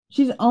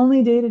She's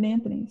only dated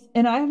Anthony's,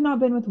 and I have not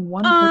been with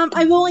one person,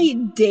 I've only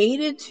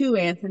dated two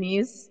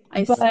Anthony's.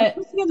 I slept but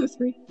with the other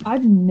three.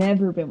 I've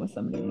never been with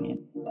somebody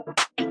named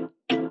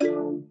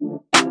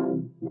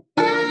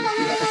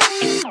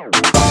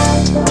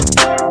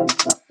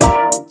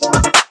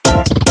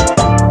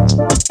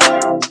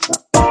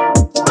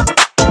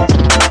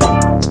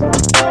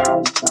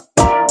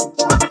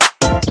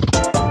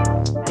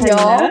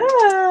Y'all,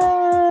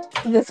 Hello.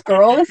 this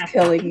girl is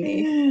killing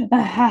me.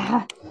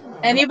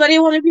 Anybody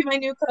want to be my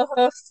new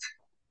co-host?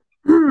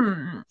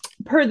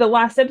 Per the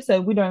last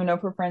episode, we don't even know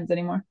if we're friends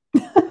anymore.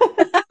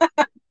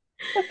 Had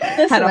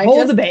Listen, a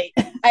whole debate.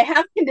 I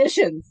have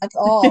conditions. That's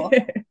all.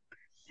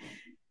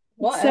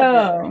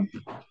 Whatever.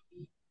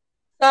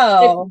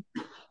 So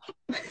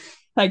it, So,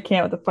 I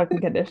can't with the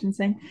fucking conditions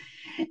thing.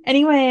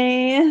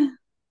 Anyway,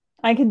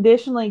 I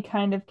conditionally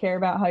kind of care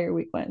about how your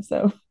week went,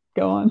 so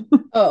go on.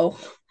 oh,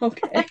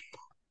 okay.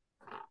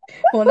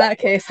 Well, in that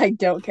case, I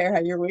don't care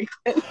how your week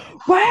went.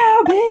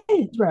 Wow,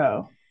 bitch,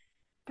 bro.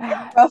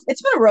 God,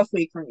 It's been a rough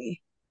week for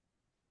me.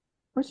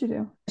 what you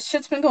do?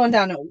 Shit's been going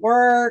down at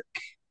work.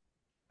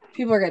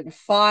 People are getting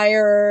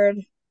fired.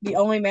 The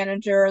only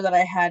manager that I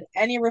had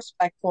any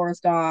respect for is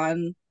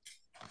gone.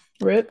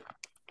 Rip.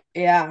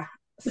 Yeah.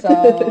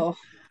 So,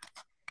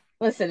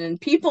 listen, and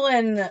people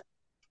in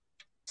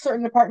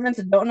certain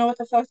departments don't know what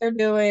the fuck they're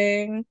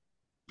doing.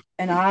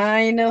 And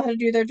I know how to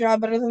do their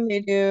job better than they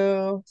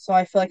do. So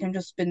I feel like I'm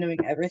just been doing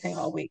everything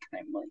all week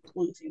and I'm like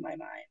losing my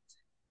mind.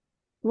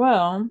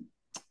 Well,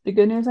 the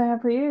good news I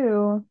have for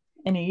you,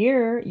 in a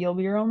year, you'll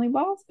be your only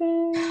boss,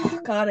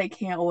 bitch. God, I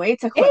can't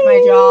wait to quit my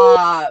Hey!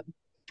 job.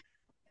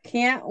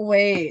 Can't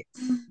wait.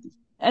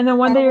 And then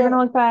one I day you're won't.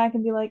 gonna look back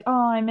and be like,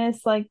 oh, I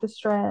miss like the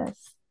stress.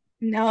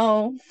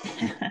 No.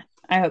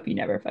 I hope you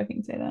never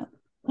fucking say that.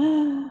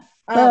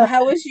 But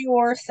How was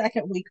your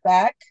second week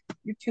back?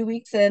 You're 2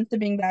 weeks into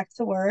being back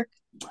to work.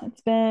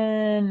 it's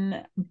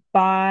been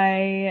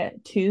by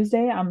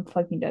Tuesday, I'm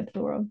fucking dead to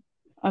the world.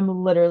 I'm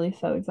literally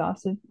so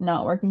exhausted,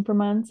 not working for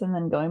months and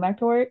then going back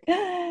to work.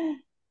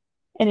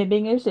 And it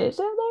being a shit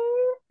show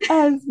there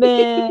has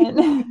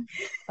been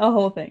a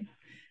whole thing.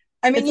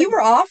 I mean, It's you like,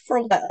 were off for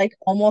what, like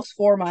almost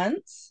 4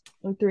 months?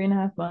 like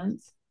 3.5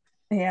 months.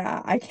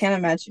 Yeah, I can't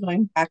imagine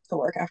going back to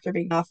work after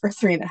being off for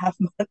 3.5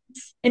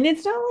 months. And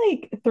it's not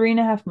like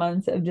 3.5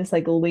 months of just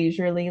like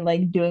leisurely,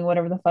 like doing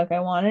whatever the fuck I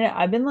wanted.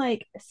 I've been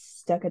like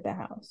stuck at the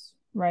house,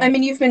 I right?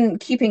 mean, you've been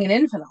keeping an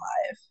infant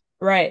alive.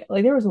 Right.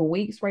 Like there was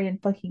weeks where I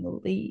didn't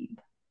fucking leave.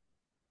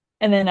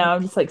 And then now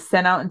I'm just like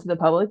sent out into the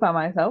public by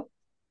myself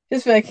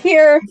Just be like,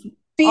 here,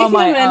 be a on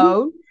my human,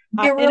 own.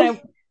 be a And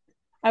real.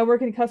 I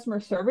work in customer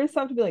service, so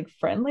I have to be like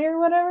friendly or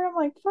whatever. I'm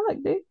like, fuck,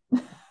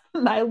 dude.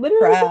 I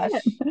literally can't.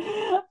 Trash.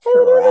 I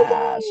literally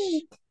Trash.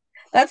 can't.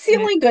 That's the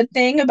And only good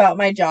thing about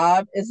my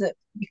job is that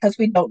because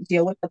we don't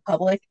deal with the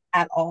public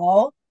at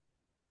all,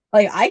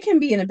 like I can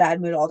be in a bad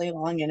mood all day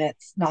long and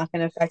it's not going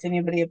to affect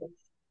anybody.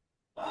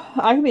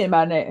 I can be in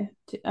I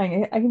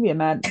can be in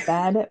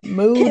bad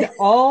mood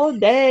all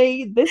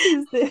day. This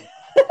is the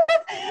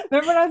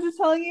remember what I was just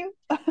telling you?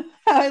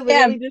 I Ma'am,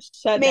 literally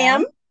just shut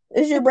ma'am,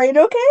 down. is your brain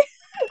okay?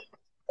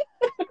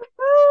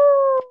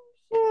 Oh,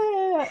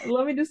 shit.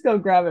 Let me just go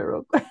grab it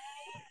real quick.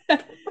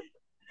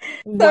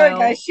 Sorry, guys,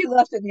 Well, she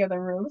left in the other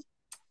room.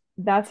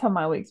 that's how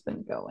my week's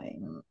been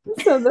going.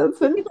 So that's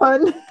been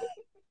fun.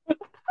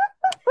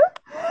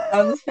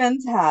 Sounds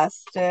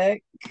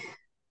fantastic.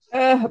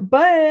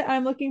 But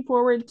I'm looking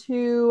forward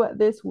to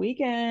this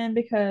weekend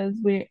because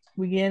we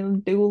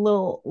can do a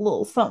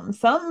little something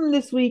something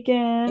this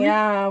weekend.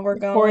 Yeah,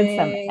 Record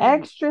some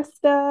extra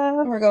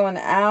stuff. we're going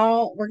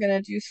out. We're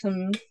gonna do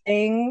some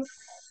things.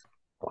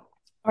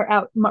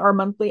 Our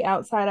monthly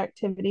outside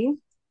activity.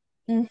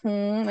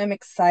 I'm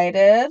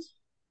excited.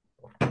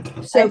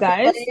 I So feel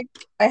guys, like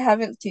I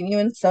haven't seen you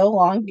in so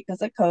long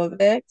because of COVID,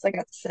 because I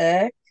got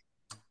sick.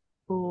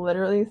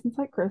 literally since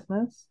like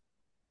Christmas.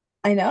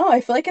 I know. I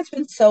feel like it's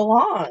been so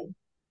long.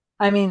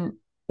 I mean,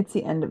 it's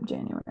the end of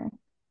January.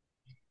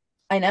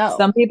 I know.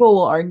 Some people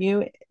will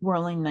argue we're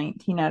only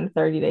 19 out of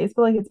 30 days,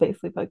 but like it's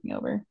basically fucking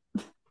over.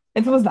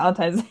 It's almost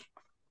Valentine's Day.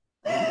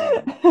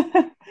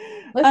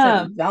 Listen,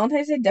 um,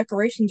 Valentine's Day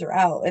decorations are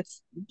out.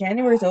 It's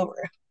January's over.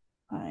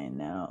 I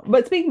know.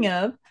 But speaking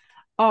of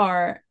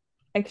our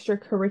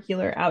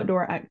extracurricular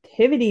outdoor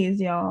activities,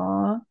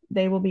 y'all,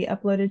 they will be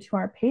uploaded to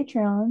our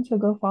Patreon. So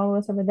go follow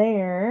us over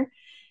there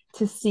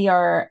to see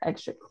our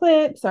extra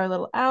clips, our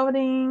little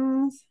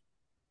outings,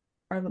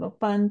 our little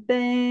fun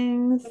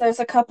things. There's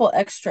a couple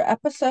extra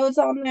episodes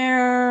on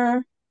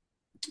there.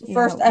 Yeah,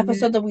 First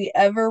episode that we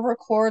ever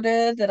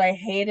recorded that I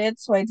hated,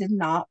 so I did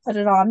not put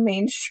it on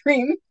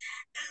mainstream.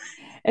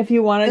 if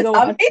you want to It's go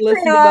on watch,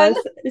 listen to Patreon.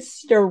 us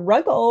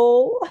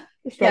struggle,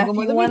 Yeah, struggle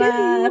more than we do.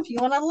 if you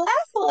wanna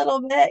laugh a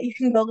little bit, you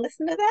can go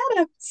listen to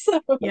that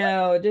episode.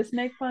 Yo, just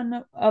make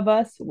fun of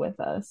us with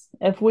us.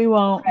 If we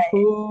won't, Right.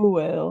 who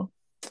will?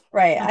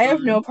 Right. Come I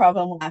have no on.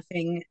 problem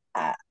laughing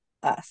at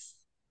us.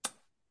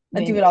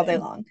 I Me do it all day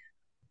neither. long.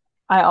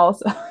 I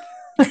also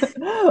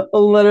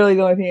literally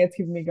the only thing that's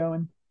keeping me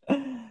going.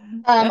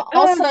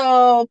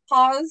 Also,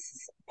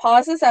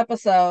 pause this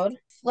episode,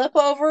 flip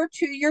over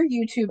to your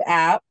YouTube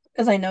app,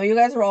 because I know you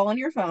guys are all on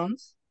your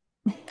phones.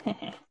 Type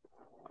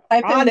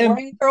in Got him.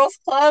 Boring Girls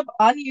Club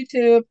on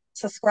YouTube,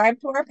 subscribe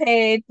to our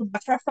page,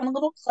 watch our fun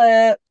little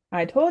clip.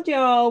 I told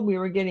y'all we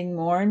were getting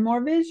more and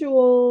more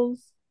visuals,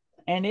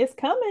 and it's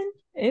coming.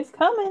 It's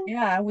coming.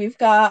 Yeah, we've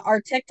got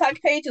our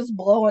TikTok page is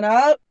blowing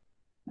up.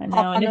 I Hop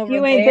know. And on if over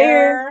you ain't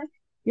there, there.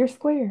 you're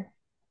square.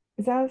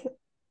 Is that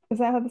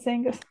how the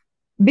saying goes?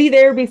 Be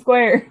there, be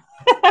square.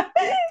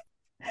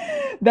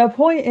 The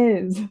point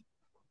is,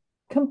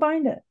 come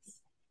find us.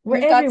 We're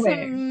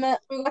everywhere.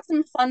 We've got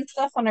some fun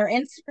stuff on our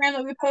Instagram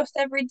that we post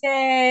every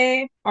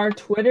day. Our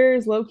Twitter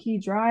is low key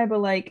dry, but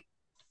like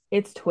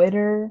it's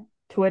Twitter.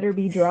 Twitter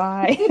be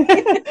dry.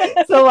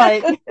 So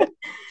like,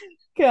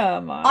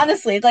 come on.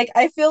 Honestly, like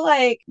I feel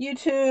like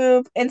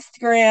YouTube,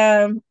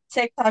 Instagram,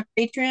 TikTok,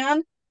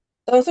 Patreon,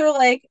 those are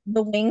like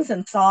the wings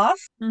and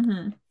sauce.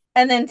 Mm-hmm.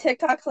 And then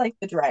TikTok's like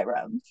the dry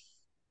rub.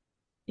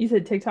 You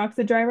said TikTok's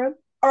the dry rub?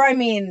 Or I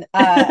mean,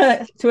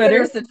 Twitter.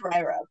 Twitter's the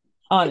dry rub.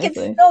 Like it's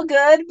Honestly, still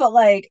good, but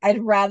like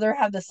I'd rather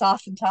have the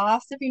sauce and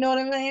toss, if you know what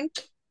I mean.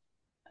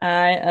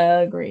 I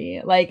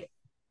agree. Like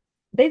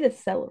they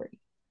just celery,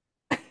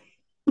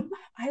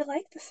 I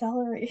like the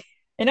celery.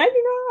 and I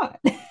do not.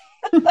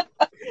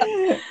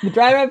 The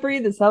dry rub for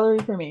you, the celery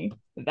for me.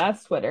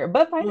 That's Twitter.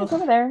 But find us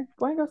over there.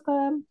 Boy Girls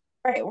Club.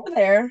 Right, we're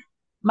there.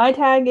 My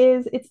tag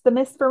is it's the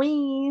mist for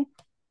me.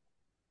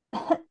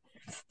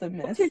 It's the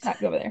What's mist. your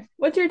tag over there?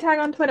 What's your tag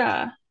on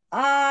Twitter?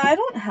 I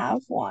don't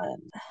have one.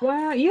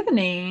 Wow, you have a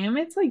name.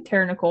 It's like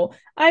Tara Nicole.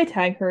 I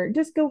tag her.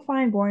 Just go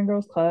find Boring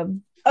Girls Club.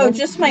 Oh, Well,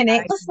 just my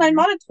name. Listen, I'm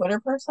not a Twitter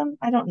person.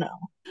 I don't know.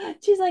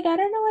 she's like, I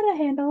don't know what a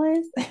handle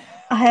is.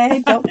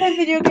 I don't play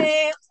video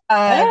games.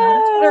 I'm not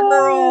a Twitter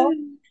girl.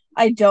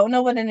 I don't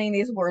know what any of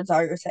these words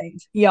are you're saying.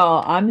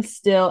 Y'all, I'm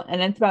still,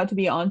 and it's about to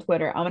be on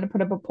Twitter. I'm gonna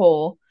put up a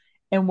poll,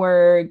 and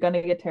we're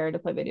gonna get Tara to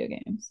play video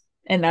games,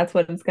 and that's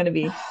what it's gonna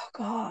be. Oh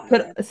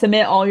God.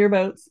 Submit all your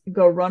votes.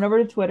 Go run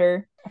over to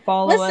Twitter,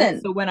 follow Listen.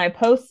 us, so when I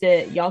post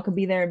it, y'all can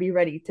be there and be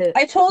ready to.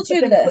 I told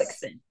you put them this.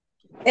 clicks in.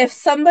 If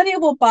somebody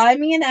will buy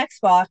me an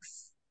Xbox,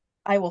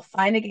 I will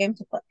find a game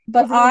to play.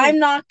 But I'm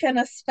not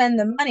gonna spend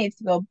the money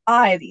to go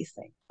buy these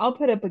things. I'll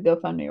put up a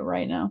GoFundMe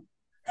right now.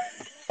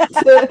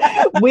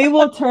 We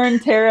will turn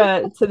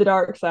Tara to the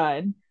dark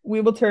side. We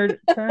will turn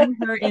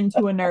her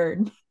into a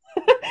nerd.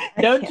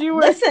 Don't you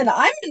worry. Listen,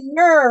 I'm a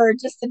nerd,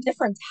 just a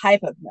different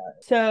type of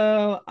nerd.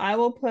 So I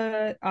will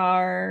put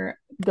our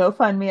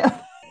GoFundMe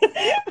up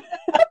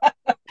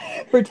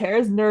for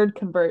Tara's nerd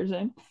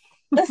conversion.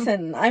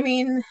 Listen, I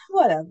mean,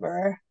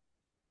 whatever.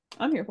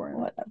 I'm here for it.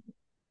 Whatever.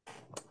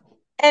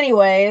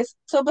 Anyways,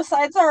 so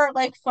besides our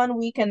like fun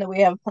weekend that we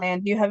have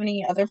planned, do you have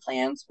any other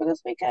plans for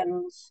this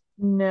weekend?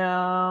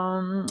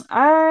 No,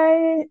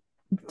 I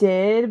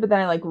did, but then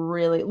I like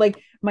really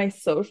like my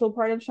social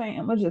part of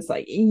Cheyenne was just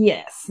like,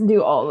 yes,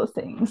 do all the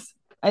things.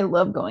 I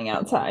love going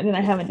outside and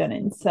I haven't done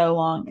it in so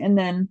long. And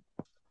then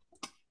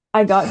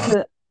I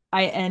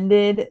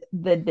ended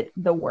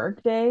the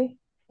work day.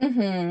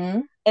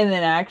 Mm-hmm. And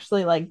then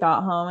actually like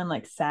got home and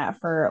like sat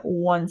for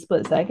one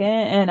split second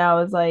and I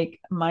was like,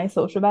 my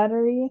social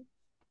battery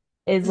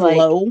is like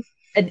low.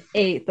 an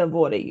eighth of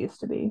what it used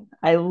to be.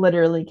 I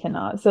literally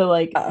cannot. So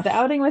like the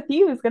outing with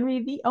you is gonna be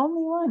the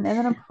only one. And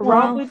then I'm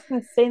probably just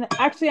gonna stay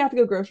actually I have to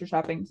go grocery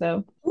shopping.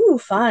 So ooh,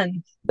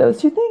 fun.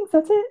 those two things,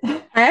 that's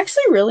it. I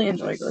actually really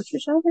enjoy grocery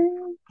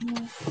shopping.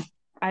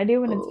 I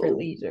do when it's for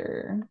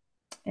leisure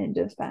and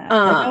just that.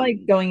 Like I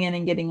like going in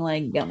and getting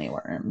like gummy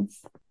worms.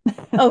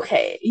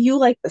 Okay, you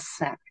like the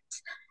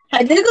snacks.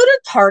 I did go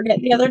to Target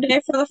the other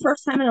day for the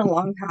first time in a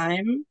long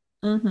time.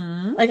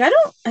 Mm-hmm. Like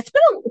it's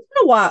been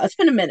a while. It's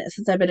been a minute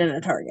since I've been in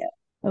a Target.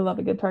 I love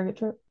a good Target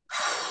trip.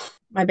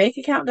 My bank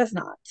account does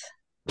not.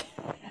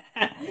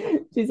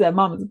 She said,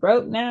 Mama's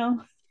broke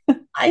now.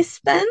 I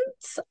spent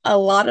a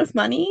lot of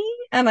money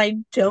and I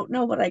don't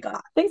know what I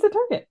got. Thanks to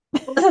Target.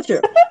 Well, that's not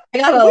true. I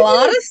got a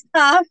lot of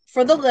stuff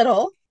for the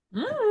little,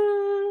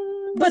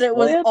 but it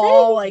was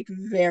all like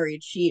very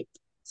cheap.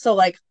 So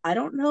like I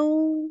don't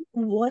know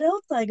what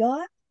else I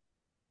got.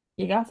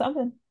 You got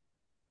something.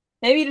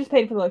 Maybe you just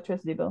paid for the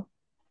electricity bill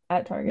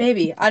at Target.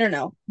 Maybe. I don't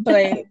know. But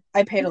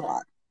I paid a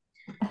lot.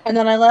 And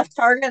then I left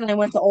Target and I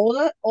went to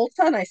Ulta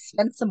and I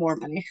spent some more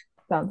money.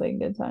 Sounds like a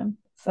good time.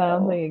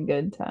 Sounds like a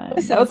good time.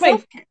 That was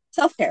my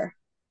self-care.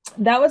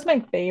 That was my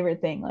favorite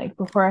thing. Like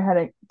before I had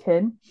a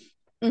kid,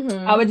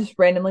 I would just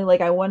randomly like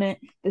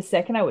the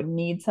second I would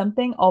need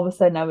something, all of a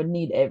sudden I would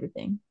need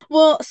everything.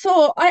 Well,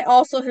 so I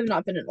also have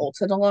not been in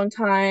Ulta in a long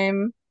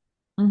time.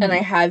 And I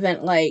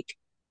haven't like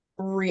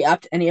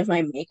re-upped any of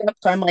my makeup.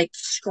 So I'm like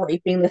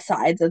scraping the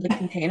sides of the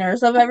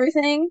containers of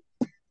everything.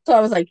 So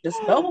I was like,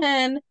 just go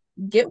in,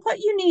 get what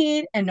you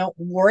need, and don't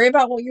worry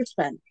about what you're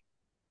spending.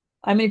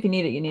 I mean, if you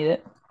need it, you need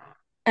it.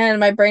 And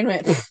my brain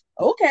went,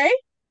 okay.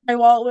 My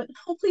wallet went,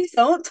 oh, please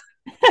don't.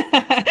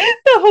 The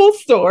whole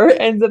store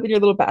ends up in your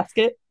little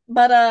basket.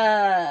 But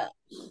I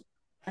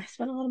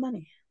spent a lot of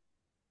money.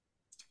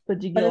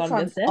 But you get a lot of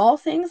good stuff? All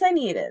things I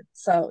needed.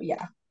 So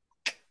yeah.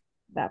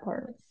 That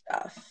part.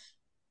 Stuff.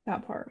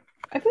 That part.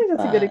 I feel like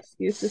that's a good But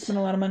excuse to spend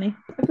a lot of money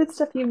if it's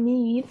stuff you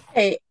need.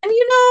 hey, and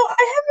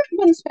I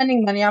haven't been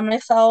spending money on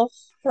myself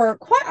for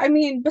quite, I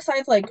mean,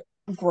 besides like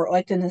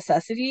like the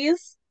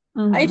necessities. I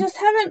Mm-hmm. just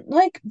haven't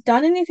like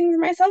done anything for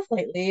myself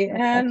lately, That's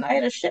and I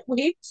had excellent. a shit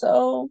week,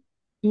 so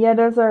Yeah,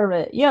 deserve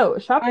it. Yo,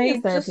 shopping is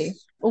I therapy.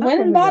 just I don't went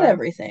care and who you bought are.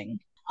 everything.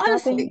 Shopping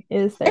Honestly,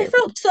 is it therapy.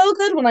 felt so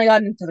good when I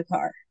got into the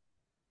car.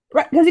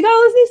 Right, because you got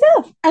all this new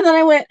stuff. And then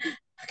I went,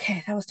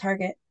 okay, that was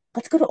Target.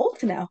 Let's go to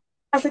Ulta now.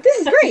 I was like, this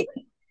is great.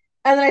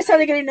 And then I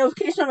started getting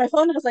notification on my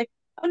phone and I was like,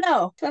 oh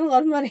no, spent a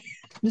lot of money.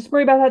 Just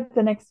worry about that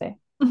the next day.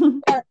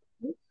 But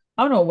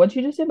I don't know what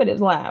you just did, but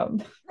it's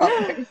loud. drop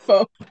my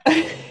phone.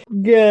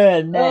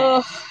 Goodness.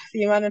 Oh,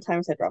 the amount of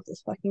times I dropped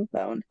this fucking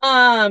phone.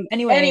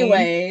 Anyway,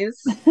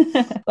 Anyways,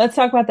 let's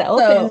talk about the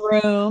elephant in so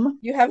the room.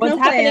 you have What's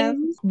no happening?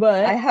 plans. I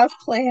But have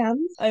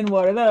plans. and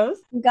what are those?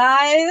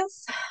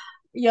 Guys,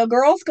 your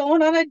girl's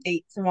going on a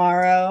date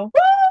tomorrow.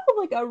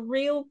 Woo! Like a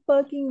real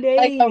fucking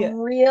Like a date.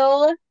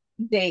 real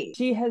date.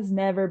 She has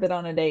never been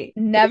on a date.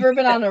 Never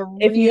been on a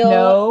If you real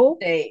know,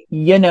 date.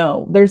 you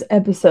know. There's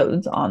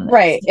episodes on this.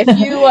 Right. If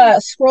you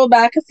scroll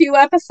back a few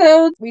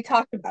episodes, we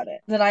talked about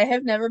it. That I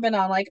have never been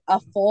on like a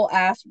full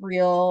ass,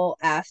 real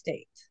ass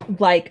date.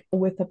 Like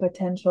with a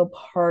potential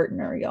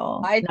partner,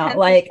 y'all. I Not tend to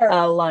like start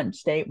a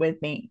lunch date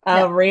with me. no,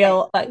 A like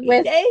real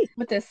fucking date.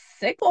 with this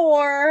sick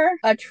or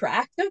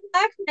attractive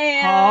black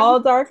man Tall,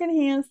 dark, and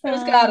who's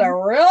got a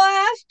handsome. real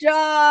ass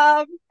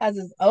job, has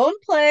his own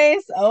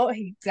place. Oh,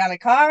 he's got a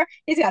car.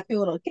 He's got two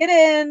little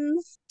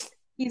kittens.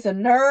 He's a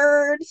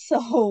nerd,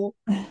 so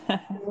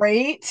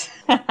great.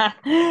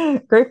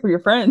 Great for your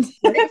friends.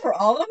 Great for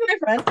all of my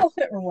friends. I'll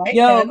fit right in.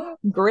 Yo,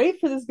 great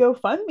for this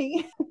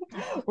GoFundMe.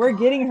 We're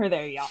getting her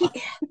there, y'all.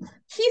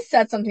 He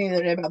said something the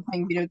other day about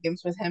playing video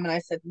games with him, and I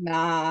said,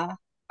 nah.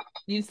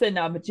 You said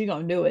no, but you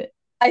gonna do it.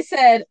 I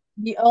said,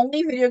 the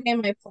only video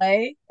game I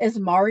play is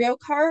Mario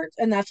Kart,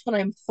 and that's what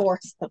I'm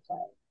forced to play.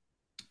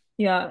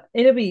 Yeah,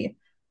 it'll be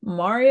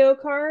Mario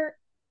Kart,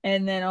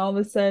 and then all of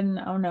a sudden,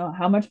 I don't know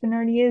how much of a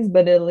nerd he is,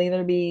 but it'll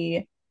either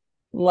be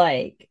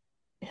like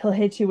he'll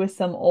hit you with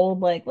some old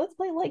like let's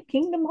play like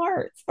Kingdom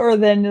Hearts, or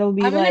then it'll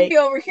be I'm gonna like be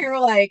over here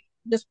like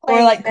just or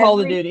playing like Call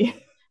of Duty.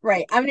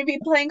 right. I'm gonna be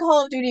playing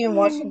Call of Duty and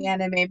watching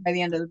anime by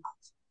the end of the month.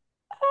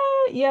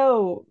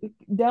 Yo,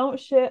 don't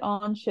shit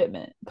on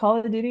Shipment. Call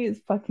of Duty is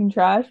fucking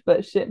trash,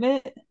 but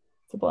Shipment,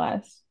 it's a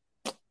blast.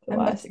 It's a I'm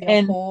blast. missing a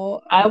And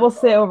whole I will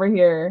sit girl. over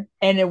here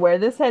and then wear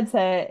this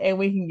headset and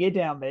we can get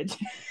down, bitch.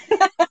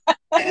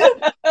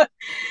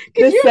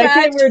 Could The you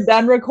second imagine? we're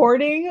done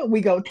recording,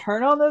 we go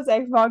turn on those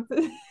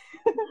Xboxes.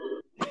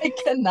 I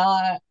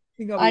cannot.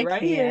 We're gonna be I right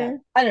can't. here.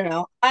 I don't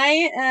know.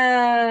 I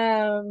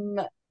am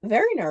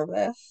very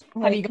nervous.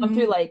 Have you Like, gone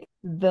through like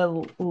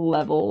the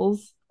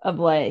levels of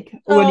like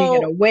what are you so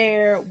gonna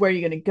wear? Where are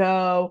you gonna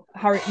go?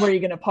 Where are you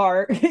gonna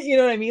park? You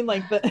know what I mean?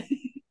 Like the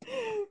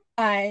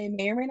I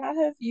may or may not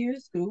have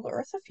used Google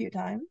Earth a few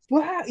times.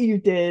 wow, you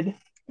did.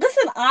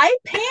 Listen, I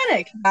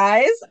panic,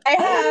 guys.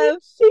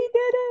 She did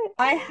it.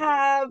 I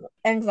have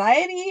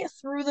anxiety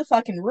through the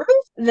fucking roof.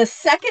 The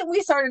second we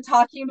started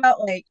talking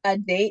about like a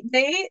date,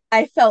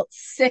 I felt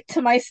sick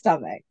to my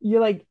stomach.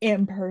 You're like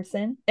in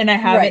person, and I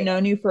haven't Right.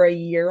 known you for a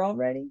year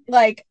already.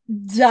 Like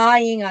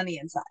dying on the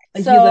inside.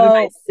 Like you live in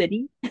my So,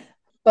 city.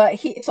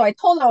 so I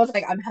told him I was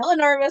like, I'm hella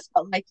nervous,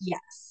 but like,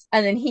 yes.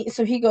 And then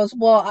he goes,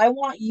 well, I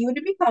want you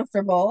to be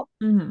comfortable.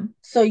 Mm-hmm.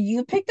 So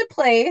you pick the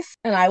place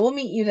and I will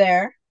meet you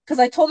there. Because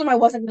I told him I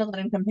wasn't gonna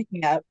let him come pick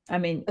me up. I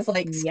mean, It's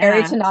like scary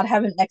yeah. to not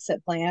have an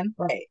exit plan.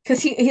 Right.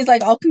 Because he's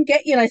like, I'll come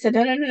get you. And I said,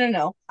 no, no, no, no,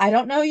 no. I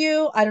don't know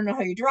you. I don't know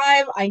how you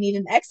drive. I need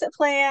an exit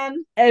plan.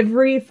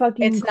 Every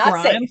fucking It's not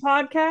crime safe.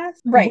 podcast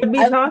Right. would be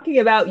talking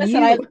about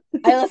Listen, you.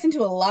 I listen to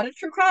a lot of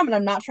true crime and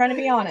I'm not trying to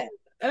be on it.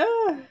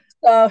 Ugh.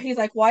 So he's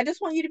like, well, I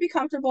just want you to be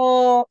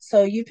comfortable.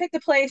 So you pick the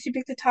place, you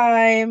pick the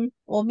time,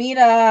 we'll meet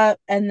up.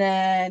 And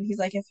then he's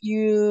like, if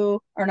you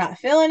are not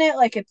feeling it,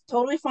 like it's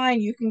totally fine.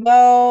 You can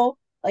go.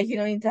 Like you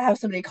don't need to have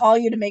somebody call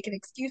you to make an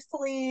excuse to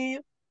leave.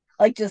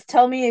 Like just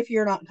tell me if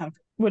you're not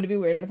comfortable. Would it be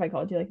weird if I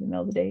called you like in the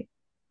middle of the day?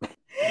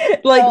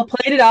 Like So,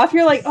 played it off.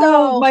 You're like,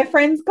 oh, so my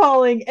friend's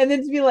calling, and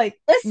then to be like,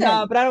 nah,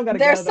 listen, but I don't gotta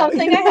there's go though.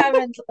 something I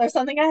haven't there's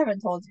something I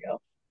haven't told you.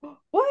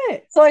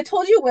 What? So I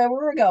told you where we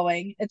were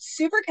going. It's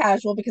super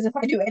casual because if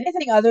I do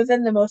anything other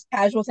than the most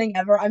casual thing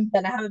ever, I'm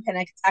gonna have a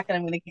panic attack and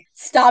I'm gonna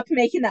stop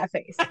making that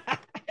face.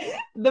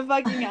 The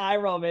fucking eye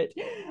roll, bitch.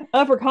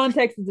 For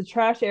context, it's a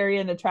trash area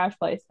and a trash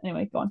place.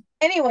 Anyway, go on.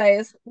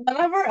 Anyways, one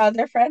of our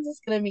other friends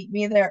is gonna meet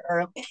me there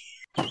early.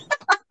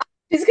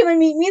 She's gonna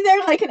meet me there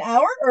like an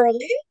hour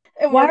early,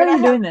 and Why are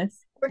you doing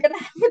this? we're gonna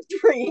have a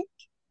drink.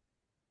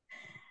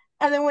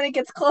 And then when it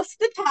gets close to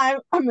the time,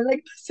 I'm gonna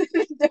go sit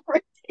at a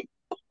different table.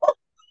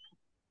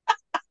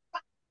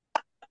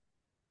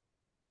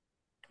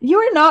 You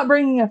are not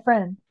bringing a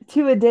friend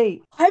to a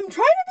date. I'm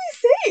trying to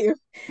be safe.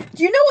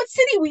 Do you know what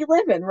city we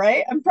live in,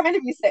 right? I'm trying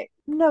to be safe.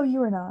 No,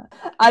 you are not.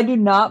 I do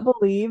not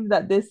believe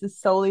that this is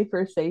solely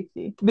for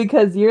safety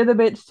because you're the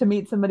bitch to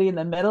meet somebody in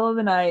the middle of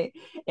the night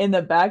in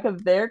the back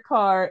of their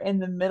car in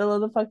the middle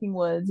of the fucking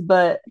woods,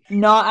 but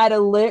not at a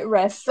lit So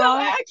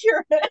restaurant.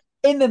 accurate.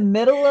 in the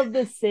middle of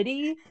the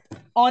city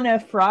on a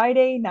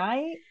Friday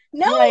night.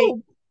 Like,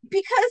 No,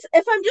 because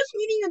if I'm just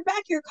meeting you in the back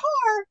of your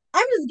car,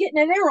 I'm just getting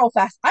in there real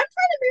fast. I'm trying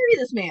to marry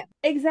this man.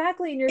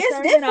 exactly. And you're It's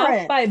starting it off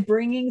different. by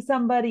bringing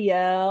somebody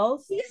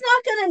else. He's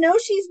not gonna know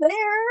she's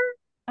there.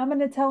 I'm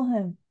gonna tell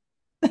him.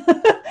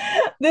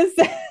 This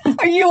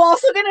Are you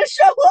also gonna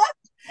show up?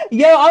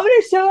 yo, I'm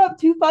gonna show up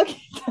to fucking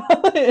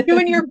tell You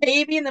and him. your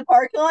baby in the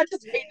parking lot,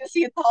 just waiting to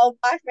see a tall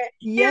black man.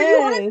 Here, you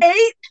want a Yes,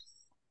 date?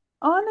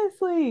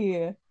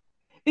 honestly.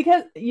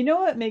 Because you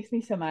know what makes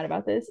me so mad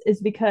about this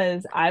is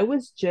because I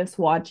was just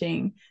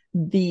watching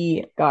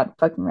the God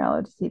fucking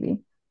reality TV,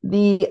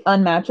 the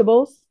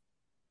Unmatchables.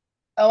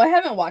 Oh, I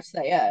haven't watched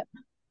that yet.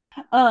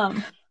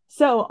 Um,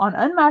 so on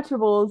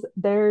Unmatchables,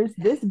 there's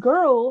this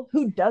girl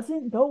who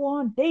doesn't go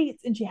on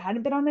dates, and she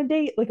hadn't been on a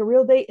date, like a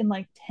real date, in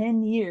like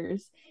 10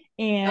 years.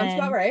 Sounds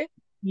about And right.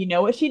 you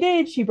know what she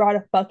did? She brought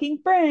a fucking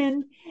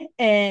friend,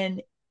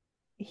 and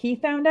he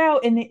found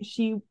out, and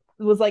she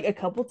was like a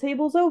couple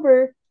tables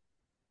over,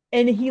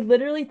 and he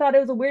literally thought it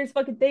was the weirdest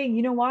fucking thing.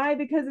 You know why?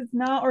 Because it's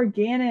not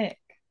organic.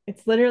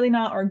 It's literally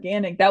not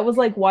organic. That was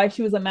like why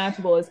she was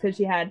unmatchable, is because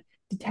she had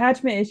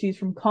detachment issues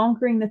from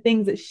conquering the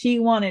things that she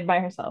wanted by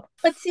herself.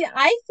 But see,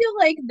 I feel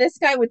like this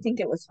guy would think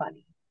it was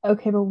funny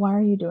Okay, but why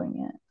are you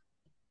doing it?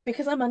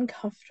 because I'm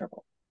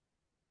uncomfortable.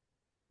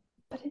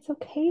 But it's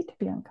okay to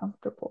be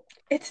uncomfortable.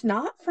 It's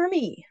not for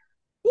me.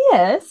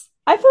 Yes,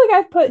 I feel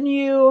like I've put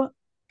you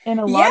in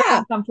a lot of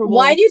Yeah.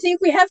 Why uncomfortable. do you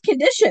think we have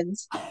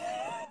conditions?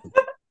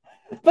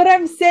 But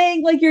I'm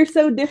saying like you're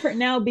so different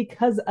now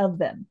because of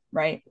them,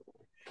 right?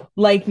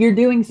 Like you're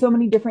doing so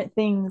many different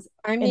things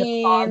I in a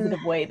mean,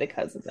 positive way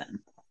because of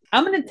them.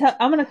 I'm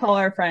gonna call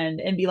our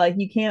friend and be like,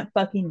 you can't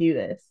fucking do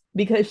this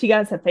because she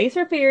got to face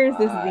her fears.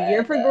 This is the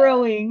year God, for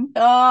growing.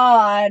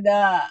 God,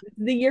 This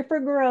is the year for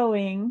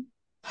growing.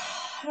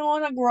 I don't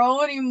want to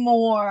grow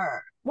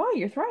anymore. Wow,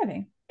 you're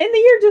thriving. And the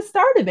year just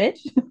started, bitch.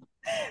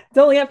 It's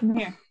only up from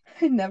here.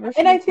 I never And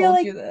should I have feel told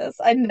like you this.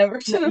 I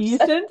never should have you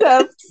said shouldn't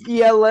have. this.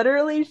 You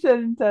literally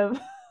shouldn't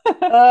have.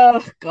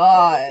 Oh,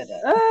 God.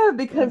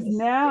 Because I'm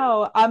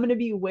now I'm gonna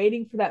be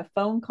waiting for that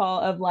phone call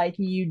of like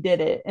you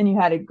did it and you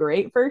had a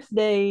great first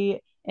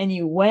date and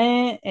you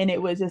went and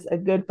it was just a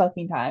good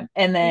fucking time.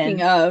 And speaking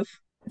then of,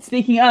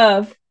 speaking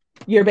of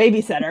your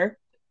babysitter,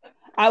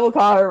 I will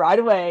call her right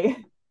away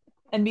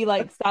and be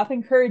like, stop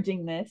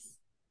encouraging this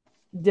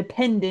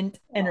dependent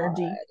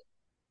energy. God.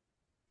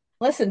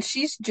 Listen,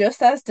 she's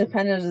just as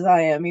dependent as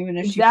I am, even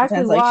if she Exactly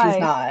pretends like she's why.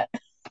 not.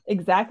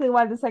 Exactly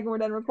why the second we're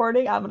done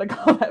recording, I'm gonna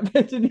call that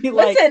bitch and be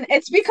like, Listen, stop,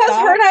 it's because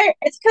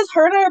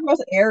her and I are both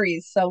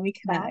Aries, so we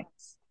stop connect.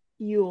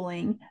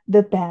 fueling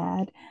the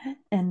bad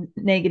and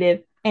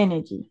negative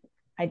energy.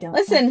 I don't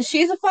like Listen, it.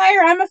 she's a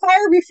fire, I'm a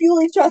fire, we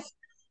fuel each other.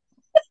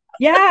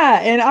 Yeah,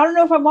 and I don't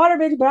know if I'm water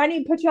bitch, but I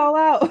need to put y'all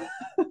out.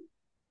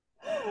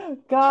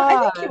 I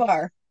think you Gosh,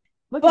 are.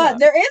 look at But us.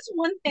 there is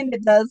one thing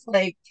that does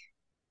like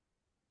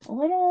a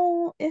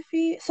little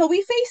iffy. So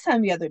we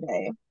FaceTime the other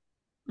day.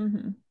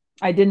 Mm-hmm.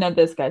 I did know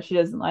this guy. She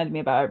doesn't lie to me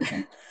about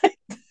everything.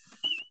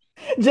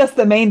 Just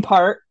the main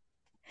part.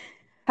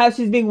 How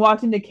she's being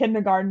walked into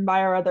kindergarten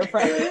by our other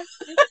friend.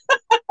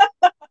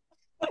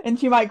 And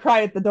she might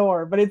cry at the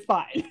door, but it's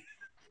fine.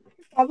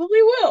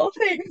 Probably will.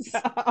 Thanks.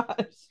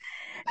 Gosh.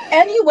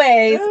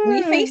 Anyways,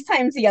 we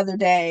FaceTimed the other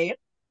day,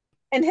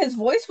 and his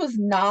voice was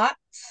not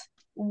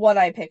what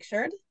I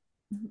pictured.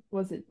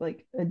 Was it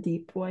like a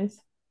deep voice?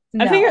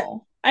 I figure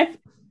No. I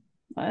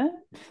what?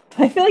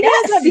 I feel like Yeah, he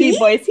has a see? deep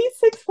voice. He's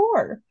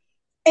 6'4"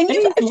 And and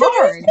you he's I showed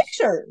you his large.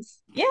 pictures.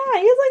 Yeah,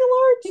 he's like a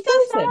He large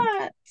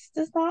person.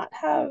 does not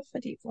have a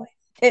deep voice.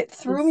 It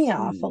threw Does me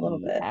off a little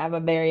he bit. have a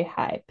very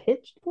high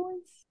pitched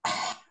voice?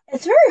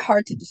 It's very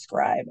hard to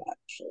describe,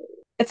 actually.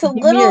 It's a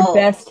Give me your little,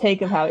 best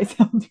take of how he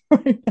sounds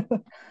right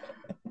now.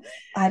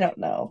 I don't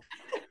know.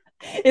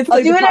 It's I'll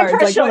like do the an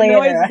cards. Like, impression what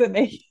noise later. does it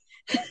make?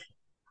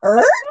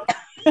 Er?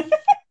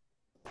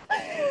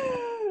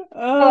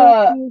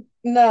 Oh, Uh,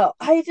 no,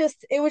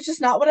 it was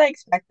just not what I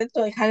expected.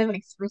 So it kind of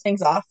like threw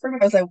things off for me.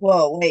 I was like,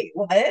 whoa, wait,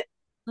 what?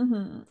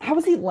 mhm. How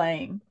was he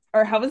laying?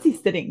 Or how was he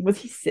sitting? Was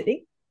he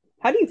sitting?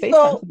 How do you FaceTime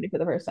So somebody for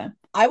the first time?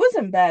 I was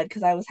in bed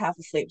because I was half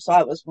asleep. So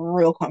I was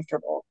real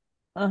comfortable.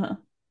 Uh-huh.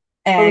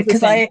 Or And was he because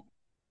standing?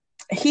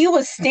 he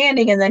was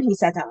standing and then he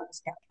sat down on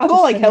his couch, I'm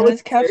all just like sitting on hella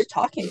his couch scared.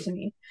 talking to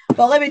me.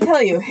 But let me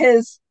tell you,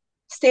 his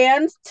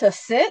stand to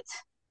sit,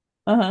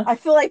 Uh-huh. I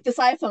feel like this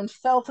iPhone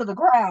fell to the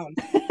ground.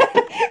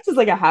 Just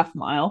like a half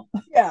mile.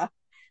 Yeah.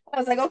 I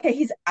was like, okay,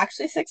 he's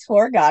actually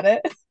 6'4", got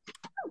it.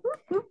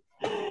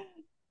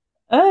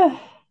 Uh,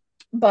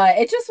 But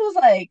it just was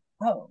like,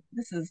 oh,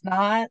 this is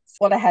not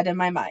what I had in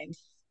my mind.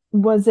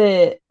 was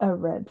it a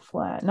red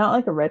flag? Not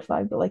like a red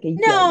flag, but like a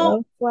No,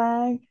 yellow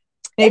flag?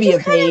 it Maybe just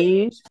a kind of,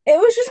 beige? it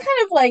was just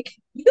kind of like,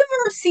 you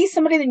ever see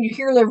somebody and you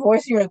hear their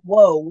voice and you're like,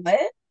 whoa,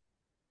 what?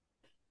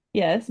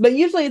 Yes, but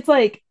usually it's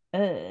like,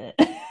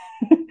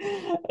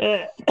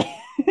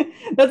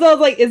 That's all I was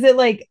like, is it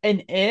like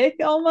an ick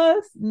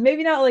almost?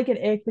 Maybe not like an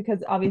ick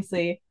because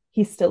obviously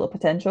he's still a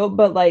potential,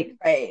 but like,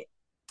 Right.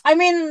 I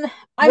mean,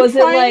 I'm was it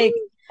trying like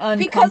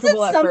because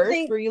uncomfortable it's at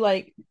first? something Were you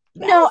like,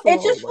 No, That's a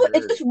little it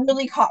weird. just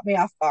really caught me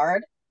off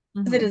guard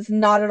because it Mm-hmm. is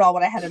not at all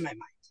what I had in my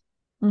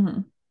mind.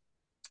 Mm-hmm.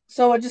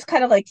 So it just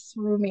kind of like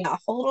threw me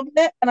off a little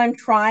bit, and I'm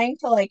trying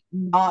to like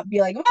not be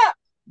like, ah,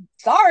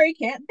 sorry,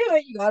 can't do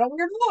it. You got a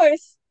weird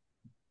voice.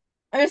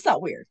 I mean, it's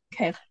not weird.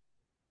 Okay.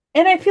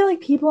 And I feel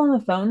like people on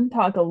the phone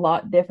talk a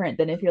lot different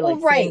than if you're Well,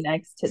 like sitting right.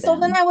 next to So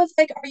then them. I was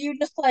like, are you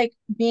just like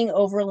being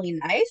overly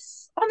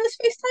nice on this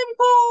FaceTime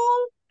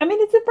call? I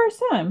mean, it's the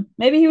first time.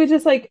 Maybe he was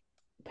just like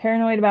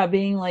paranoid about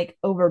being like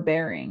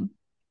overbearing.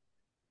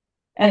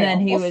 I And don't then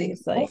know. he We'll was see.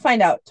 just We'll like,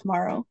 find out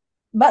tomorrow.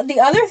 But the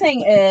other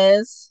thing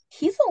is,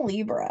 he's a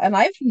Libra, and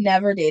I've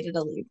never dated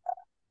a Libra.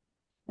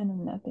 I know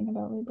nothing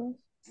about Libras.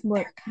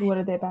 They're What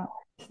are they about?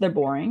 They're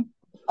boring.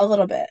 a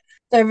little bit.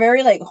 They're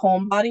very like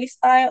homebody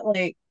style.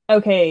 Like,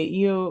 Okay,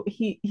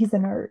 he's a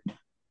nerd.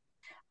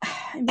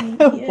 I mean,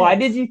 he Why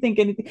did is. you think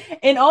anything?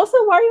 And also,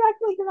 why are you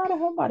acting like you're not a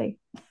homebody?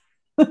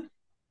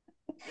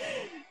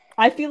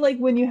 I feel like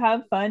when you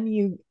have fun,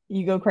 you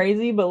go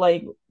crazy, but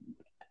like So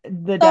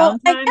the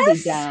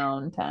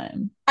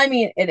downtime. I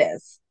mean, it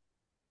is.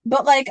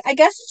 But like, I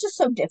guess it's just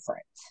so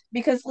different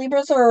because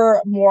Libras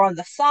are more on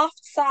the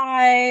soft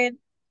side.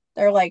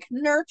 They're like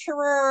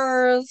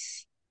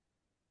nurturers,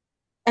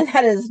 and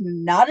that is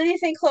not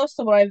anything close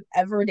to what I've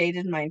ever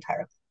dated in my entire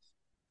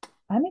life.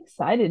 I'm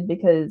excited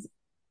because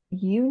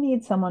you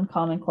need someone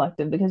calm and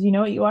collective because you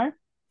know what you are?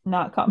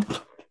 Not calm.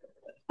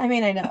 I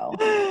mean, I know.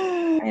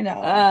 I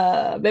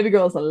know. Baby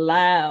girl's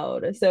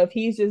loud. So if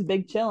he's just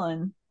big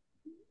chilling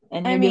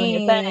and I you're doing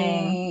your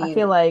thing, I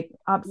feel mean, like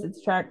opposites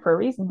attract for a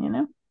reason, you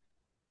know?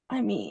 I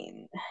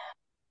mean,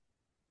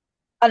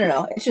 I don't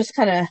know. It's just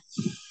kind of,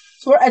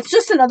 it's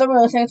just another one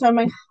of those things where I'm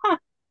like, huh,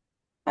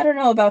 I don't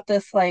know about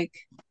this, like,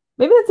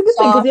 Maybe that's a good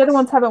thing because the other soft,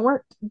 ones haven't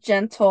worked.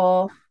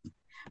 gentle.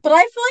 But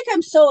I feel like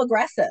I'm so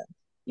aggressive.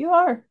 You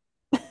are.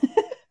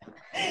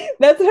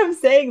 That's what I'm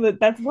saying.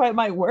 That's why it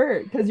might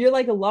work because you're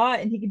like a lot,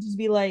 and he could just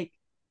be like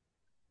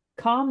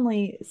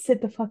calmly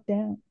sit the fuck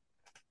down,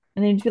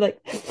 and then just be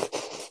like,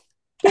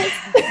 kiss.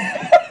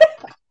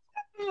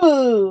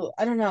 Ooh,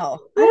 I don't know.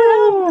 I don't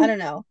know. I don't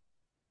know.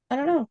 I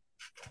don't know.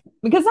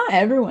 Because not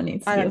everyone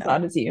needs to I be don't as know.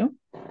 loud as you.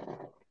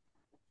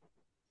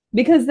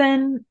 Because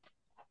then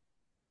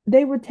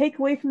they would take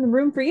away from the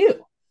room for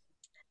you.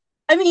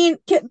 I mean,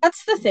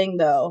 that's the thing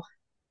though.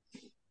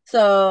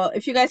 So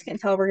if you guys can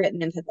tell, we're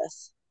getting into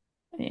this.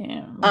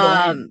 Yeah, go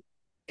ahead. Um,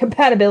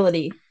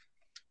 Compatibility.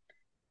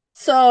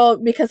 so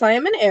because I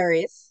am an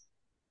Aries,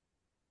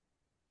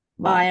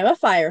 I Wow, am a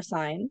fire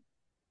sign.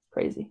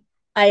 crazy.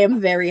 I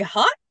am very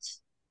hot,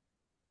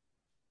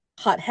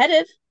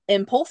 hot-headed,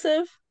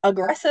 impulsive,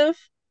 aggressive,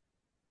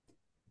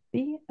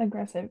 Be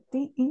aggressive.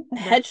 Be aggressive.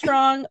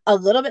 headstrong, a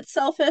little bit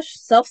selfish,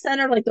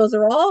 self-centered. Like those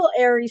are all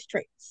Aries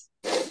traits.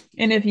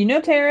 And if you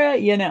know Tara,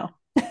 you know.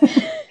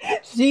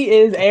 She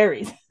is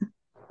Aries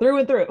through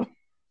and through.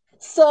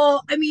 So,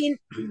 I mean,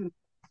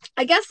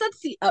 I guess that's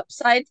the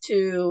upside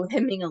to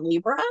him being a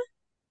Libra,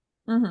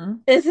 Mm-hmm.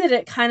 is that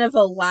it kind of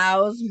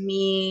allows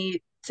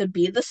me to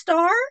be the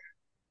star.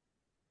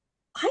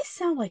 I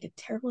sound like a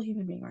terrible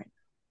human being right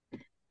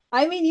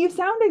I mean, you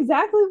sound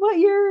exactly what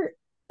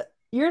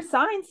your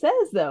sign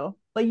says though.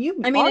 Like now.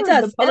 you I mean, it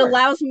are the does. It part.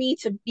 allows me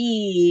to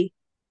be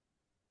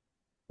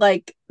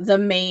like the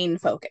main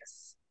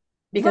focus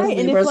because Right.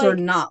 And if Libras are like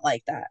not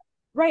like that.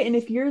 right, and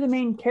if you're the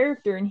main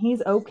character and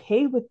he's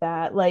okay with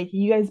that, like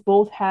you guys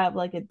both have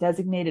like a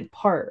designated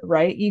part,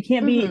 right? You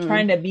can't be Hmm.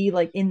 trying to be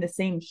like in the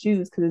same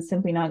shoes because it's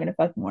simply not gonna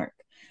fucking work.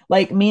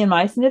 Like me and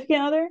my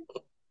significant other,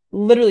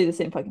 literally the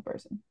same fucking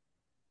person.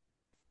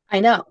 I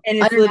know. And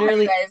I it's don't know how you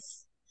literally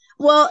guys.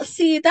 Well,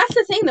 see, that's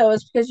the thing though,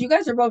 is because you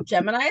guys are both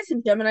Geminis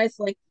and Gemini's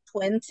like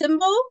twin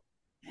symbol.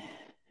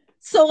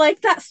 So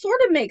like that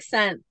sort of makes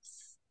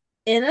sense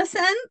in a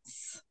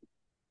sense.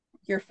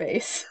 Your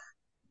face.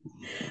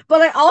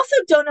 But I also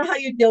don't know how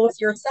you deal with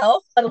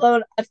yourself, let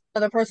alone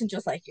another person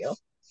just like you.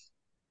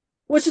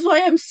 Which is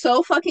why I'm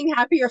so fucking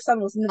happy your son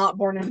was not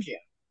born in June.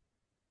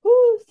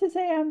 who's to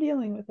say I'm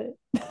dealing with it?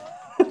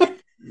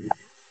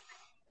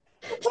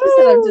 She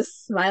said I'm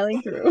just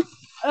smiling through.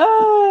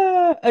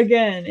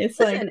 Again, it's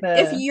like Listen,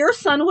 if the your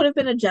son would have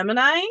been a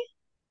Gemini,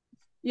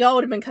 y'all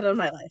would have been cut out of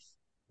my life.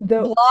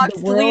 the Blocked,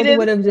 world deleted.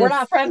 would have We're just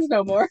not friends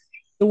no more.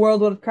 the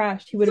world would have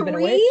crashed. He would have been a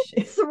Three,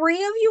 witch. three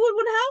of you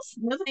would house?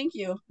 No, thank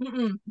you.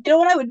 Mm-mm. You know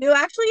what I would do?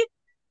 Actually,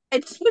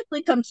 I'd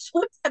swiftly come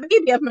swip that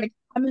baby up.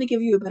 I'm gonna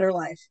give you a better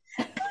life.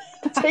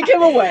 Take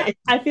him away.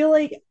 I feel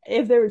like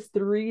if there was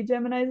three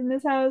Geminis in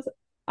this house,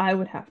 I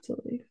would have to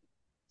leave.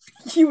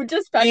 You would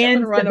just pack up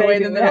And and the run away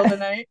in baby the would middle of the have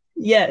night.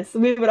 yes,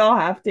 we would all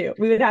have to.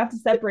 We would have to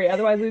separate.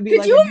 Otherwise we'd be Could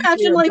like a you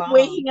imagine nuclear like bomb.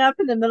 waking up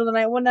in the middle of the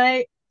night one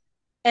night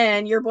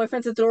and your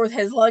boyfriend's at the door with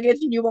his luggage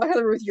and you walk out the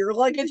door with your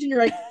luggage and you're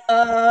like,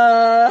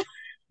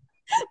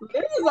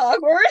 this is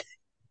awkward.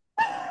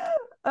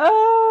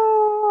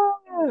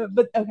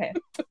 But okay.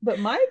 But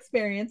my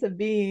experience of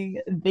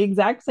being the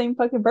exact same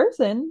fucking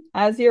person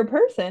as your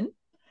person,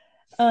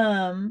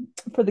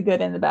 for the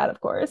good and the bad,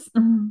 of course.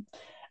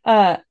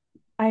 Uh,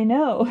 I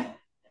know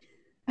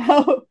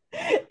how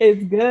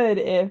it's good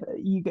if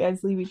you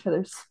guys leave each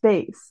other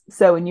space.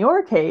 So in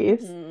your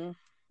case, Mhm.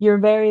 you're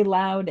very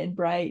loud and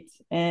bright,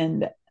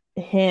 and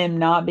him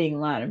not being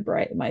loud and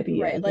bright might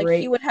be a Right. Like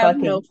he great would have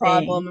no fucking thing.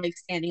 problem like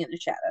standing in the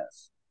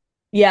shadows.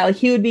 Yeah, like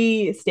he would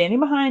be standing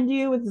behind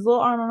you with his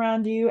little arm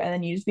around you, and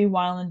then you just be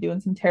wilding, doing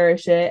some terror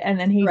shit, and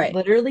then he'd Right.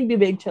 literally be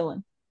big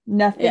chilling.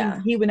 Nothing,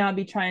 Yeah. he would not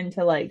be trying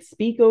to like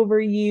speak over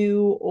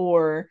you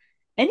or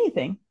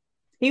anything.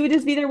 He would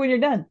just be there when you're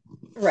done.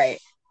 Right.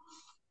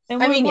 And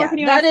I what mean, more yeah, can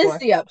you that ask is for?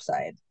 the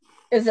upside.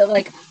 Is that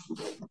like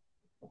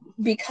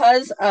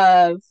because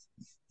of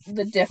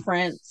the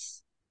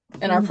difference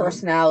in our Mm-hmm.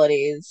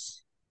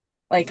 personalities,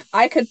 like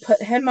I could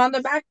put him on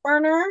the back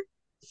burner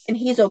and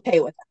he's okay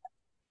with it.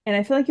 And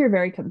I feel like you're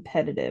very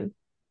competitive.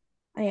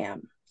 I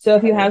am So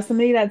if you have competitive.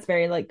 somebody that's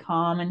very like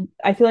calm, and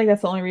I feel like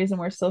that's the only reason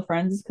we're still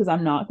friends is because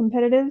I'm not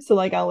competitive. So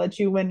like I'll let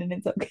you win and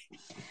it's okay.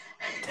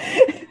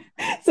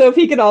 So if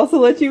he could also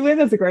let you win,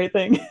 that's a great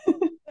thing.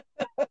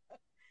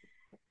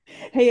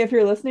 Hey, if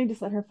you're listening,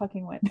 just let her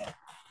fucking win.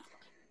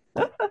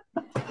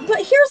 But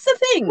here's the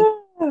thing.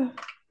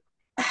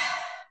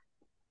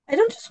 I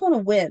don't just want to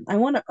win. I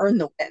want to earn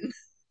the win.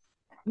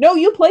 No,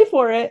 you play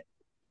for it,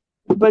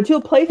 but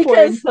you'll play for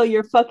it Because until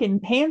your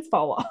fucking hands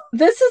fall off.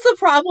 this is a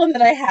problem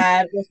that I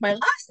had with my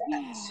last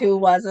ex, who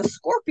was a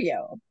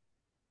Scorpio.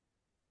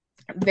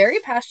 Very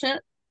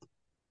passionate,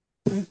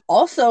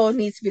 also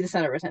needs to be the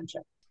center of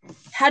attention.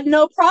 Had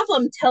no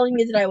problem telling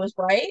me that I was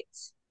right,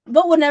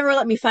 but would never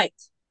let me fight.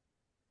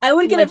 I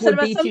would get Like upset would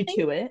about beat you something.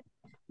 to it.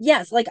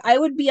 Yes, like I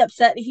would be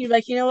upset. He'd be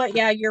like, you know what?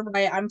 Yeah, you're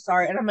right. I'm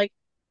sorry. And I'm like,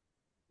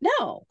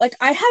 no, like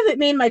I haven't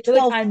made my You're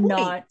like, 12 I'm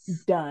not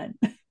points. done.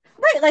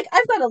 Right. Like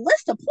I've got a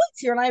list of points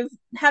here and I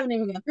haven't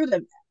even gone through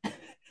them.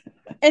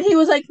 And he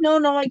was like, no,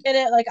 no, I get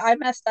it. Like I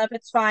messed up.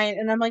 It's fine.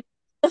 And I'm like,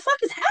 the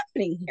fuck is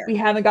happening here? We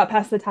haven't got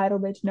past the title,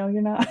 bitch. No,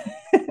 you're not.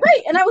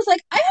 Right. And I was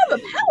like, I have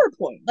a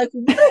PowerPoint. Like,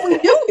 what are we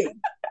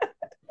doing?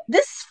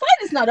 This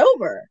fight is not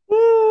over.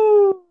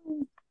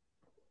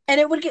 And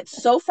it would get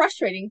so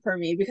frustrating for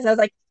me because I was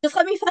like, just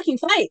let me fucking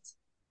fight.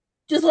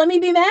 Just let me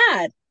be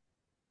mad.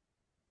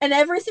 And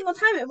every single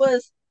time it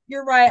was,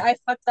 you're right, I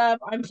fucked up.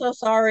 I'm so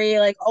sorry.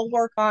 Like, I'll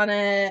work on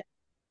it.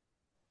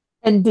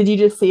 And did you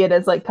just see it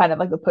as like kind of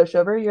like a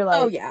pushover? You're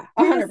Oh, like, yeah,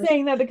 you're just 100%.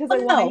 saying that because I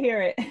Oh, want to no.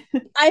 hear it.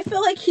 I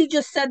feel like he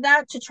just said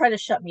that to try to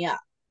shut me up.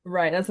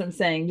 Right, that's what I'm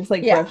saying. Just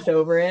like Yeah, brushed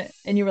over it.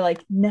 And you were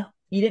like, no,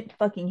 you didn't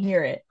fucking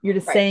hear it. You're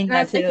just right. saying And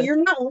I that was like, to,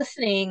 you're not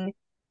listening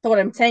to what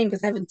I'm saying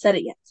because I haven't said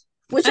it yet.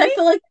 Which I I mean,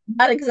 feel like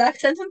that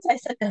exact sentence I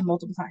said to him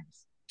multiple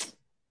times.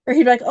 Or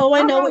he'd be like, oh,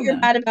 I not know what wrong you're though.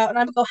 mad about. And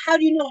I would go, how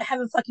do you know I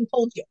haven't fucking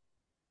told you?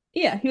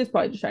 Yeah, he was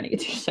probably just trying to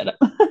get you to shut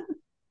up.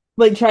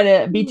 Like try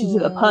to beat you to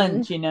the Hmm.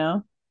 punch, you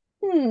know?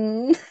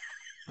 Hmm.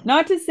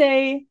 Not to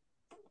say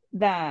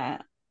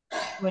that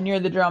when you're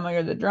the drama,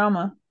 you're the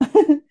drama.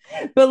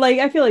 But like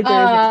I feel like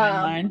there is a fine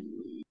Um, line.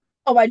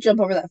 oh, I jump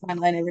over that fine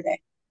line every day.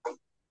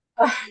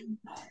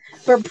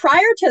 But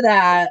prior to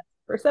that,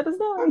 First step is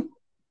done.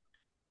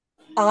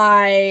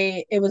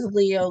 it was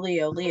Leo,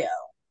 Leo, Leo.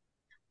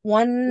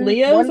 One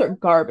Leos one are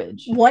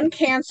garbage. one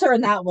Cancer,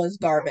 and that was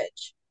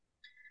garbage.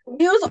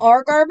 Leos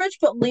are garbage,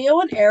 but Leo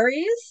and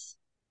Aries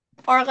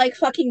are like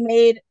fucking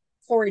made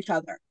for each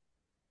other.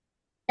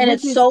 And Which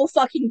it's is, so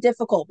fucking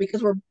difficult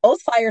because we're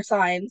both fire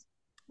signs.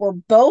 We're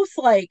both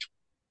like,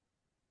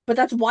 but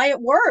that's why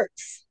it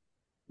works.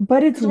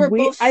 but it's Because we're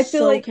weird. both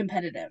so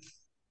competitive.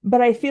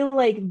 But I feel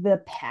like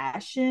the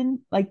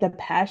passion, like the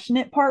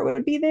passionate part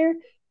would be there,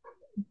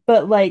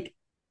 but like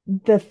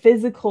the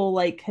physical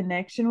like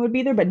connection would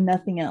be there, but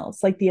nothing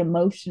else. Like the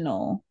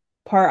emotional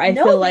part, I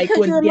No, feel like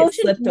because your would get emotions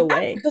slipped match.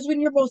 away. Because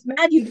when you're both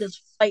mad, you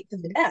just fight to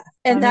the death,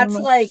 I and mean, I that's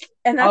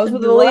was a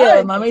with a Leo, drug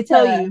and let me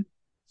tell to you,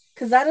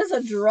 because that is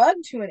a drug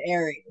to an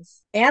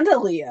Aries and a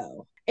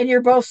Leo, and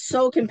you're both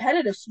so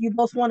competitive, so you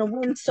both want to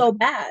win so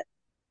bad,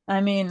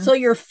 I so mean,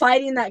 you're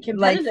fighting that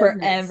like competitiveness,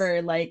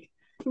 forever, like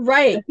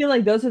I right? feel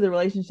like those are the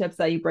relationships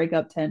that you break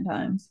up 10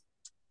 titimes.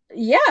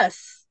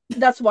 Yes,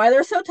 that's why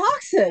they're so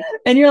toxic,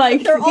 And you're but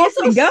like, they're get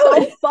also me so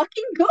going.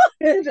 fucking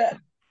good.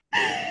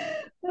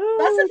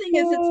 That's the Oh thing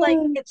is, it's like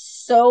god. it's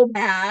so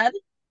bad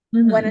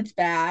when Mm-hmm. it's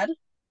bad,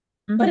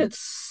 but Mm-hmm. it's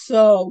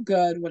so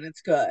good when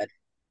it's good.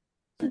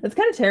 It's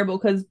kind of terrible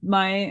because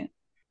my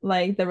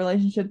like the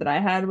relationship that I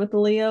had with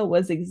Leo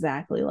was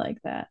exactly like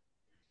that.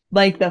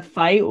 Like the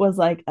fight was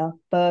like a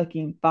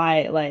fucking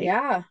fight, like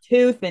Yeah.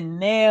 tooth and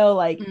nail,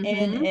 like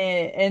in Mm-hmm.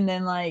 it. And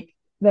then like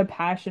the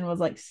passion was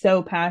like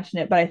so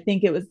passionate, but I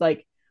think it was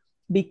like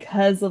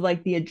because of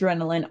like the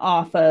adrenaline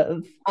off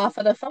of Off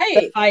of the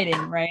the fight.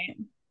 fighting, right?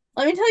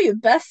 Let me tell you,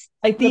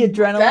 Like the the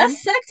adrenaline.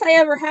 best sex I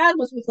ever had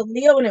was with a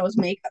Leo, and it was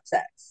makeup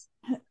sex.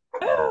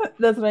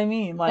 That's what I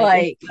mean. Like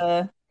it's Like,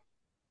 the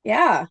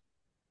yeah.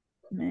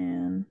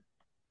 man.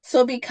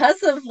 So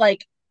because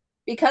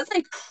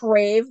I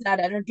crave that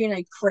energy and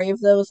I crave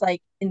those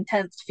like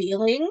intense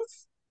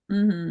feelings,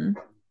 Mm-hmm.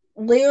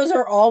 Leos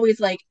are always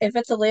like, if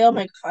it's a Leo, I'm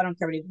like, I don't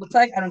care what he looks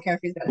like. I don't care if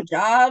he's got a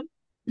job.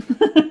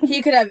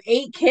 He could have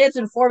 8 kids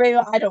and 4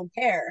 babies. I don't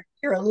care.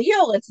 You're a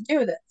Leo. Let's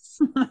do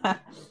this.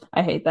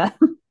 I hate that.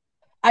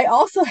 I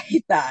also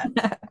hate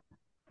that.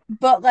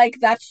 But like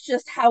that's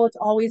just how it's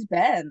always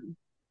been.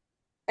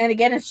 And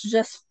again, it's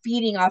just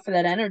feeding off of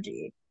that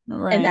energy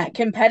and Right. that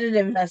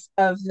competitiveness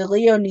of the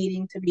Leo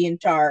needing to be in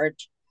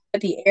charge,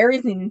 but the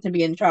Aries needing to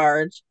be in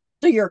charge.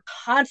 So you're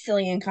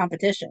constantly in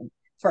competition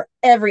for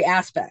every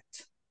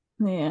aspect.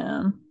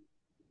 Yeah.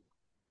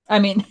 I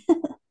mean,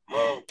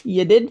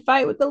 you did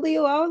fight with the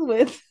Leo I was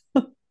with.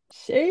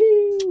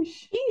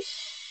 Sheesh.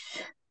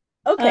 Eesh.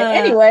 Okay, Uh,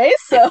 anyway,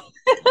 so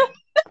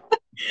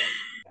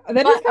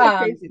that is but kind of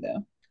crazy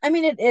though, I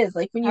mean it is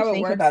like when you how it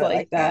think works about it like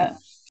like that.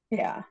 that.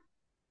 Yeah,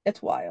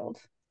 it's wild.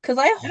 Because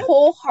I I don't,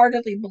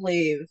 wholeheartedly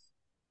believe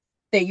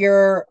that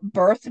your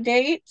birth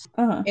date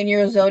uh-huh. and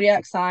your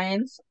zodiac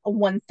signs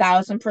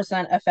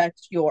 1000%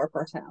 affect your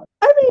personality.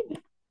 I mean,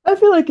 I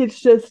feel like it's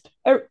just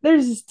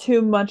there's just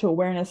too much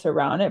awareness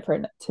around it for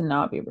it to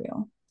not be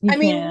real. You I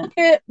mean, can't. look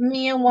at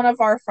me and one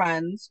of our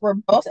friends. We're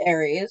both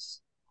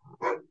Aries.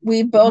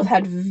 We both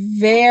had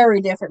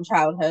very different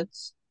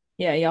childhoods,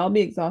 Yeah, y'all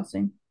be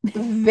exhausting.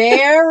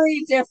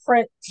 very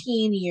different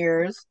teen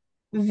years,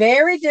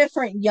 very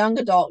different young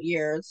adult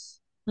years,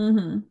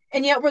 Hmm.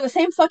 and yet we're the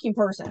same fucking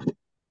person.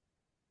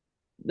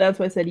 That's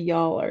why I said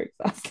y'all are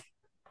exhausting.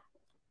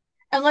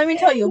 And let me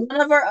tell you,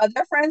 one of our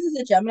other friends is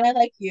a Gemini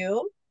like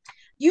you.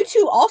 You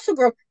two also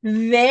grow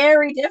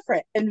very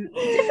different in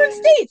different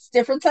states,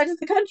 different sides of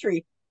the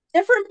country,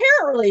 different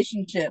parent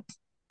relationships,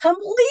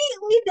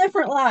 completely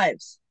different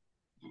lives.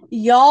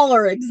 Y'all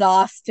are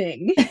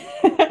exhausting.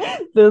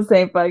 The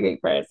same fucking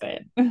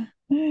person.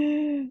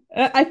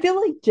 I feel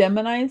like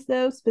Geminis,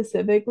 though,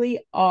 specifically,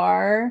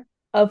 are,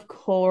 of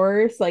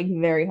course, like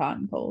very hot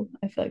and cold.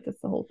 I feel like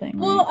that's the whole thing,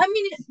 Well, right? I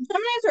mean,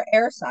 Geminis are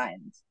air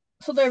signs,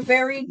 so they're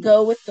very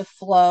go with the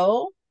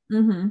flow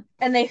Mm-hmm.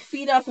 and they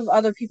feed off of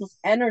other people's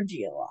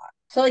energy a lot.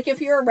 So, like,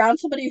 if you're around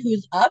somebody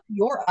who's up,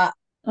 you're up.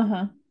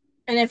 Uh-huh.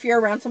 And if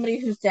you're around somebody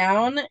who's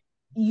down,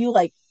 you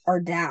like are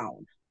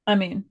down. I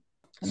mean,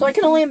 that So, I makes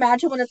can only sense.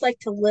 imagine what it's like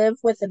to live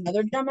with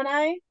another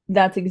Gemini.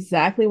 That's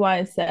exactly why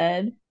I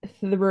said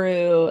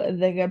through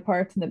the good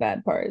parts and the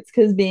bad parts.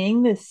 Because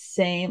being the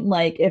same,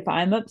 like if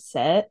I'm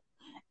upset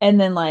and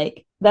then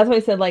like that's why I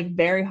said like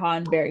very hot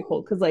and very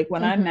cold. Because like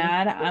when I'm Mm-hmm.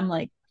 mad, I'm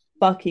like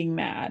fucking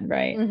mad,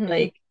 right? Mm-hmm.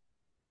 Like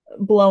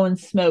blowing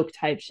smoke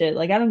type shit.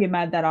 Like I don't get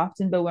mad that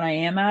often, but when I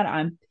am mad,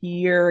 I'm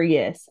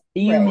furious,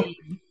 Right.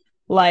 fuming,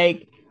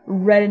 like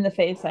red in the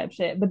face type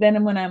shit. But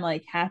then when I'm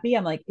like happy,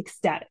 I'm like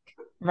ecstatic,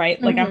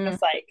 right? Like I'm Mm-hmm.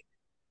 just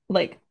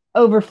like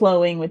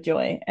overflowing with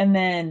joy. And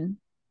then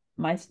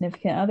my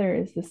significant other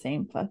is the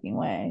same fucking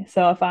way.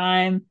 So if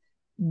I'm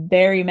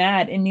very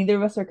mad and neither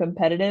of us are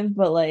competitive,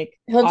 but like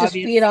He'll just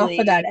feed off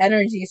of that obviously,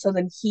 energy, so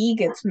then he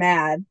gets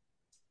mad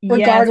yeah, so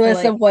regardless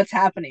of like, what's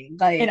happening. and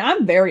Like,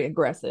 I'm very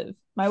aggressive.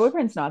 My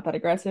boyfriend's not that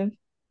aggressive,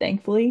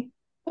 thankfully.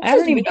 which I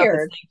don't is even know if it's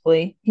weird.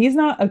 thankfully. He's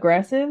not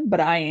aggressive, but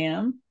I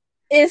am.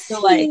 Is So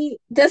like, he,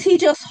 does he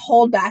just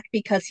hold back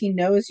because he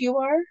knows you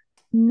are?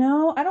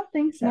 no, I don't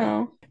think so.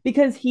 No.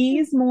 Because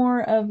he's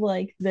more of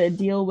like the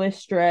deal with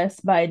stress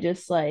by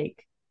just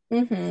like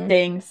Mm-hmm.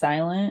 staying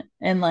silent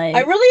and I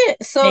like really,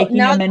 so taking a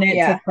now, minute to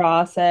yeah,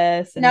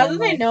 process and now then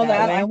that I like know that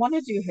that, I way. want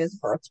to do his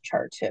birth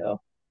chart too.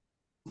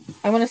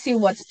 I want to see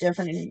what's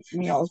different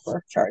in y'all's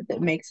birth chart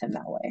that makes him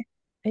that way.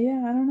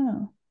 Yeah, I don't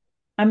know.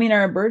 I mean,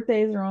 our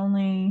birthdays are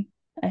only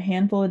a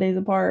handful of days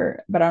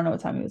apart, but I don't know what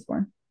time he was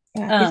born.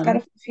 Yeah,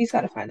 Um, he's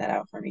got to find that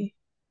out for me.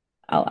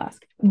 I'll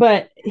ask.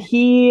 But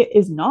he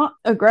is not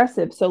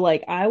aggressive. So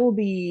like I will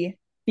be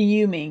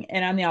fuming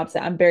and I'm the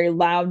opposite. I'm very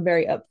loud,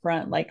 very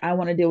upfront. Like I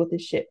want to deal with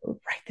this shit right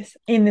this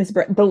in this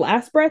breath. The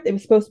last breath, it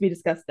was supposed to be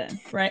discussed then,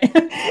 right?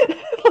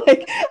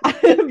 Like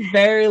I'm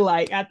very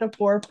like at the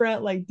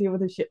forefront, like deal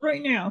with this shit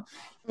right now.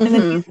 And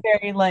then Mm-hmm. he's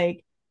very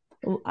like,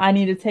 I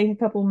need to take a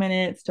couple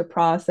minutes to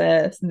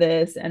process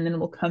this, and then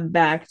we'll come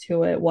back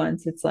to it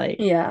once it's like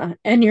Yeah,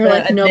 and you're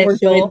like, the no, we're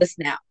doing initial this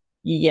now.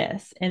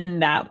 yes, in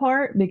that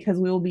part, because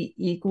we will be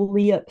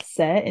equally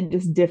upset in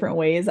just different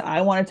ways.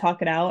 I want to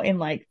talk it out and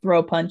like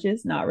throw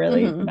punches. Not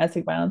really Mm-hmm.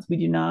 domestic violence. We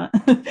do not.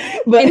 And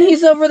But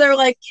he's over there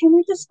like, can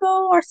we just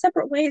go our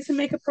separate ways and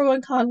make a pro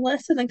and con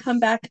list and then come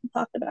back and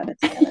talk about it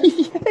together?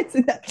 yes,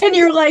 that's And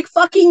you're like,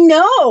 fucking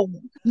no,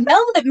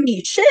 yell at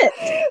me, shit.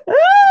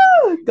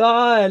 oh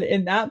God.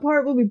 In that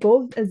part, we'll be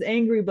both as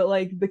angry, but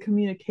like the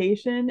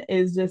communication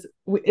is just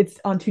it's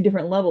on two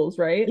different levels,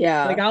 right? Like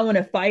Yeah. I want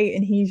to fight,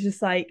 and he's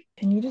just like,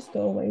 "Can you just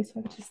go away so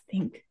I can just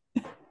think?"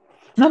 And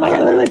I'm like,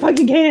 "I literally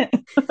fucking can't."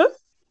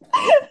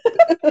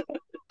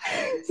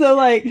 So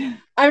like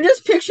I'm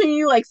just picturing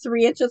you like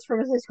 3 inches from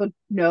his face going,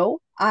 no,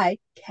 I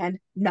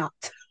cannot.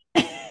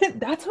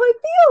 that's how I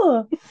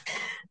feel.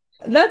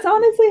 That's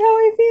honestly how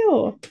I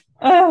feel.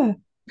 Oh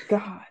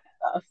God.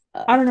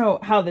 I don't know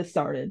how this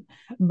started,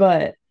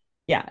 but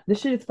yeah, this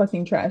shit is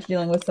fucking trash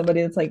dealing with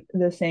somebody that's like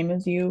the same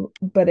as you,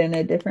 but in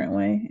a different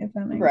way, if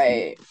that makes sense.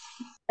 Right.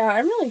 Yeah,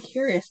 I'm really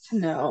curious to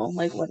know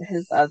like what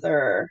his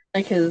other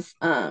like his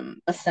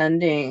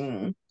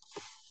ascending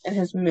and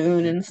his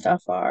moon and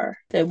stuff are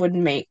that would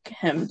make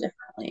him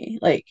differently.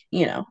 Like,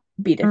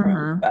 be different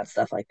Mm-hmm. about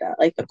stuff like that,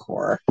 like the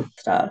core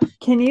stuff.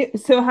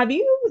 So have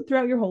you,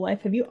 throughout your whole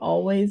life, have you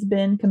always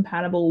been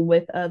compatible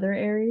with other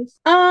Aries?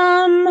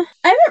 I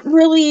haven't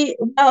really,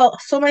 well,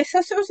 so my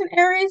sister's an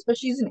Aries, but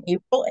she's an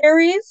April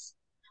Aries,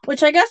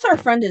 which I guess our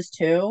friend is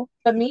too.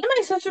 But me and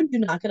my sister do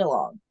not get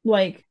along.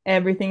 Like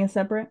everything is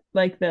separate?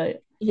 Like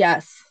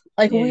Yes.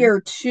 Like we yeah.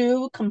 are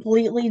two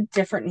completely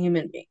different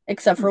human beings,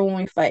 except for when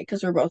we fight,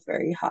 because we're both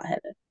very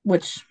hot-headed,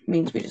 which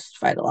means we just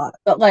fight a lot.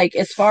 But like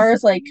as far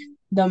as like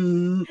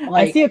I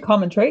like see a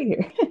common trait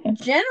here.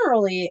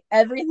 generally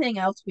everything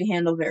else we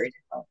handle very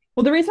differently.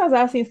 Well, the reason I was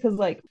asking is because,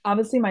 like,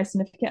 obviously, my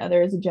significant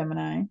other is a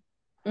Gemini,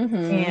 Mm-hmm.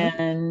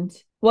 and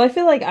well, I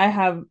feel like I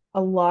have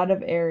a lot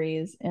of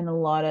Aries and a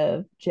lot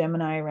of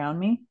Gemini around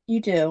me,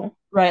 You do.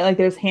 right? Like,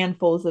 there's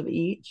handfuls of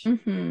each,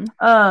 Mm-hmm.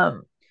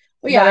 um,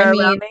 Well, yeah, that I are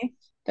around mean, me.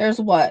 there's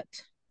what?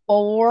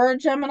 Four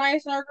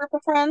Geminis in our group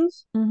of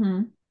friends.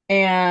 Mm-hmm.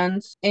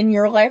 And in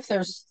your life,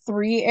 there's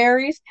three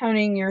Aries,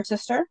 counting your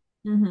sister.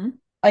 Mm-hmm.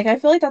 Like, I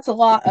feel like that's a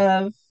lot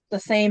of the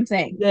same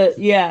thing.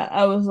 Yeah,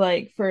 I was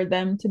like, for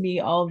them to be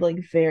all like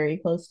very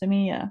close to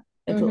me, yeah,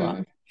 it's a lot.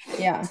 Mm-hmm.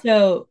 Yeah.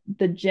 So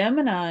the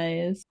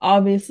Geminis,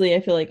 obviously, I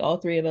feel like all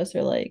three of us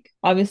are like,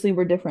 obviously,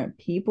 we're different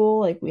people,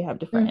 like we have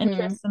different Mm-hmm.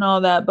 interests and all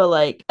that, but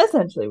like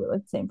essentially, we're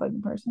like the same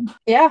fucking person.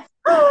 Yeah,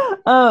 I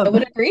um,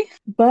 would agree.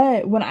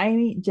 but when I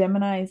meet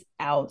Geminis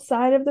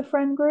outside of the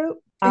friend group,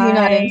 Are you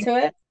not I into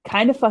it?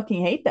 kind of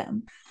fucking hate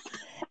them.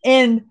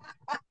 And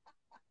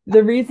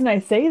the reason I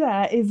say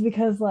that is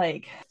because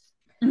like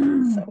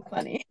So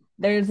funny.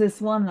 there's this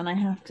one that I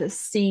have to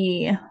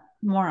see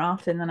more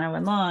often than I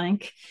would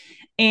like.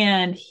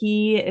 And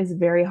he is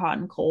very hot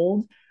and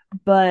cold,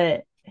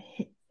 but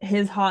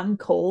his hot and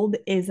cold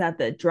is at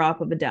the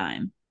drop of a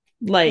dime.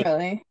 Like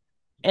Really?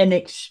 an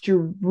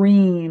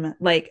extreme,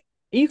 like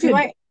you Do could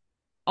I?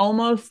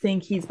 almost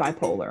think he's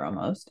bipolar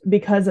almost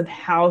because of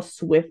how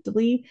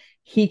swiftly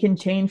he can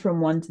change from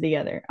one to the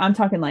other. I'm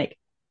talking like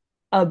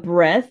a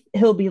breath,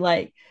 he'll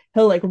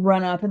like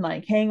run up and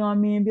like hang on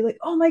me and be like,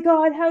 "Oh my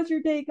god, how's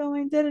your day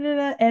going?" Da, da, da,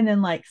 da. And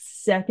then like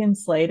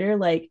seconds later,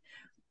 like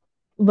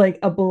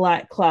a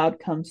black cloud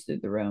comes through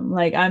the room.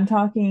 Like I'm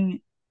talking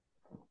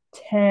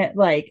 10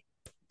 like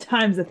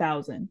times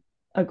 1,000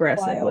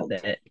 aggressive with Wild.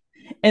 it.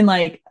 And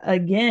like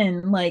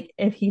again, like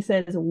if he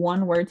says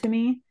one word to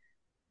me,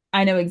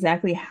 I know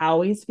exactly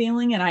how he's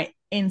feeling and I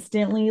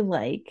instantly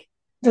like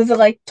Does it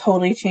like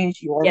totally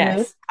change your mood?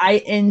 yes, I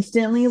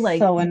instantly like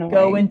So go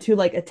annoying. into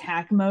like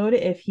attack mode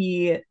if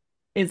he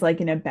is like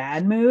in a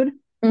bad mood.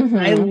 I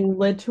Mm-hmm.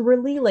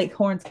 literally like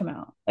horns come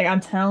out. Like I'm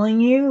telling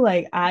you,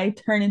 like I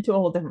turn into a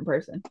whole different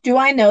person. Do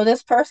I know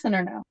this person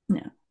or no?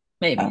 Yeah, Oh,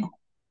 maybe,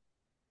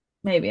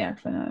 maybe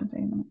actually now I'm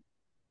thinking,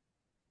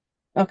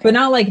 but okay.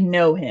 not like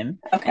know him.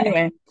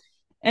 Okay.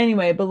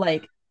 Anyway, but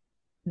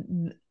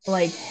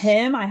like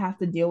him, I have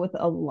to deal with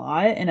a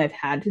lot, and I've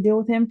had to deal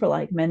with him for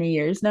like many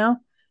years now.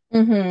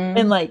 Mm-hmm.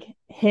 And like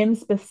him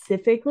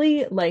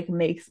specifically like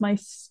makes my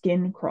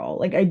skin crawl.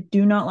 Like I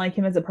do not like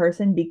him as a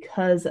person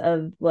because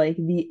of like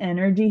the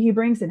energy he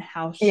brings and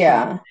how strong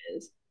Yeah. it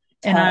is.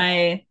 And Tough.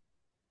 I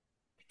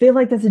feel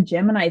like that's a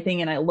Gemini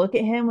thing. And I look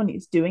at him when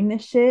he's doing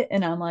this shit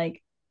and I'm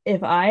like,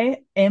 if I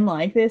am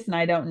like this and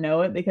I don't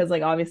know it because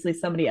like obviously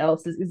somebody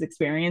else is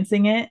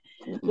experiencing it,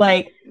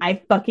 like I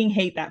fucking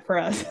hate that for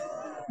us.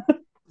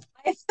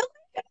 I feel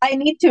like I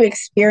need to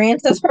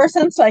experience this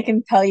person so I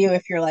can tell you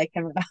if you're like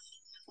him or not.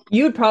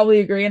 You would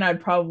probably agree, and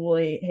I'd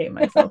probably hate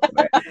myself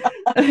for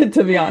it,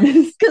 to be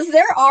honest. Because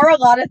there are a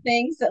lot of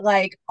things that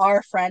like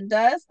our friend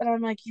does, and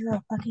I'm like, you're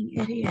a fucking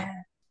idiot.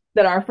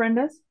 That our friend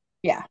does,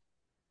 Yeah.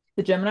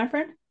 the Gemini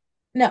friend.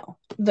 No,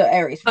 the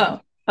Aries friend.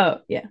 Oh,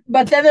 oh, yeah.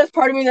 But then there's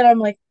part of me that I'm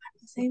like, I'm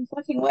the same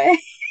fucking way.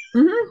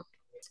 Hmm.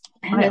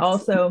 And I it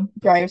also,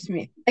 drives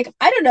me. Like,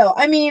 I don't know.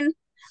 I mean,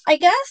 I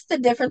guess the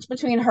difference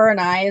between her and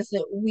I is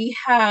that we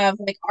have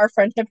like our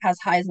friendship has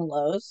highs and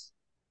lows.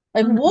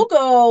 Like mhm. we'll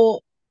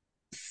go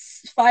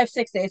 5,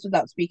 6 days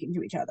without speaking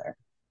to each other.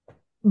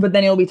 But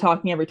then you'll be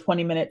talking every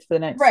 20 minutes for the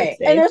next Right. six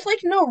And days. there's like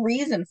no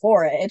reason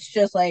for it. It's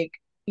just like,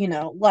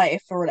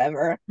 life or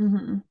whatever.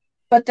 Hmm.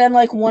 But then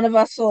like one of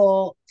us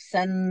will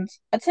send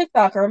a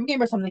TikTok or a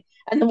meme or something,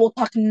 and then we'll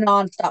talk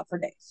nonstop for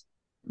days.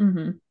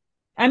 Hmm.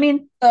 I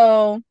mean,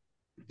 So,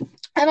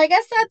 and I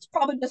guess that's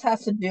probably just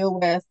has to do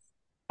with,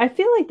 I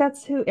feel like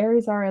that's who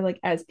Aries are like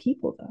as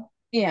people, though.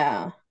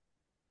 yeah.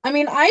 I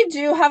mean, I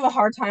do have a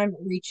hard time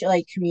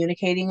like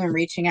communicating and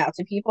reaching out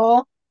to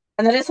people.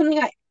 And that is something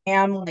I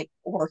am like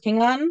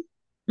working on.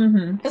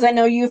 Hmm. Because I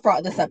know you've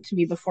brought this up to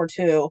me before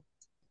too.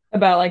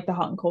 About like the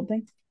hot and cold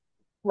thing.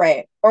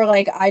 Right. Or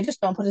like I just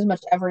don't put as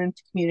much effort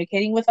into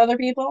communicating with other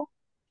people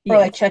or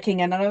like Yes. checking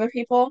in on other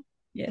people.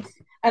 Yes.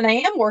 And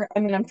I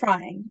mean, I'm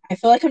trying. I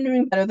feel like I'm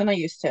doing better than I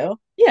used to.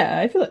 Yeah,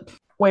 I feel like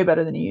way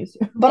better than you used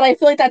to. But I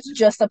feel like that's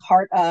just a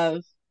part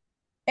of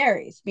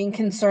Aries, being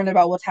concerned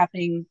about what's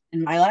happening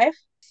in my life.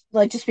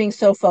 Like just being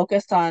so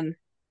focused on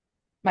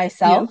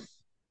myself You.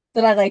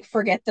 that I like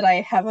forget that I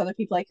have other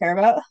people I care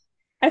about.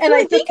 I And feel I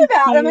like think that's a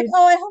about, I'm like,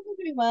 oh, huge. I hope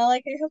they're doing well.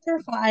 Like, I hope they're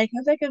fine. I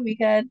hope they have a good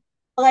weekend.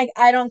 Like,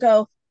 I don't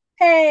go,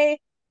 hey,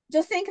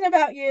 just thinking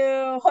about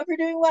you. Hope you're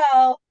doing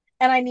well.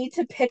 And I need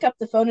to pick up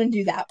the phone and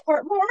do that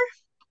part more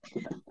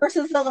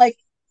versus the like,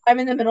 I'm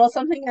in the middle of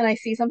something and I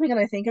see something and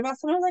I think about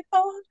something. I'm like,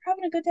 oh, I'm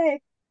having a good day.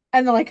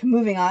 And then like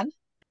moving on.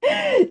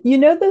 You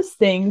know those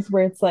things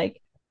where it's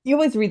like you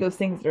always read those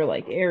things that are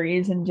like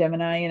Aries and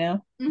Gemini, you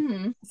know?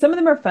 Mm-hmm. Some of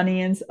them are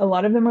funny and a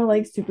lot of them are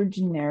like super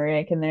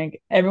generic and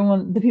like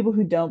everyone the people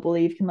who don't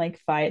believe can like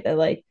fight that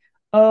like,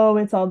 oh,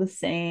 it's all the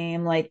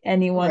same. Like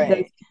anyone those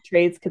Right.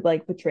 traits could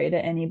like betray to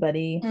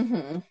anybody.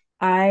 Mm-hmm.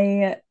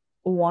 I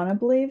want to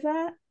believe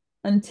that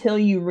until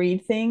you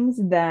read things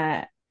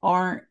that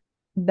aren't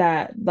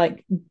that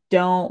like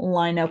don't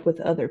line up with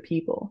other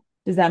people.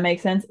 Does that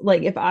make sense?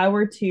 Like if I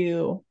were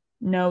to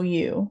know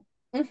you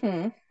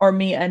Mm-hmm. or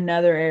meet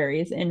another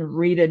Aries and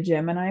read a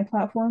Gemini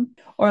platform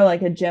or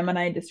like a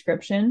Gemini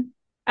description,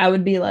 I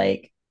would be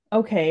like,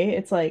 okay,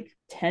 it's like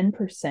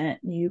 10%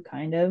 you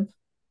kind of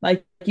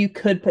like you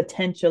could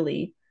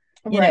potentially,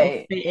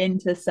 Right. fit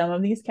into some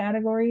of these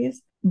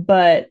categories,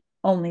 but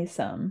only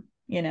some,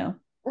 you know.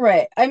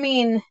 Right. I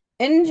mean,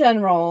 in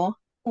general,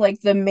 like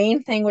the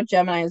main thing with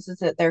Geminis is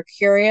that they're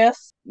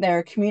curious,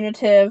 they're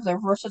communicative, they're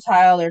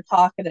versatile, they're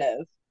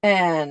talkative.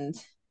 And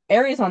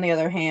Aries, on the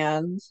other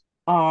hand,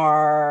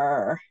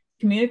 are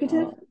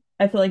Communicative, uh,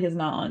 I feel like is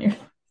not on your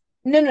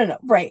no.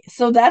 Right.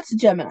 So that's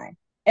Gemini.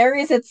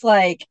 Aries, it's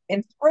like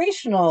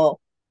inspirational,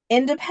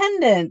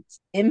 independent,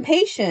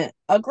 impatient,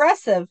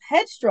 aggressive,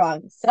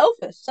 headstrong,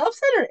 selfish,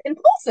 self-centered,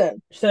 impulsive.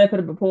 should I put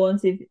up a poll and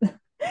see if is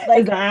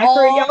Like that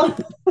accurate, all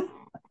y'all?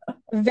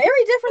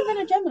 very different than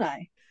a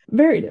Gemini.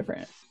 Very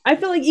different. I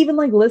feel like even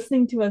like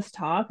listening to us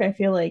talk, I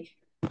feel like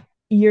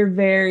you're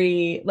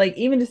very like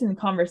even just in the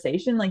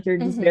conversation, like you're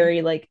just Hmm.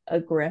 very like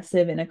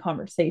aggressive in a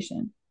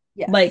conversation.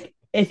 Yes. Like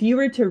if you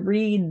were to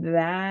read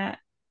that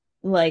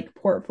like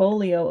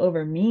portfolio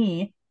over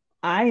me,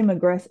 I am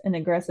an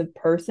aggressive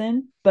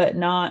person, but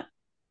not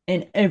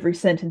in every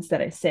sentence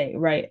that I say,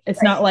 right?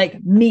 It's not Right.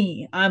 like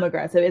me, I'm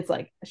aggressive. It's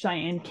like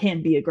Cheyenne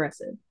can be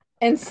aggressive.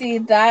 And see,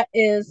 that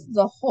is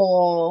the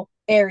whole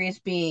Aries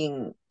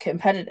being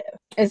competitive,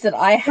 is that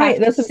I Right, have to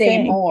that's what I'm say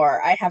saying.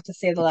 more. I have to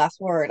say the last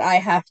word. I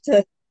have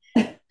to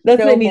That's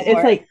what I show mean. It's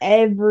more. like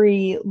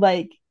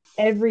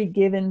every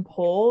given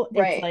pull, it's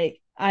Right.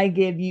 like I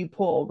give you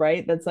pull,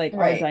 right? That's like our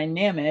Right.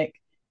 dynamic.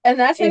 And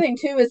that's the If thing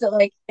too, is that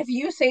like if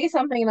you say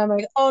something and I'm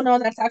like, oh no,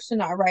 that's actually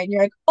not right, and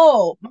you're like,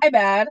 oh, my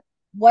bad.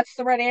 What's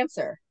the right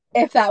answer?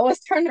 If that was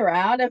turned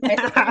around, if I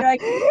said something, you're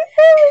like,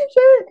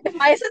 sure. if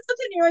I said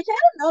something, you're like, yeah, I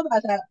don't know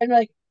about that. I'm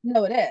like,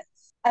 no, it is.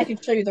 I can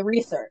show you the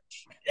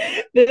research.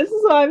 This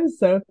is why I'm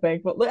so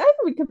thankful. Like I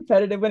can be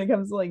competitive when it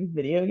comes to like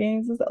video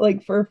games and stuff,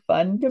 like for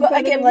fun But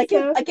again, competitive like if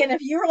stuff. again,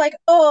 if you were like,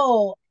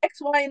 oh, X,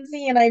 Y, and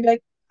Z, and I'd be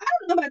like, I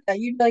don't know about that,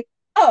 you'd be like,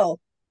 oh,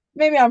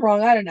 maybe I'm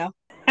wrong. I don't know.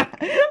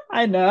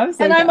 I know, I'm And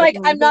so I'm like,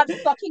 I'm calculated. not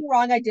fucking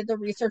wrong. I did the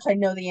research. I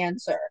know the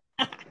answer.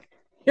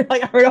 You're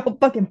like, I read a whole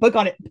fucking book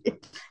on it.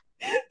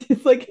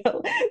 It's like,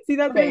 see,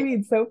 that's what I Right.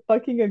 mean. So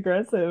fucking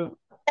aggressive.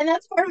 And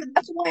that's part of it.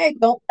 That's why I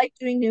don't like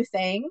doing new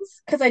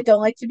things because I don't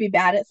like to be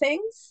bad at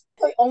things.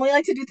 I only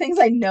like to do things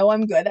I know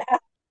I'm good at.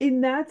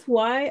 And that's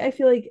why I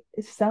feel like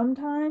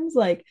sometimes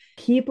like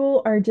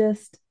people are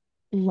just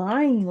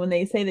lying when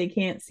they say they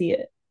can't see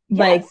it.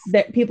 Like Yes.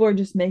 that people are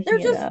just They're making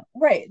it just up.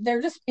 right.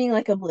 They're just being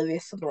like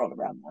oblivious to the world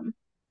around them.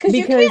 Because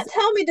you Because can't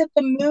tell me that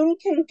the moon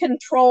can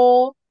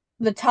control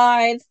the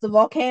tides, the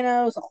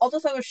volcanoes, all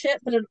this other shit,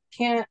 but it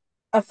can't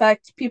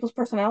affect people's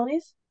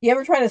personalities. You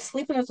ever try to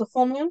sleep when there's a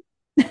full moon?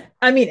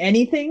 I mean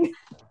anything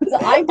Because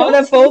I on don't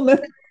a full sleep.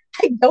 moon.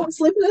 I don't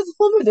sleep when there's a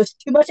full moon. There's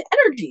too much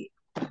energy.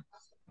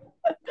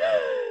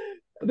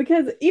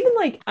 Because even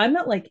like I'm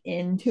not like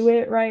into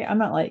it, right? I'm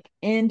not like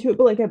into it,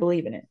 but like I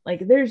believe in it.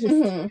 Like there's just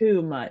Hmm.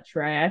 too much,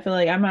 right? I feel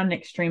like I'm not an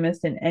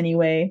extremist in any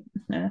way.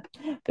 I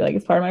feel like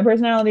it's part of my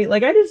personality.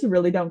 Like I just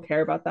really don't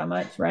care about that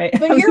much, right?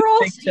 But I'm just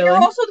like you're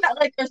chilling. also not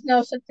like there's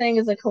no such thing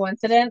as a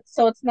coincidence.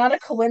 So it's not a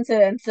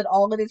coincidence that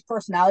all of these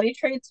personality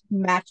traits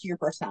match your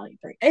personality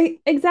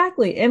trait.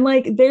 Exactly. And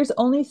like there's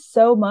only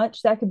so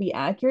much that could be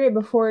accurate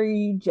before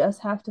you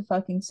just have to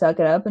fucking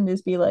suck it up and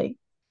just be like,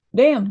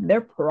 damn,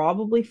 they're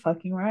probably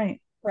fucking right.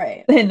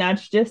 Right. And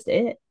that's just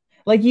it.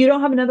 Like you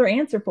don't have another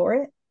answer for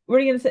it. What are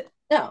you gonna say?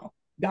 No.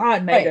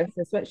 God made Right. us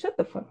this way. Shut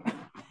the fuck up.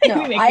 You No.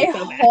 make me I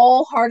so mad.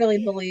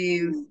 wholeheartedly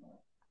believe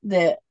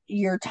that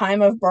your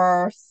time of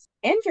birth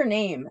and your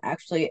name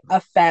actually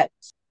affect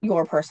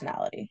your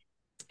personality.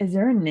 Is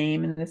there a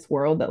name in this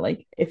world that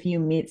like if you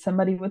meet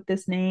somebody with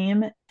this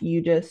name,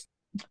 you just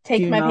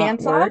Take do my not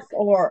pants off work?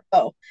 or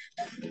oh.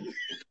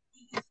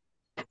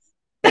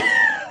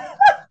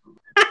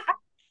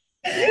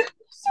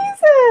 She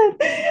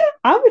said,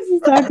 I was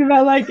just talking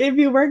about like if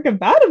you weren't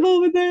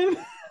compatible with them.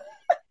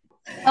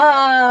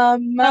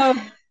 Um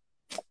Um,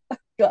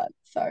 God,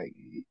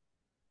 sorry.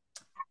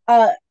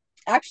 Uh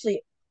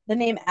actually the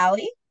name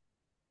Allie,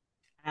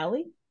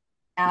 Allie?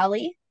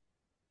 Allie,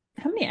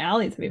 How many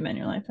Allies have you met in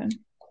your lifetime?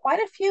 quite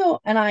a few,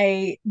 and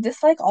I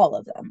dislike all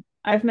of them.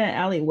 I've met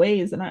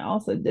alleyways and I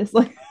also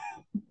dislike.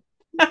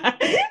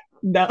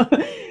 No,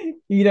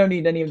 you don't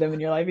need any of them in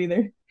your life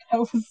either. That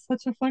was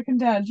such a fucking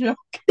dad joke.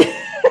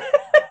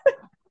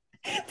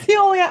 It's the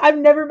only I've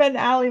never met an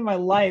Allie in my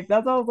life.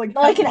 That's why I was like,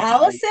 how Like an many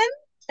Allies? Allison?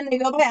 And they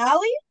go by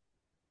Allie?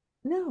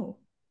 No.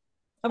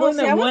 I've Oh, only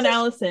see, met I went one to.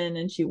 Allison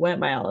and she went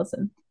by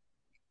Allison.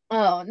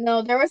 Oh, no,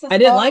 I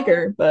didn't like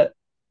her, but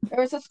there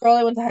was this girl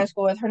I went to high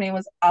school with. Her name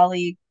was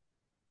Allie.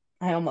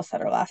 I almost said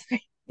her last name.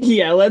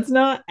 yeah, let's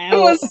not It out.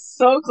 was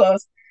so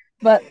close.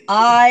 But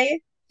I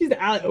She's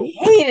Allie.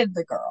 Oh. hated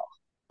the girl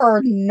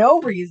for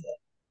no reason.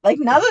 Like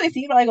now that I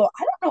think about it, I go,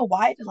 I don't know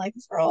why I didn't like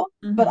this girl,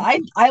 but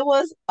Mm-hmm. I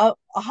was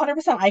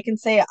 100%. I can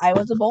say I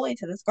was a bully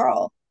to this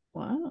girl,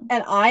 Wow.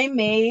 and I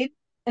made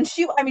and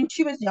she. I mean,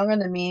 she was younger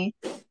than me,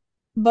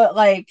 but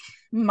like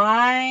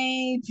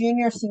my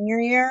junior senior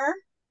year,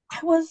 I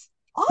was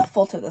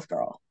awful to this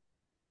girl.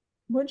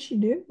 What'd she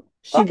do?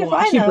 She Fuck if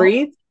I She know.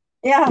 breathed,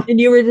 Yeah, and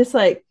you were just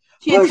like,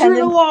 she push her in the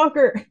attended.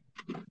 locker.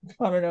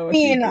 I don't know I what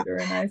you mean, do to her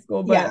in high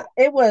school, yeah,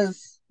 but it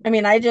was. I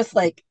mean, I just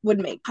like would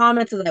make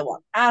comments as I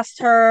walked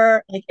past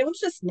her. Like it was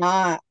just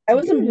not. I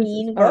was a you were just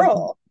mean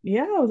girl.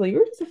 yeah, I was like, you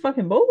were just a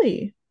fucking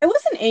bully. I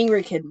was an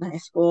angry kid in high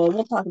school.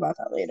 We'll talk about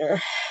that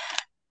later.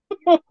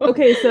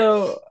 Okay,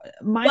 so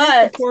minus the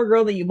But poor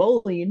girl that you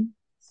bullied.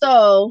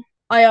 so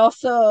I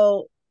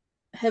also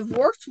have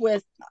worked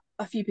with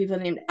a few people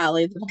named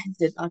Allie that I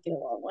did not get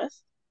along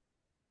with.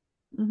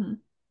 Mm-hmm.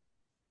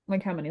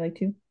 Like how many? Like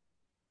two?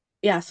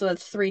 Yeah, so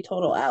that's three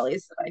total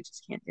Allies that I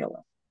just can't deal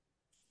with.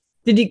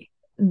 Did you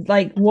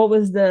like what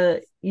was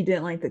the you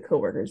didn't like the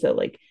coworkers though?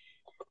 Like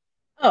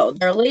Oh,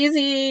 they're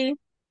lazy.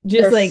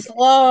 just They're like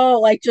slow.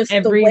 Like just the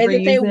every way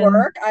that they reason.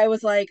 work, I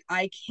was like,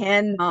 I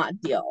cannot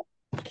deal.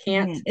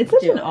 Can't Man, it's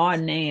such do an it.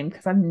 odd name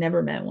because I've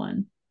never met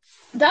one.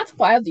 That's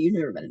wild that you've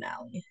never been an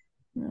Allie.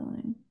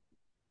 Really.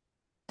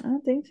 I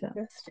don't think so.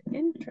 Just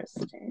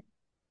interesting.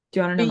 Do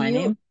you want to Do know my you?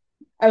 name?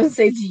 I would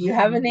say, do you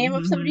have a name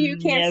of somebody you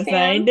can't Yes,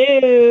 I stand?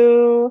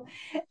 do.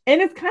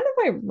 And it's kind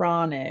of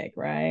ironic,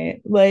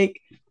 right?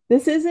 Like,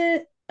 this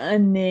isn't a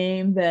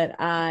name that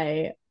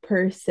I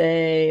per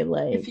se If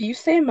like. you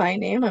say my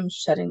name, I'm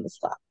shutting this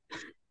up.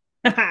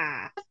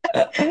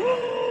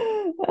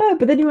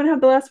 But then you want to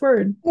have the last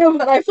word. No,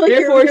 but I feel like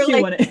Therefore, you're she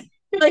like won it.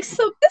 you're like,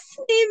 so this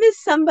name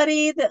is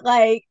somebody that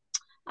like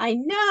I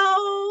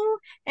know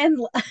and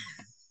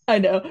I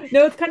know.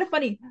 No, it's kind of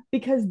funny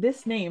because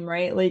this name,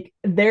 right? Like,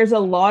 there's a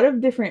lot of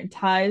different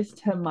ties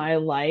to my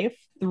life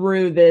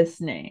through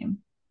this name,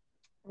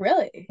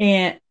 really.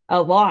 and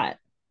a lot.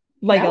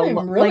 Now I'm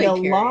Like really a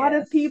lot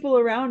curious. of people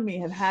around me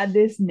have had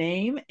this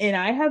name, and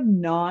I have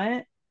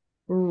not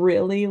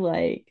really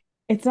like.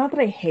 It's not that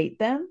I hate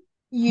them,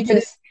 You but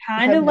it's just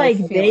kind have of no like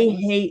they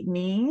feelings. hate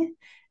me,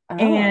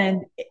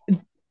 and Oh,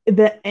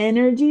 the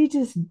energy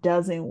just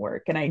doesn't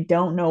work, and I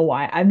don't know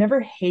why. I've never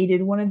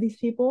hated one of these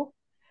people,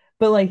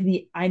 but like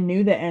the I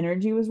knew the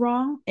energy was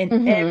wrong, and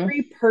mm-hmm.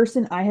 every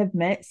person I have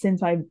met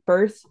since my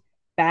first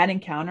bad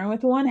encounter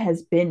with one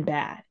has been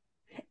bad.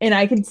 And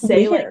I could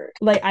say Weird.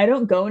 like I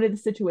don't go into the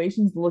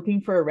situations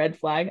looking for a red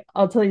flag.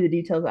 I'll tell you the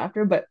details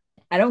after, but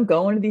I don't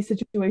go into these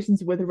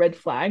situations with a red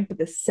flag, but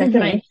the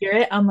second Mm-hmm. I hear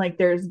it, I'm like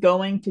there's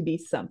going to be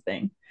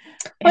something.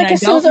 And Like I as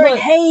soon as don't they're like,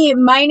 look. "Hey,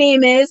 my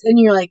name is," and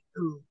you're like,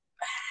 "Ooh,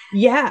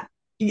 Yeah.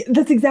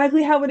 That's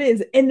exactly how it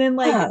is. And then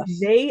like ah,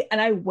 they and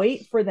I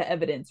wait for the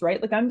evidence,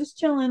 right? Like I'm just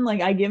chilling, like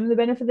I give them the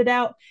benefit of the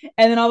doubt,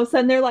 and then all of a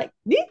sudden they're like,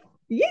 yeet,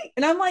 yeet.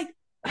 And I'm like,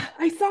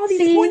 I saw these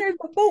see." pointers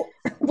before.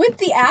 With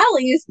the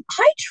alleys,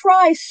 I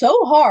try so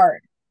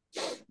hard.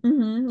 They're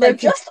Like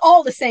to just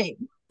all the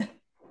same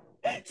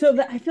so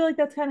that I feel like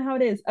that's kind of how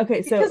it is.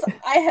 Okay, so because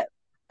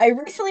I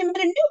recently met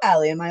a new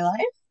ally in my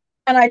life,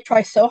 and I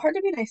try so hard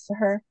to be nice to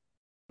her.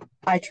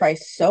 I try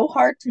so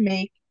hard to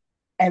make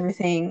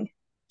everything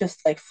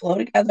just like flow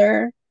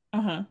together,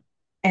 uh-huh.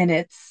 and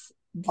it's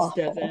Just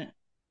awful. doesn't.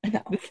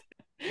 No.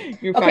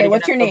 You're Okay, fighting an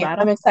what's your uphill name? I'm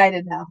battle.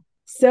 excited now.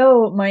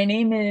 So my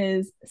name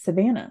is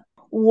Savannah.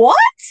 What?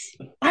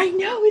 I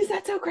know, is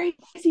that so crazy?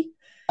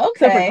 So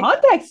for Okay.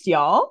 context,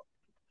 y'all,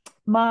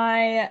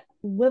 my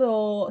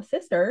little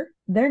sister,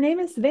 their name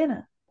is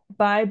Savannah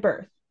by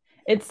birth.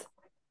 It's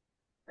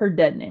her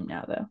dead name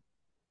now, though.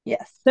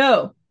 Yes.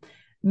 So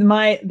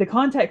the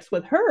context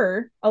with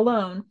her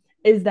alone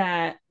is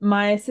that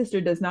my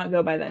sister does not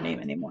go by that name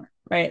anymore,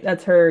 right?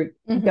 That's her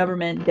Hmm.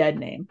 government dead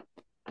name.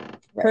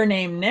 Her Right.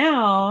 name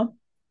now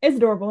is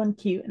adorable and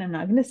cute, and I'm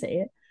not going to say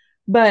it,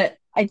 but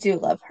I do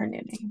love her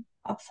new name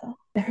also.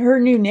 her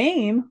new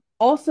name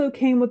also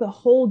came with a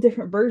whole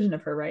different version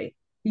of her, right?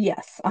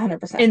 Yes,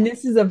 100%. And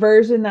this is a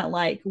version that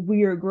like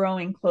we are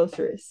growing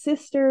closer as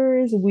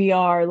sisters. We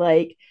are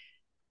like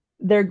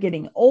they're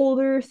getting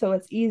older, so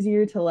it's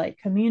easier to like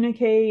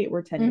communicate.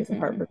 We're 10 years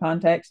apart Hmm. for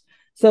context.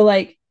 So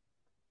like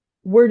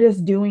we're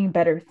just doing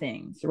better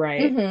things,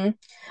 right? Hmm.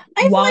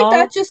 I feel like that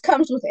While just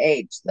comes with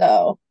age,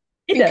 though.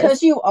 it does,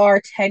 Because you are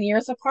 10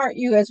 years apart,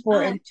 you guys were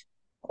but in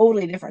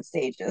totally different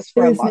stages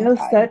for a there's long no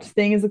time. such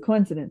thing as a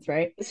coincidence,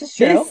 right? This is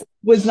true. This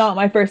was not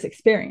my first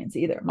experience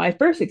either. My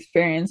first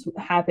experience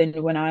happened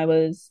when I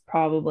was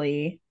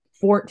probably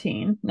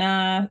 14.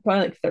 Nah,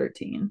 probably like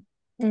 13.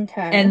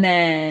 Okay. And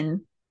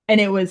then, and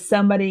it was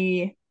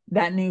somebody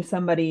that knew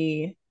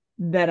somebody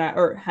that I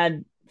or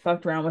had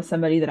fucked around with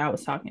somebody that I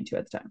was talking to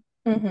at the time.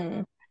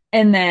 Mm-hmm.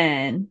 And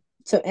then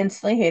So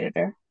instantly hated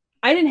her.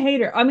 I didn't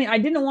hate her. I mean, I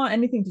didn't want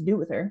anything to do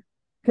with her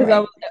because I Right.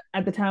 was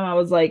at the time I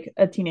was like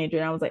a teenager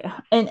and I was like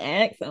an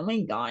ex. Oh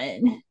my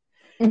god.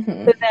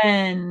 Mm-hmm. But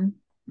then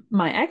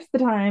my ex at the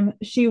time,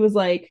 she was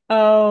like,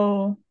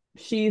 "Oh,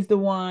 she's the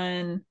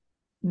one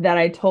that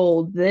I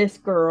told this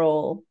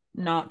girl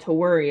not to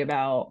worry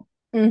about."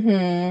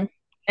 Mm-hmm.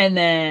 And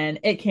then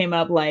it came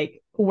up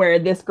like where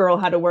this girl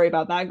had to worry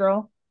about that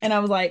girl. And I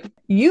was like,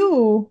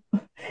 "You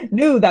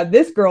knew that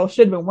this girl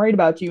should have been worried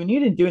about you and you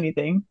didn't do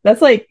anything."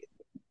 That's like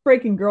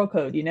breaking girl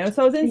code, you know?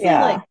 So I was instantly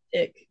Yeah. like,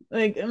 ick.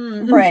 Like,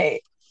 Right.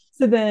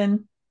 So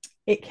then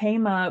it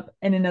came up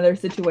in another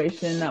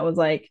situation that was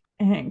like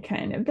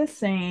kind of the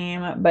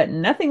same, but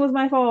nothing was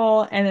my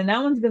fault. And then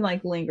that one's been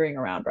like lingering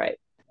around, right?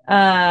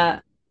 Uh,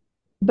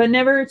 but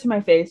never to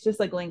my face, just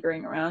like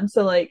lingering around.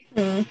 So like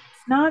Mm. it's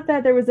not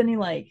that there was any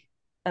like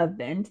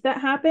event that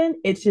happened,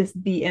 it's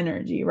just the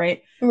energy,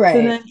 right? So Right.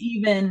 then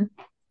even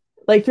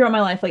like throughout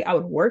my life, like I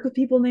would work with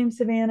people named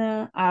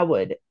Savannah. I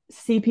would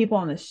see people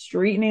on the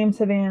street named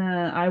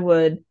Savannah. I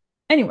would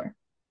anywhere.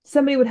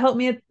 Somebody would help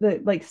me at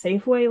the like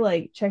Safeway,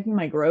 like checking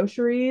my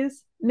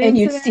groceries And named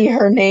you'd Savannah. see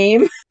her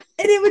name.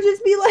 And it would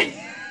just be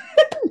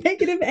like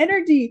negative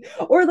energy.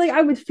 Or like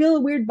I would feel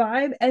a weird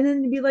vibe and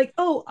then be like,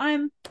 oh,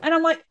 and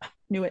I'm like,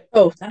 knew it.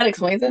 Oh, that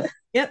explains it.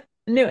 Yep,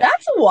 knew it.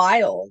 That's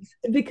wild.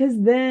 Because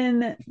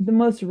then the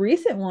most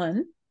recent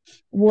one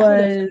Oh,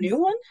 there's a was new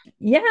one?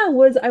 yeah,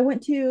 was I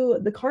went to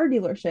the car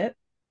dealership,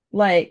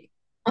 like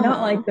not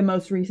Uh-huh. like the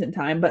most recent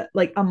time, but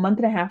like a month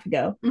and a half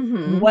ago.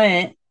 Mm-hmm.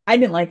 Went, I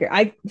didn't like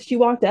her. She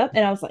walked up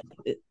and I was like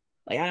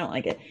I don't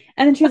like it.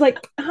 And then she was like,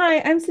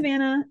 "Hi, I'm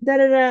Savannah." Da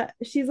da da.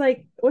 She's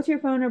like, "What's your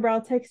phone number? I'll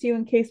text you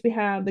in case we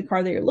have the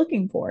car that you're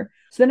looking for."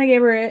 So then I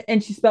gave her it,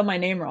 and she spelled my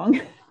name wrong.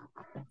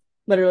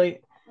 Literally,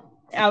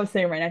 I was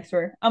sitting right next to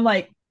her. I'm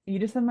like, "You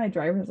just have my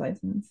driver's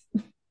license."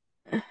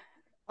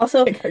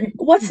 Also, Like, are you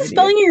what's an the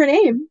spelling idiot? of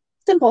your name?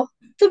 Simple.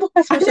 Simple I,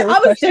 customer service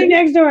I was sitting question.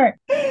 next to her.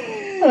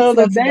 Oh, So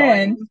that's then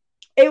annoying.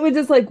 it was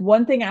just like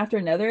one thing after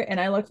another. And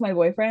I looked at my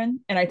boyfriend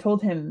and I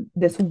told him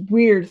this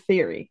weird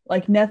theory.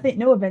 Like nothing,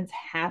 no events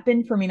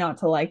happened for me not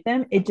to like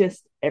them. It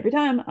just every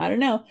time, I don't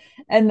know.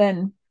 And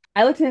then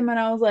I looked at him and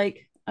I was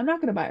like, I'm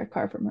not gonna buy a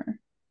car from her.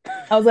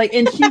 I was like,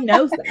 and she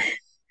knows that.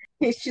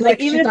 She's Like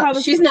like, even if I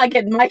was she's not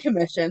getting my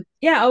commission.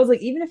 yeah, I was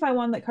like, even if I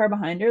wanted that car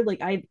behind her,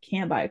 like I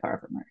can't buy a car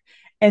from her.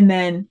 And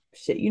then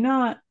shit you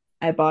not,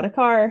 I bought a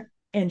car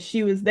and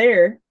she was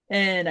there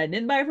and I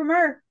didn't buy it from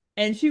her.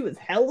 And she was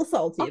hella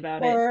salty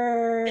about it.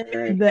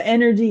 Awkward. The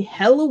energy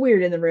hella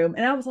weird in the room.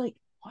 And I was like,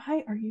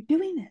 why are you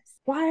doing this?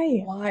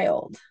 Why?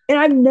 Wild. And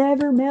I've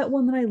never met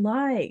one that I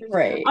liked.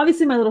 Right.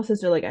 Obviously, my little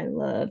sister, like, I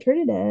loved her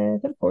to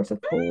death. Of course, of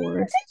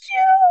course. Did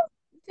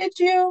you? Did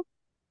you?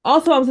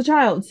 Also, I was a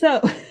child. So,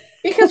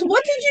 Because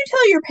what did you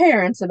tell your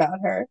parents about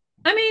her?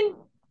 I mean,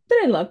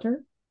 that I loved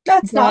her.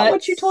 That's not But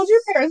what you told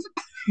your parents.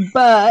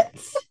 But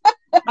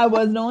I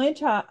was an only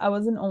child. I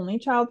was an only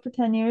child for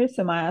 10 years,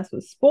 so my ass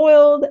was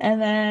spoiled.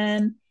 And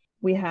then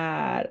we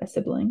had a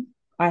sibling.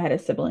 I had a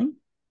sibling.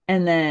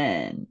 And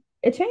then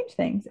it changed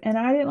things. And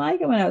I didn't like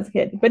it when I was a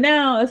kid. But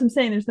now, as I'm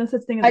saying, there's no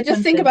such thing as I a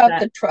just think coincidence about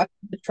that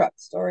the truck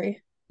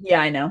story.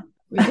 yeah, I know.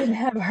 We didn't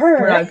have We're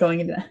her. not going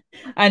into that.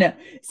 I know.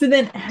 So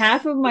then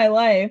half of my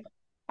life,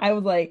 I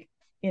was like,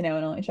 an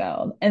only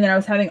child. And then I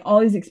was having all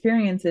these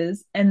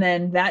experiences. And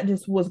then that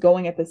just was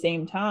going at the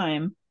same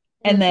time.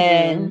 And Mm-hmm.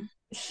 then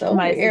So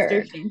my sister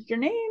weird. changed her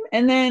name.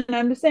 And then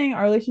I'm just saying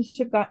our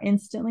relationship got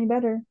instantly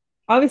better.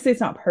 Obviously,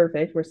 it's not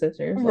perfect. We're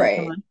sisters. Like,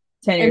 come Right. on,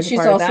 10 And years she's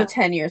apart at also that.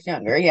 10 years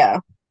younger. Yeah.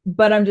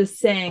 But I'm just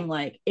saying,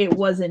 like, it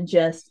wasn't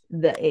just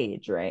the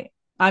age, right?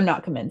 I'm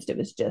not convinced it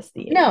was just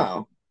the age.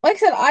 No. Like I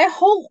said,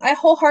 I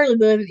wholeheartedly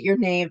believe that your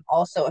name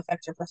also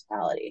affects your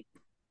personality.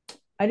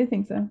 I do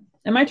think so.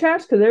 Am I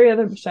trash? Because every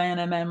other Cheyenne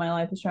I met in my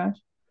life is trash.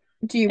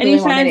 Do you Any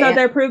really want me Cheyennes to out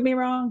there prove me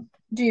wrong?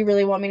 do you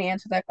really want me to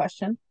answer that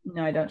question?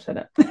 No, I don't. Shut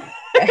up.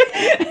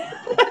 Okay.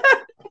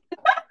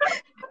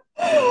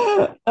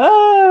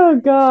 Oh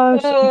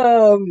gosh.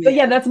 Oh But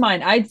yeah, man. that's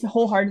mine. I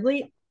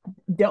wholeheartedly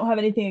don't have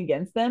anything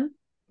against them,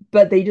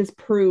 but they just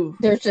prove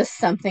There's just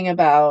something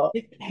about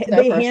their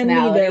they hand me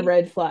their personality.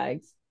 red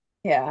flags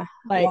Yeah.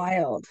 like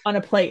Wild. on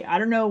a plate. I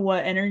don't know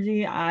what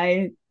energy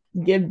I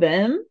give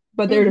them,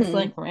 but they're just Mm-hmm.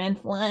 like red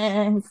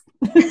flags.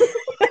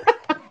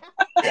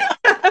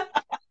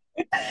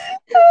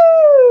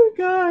 Oh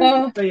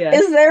gosh. But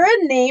yes. Is there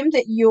a name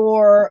that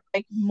you're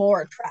like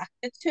more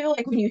attracted to?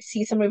 Like when you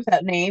see somebody with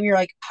that name, you're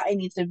like, I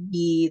need to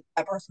be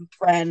that person's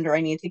friend or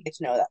I need to get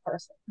to know that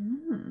person.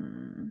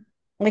 Hmm.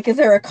 Like, is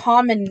there a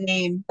common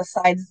name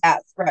besides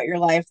that throughout your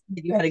life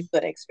that you had a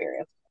good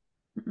experience?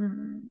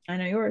 I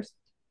know yours.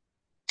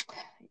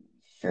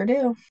 Sure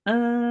do. I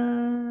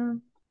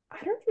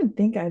don't even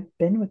think I've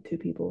been with two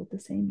people with the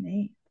same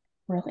name.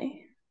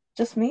 Really?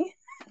 Just me?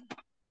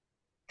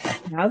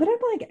 Now that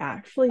I'm like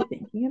actually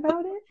thinking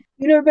about it,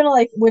 You never been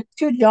like with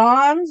two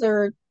Johns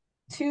or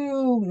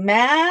two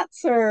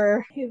Matts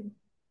or ew.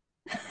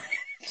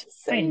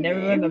 I ain't Same never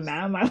been to names.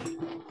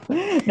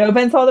 Matt. No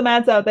offense to all the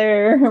Matts out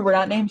there. We're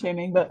not name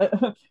shaming, but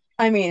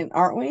I mean,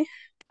 aren't we?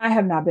 I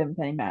have not been with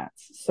any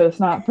Matts, so it's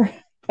not for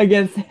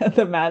against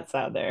the Matts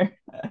out there.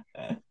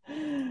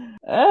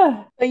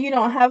 But you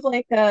don't have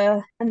like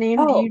a name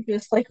that Oh, you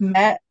just like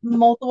met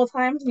multiple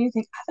times and you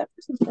think, oh, that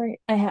person's great.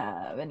 I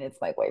have, and it's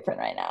my boyfriend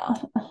right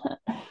now.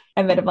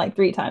 I met him like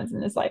 3 times in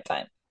this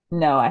lifetime.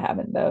 No, I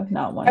haven't though,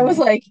 not I one was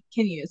name. like,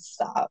 can you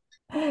stop?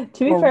 To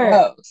be fair,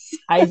 Gross.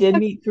 I did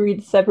meet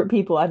 3 separate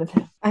people out of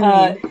them. I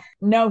mean,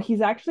 No, he's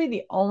actually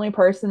the only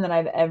person that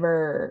I've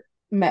ever,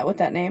 met with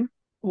that name.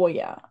 well,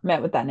 yeah,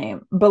 met with that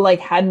name, but like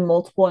had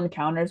multiple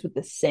encounters with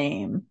the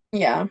same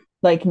Yeah.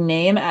 like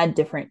name at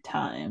different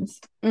times.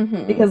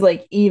 Mm-hmm. Because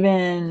like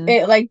even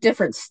It like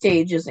different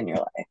stages in your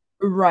life.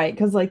 right,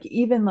 because like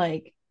even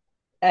like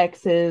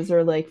exes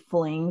or like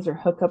flings or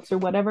hookups or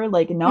whatever,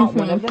 like not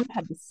one of Mm-hmm. them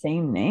had the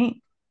same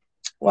name.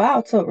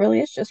 Wow, so it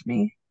really is just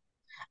me.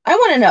 I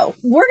want to know.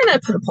 We're gonna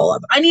put a poll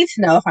up. I need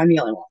to know if I'm the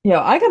only one. Yo,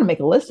 I gotta make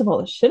a list of all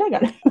the shit I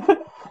gotta.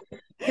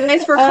 You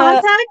guys, for uh,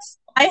 context,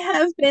 I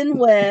have been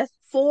with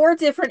four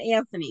different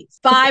Anthonys,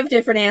 five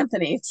different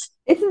Anthonys,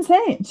 it's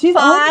insane. She's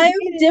five only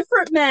dated.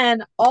 different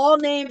men, all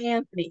named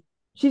Anthony.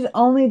 She's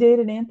only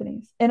dated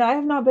Anthony's, and I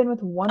have not been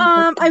with one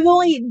person I've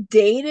only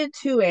dated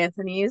two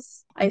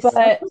Anthonys. I slept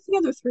but with the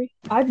other three.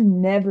 I've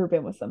never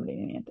been with somebody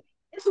named Anthony.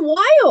 It's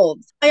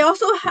wild. I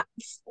also have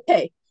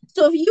okay.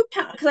 So if you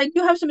count, because I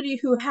do have somebody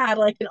who had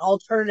like an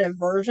alternative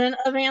version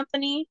of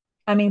Anthony,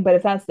 I mean, but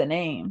if that's the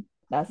name,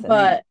 that's the name.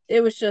 but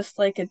it was just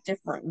like a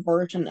different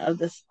version of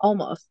this,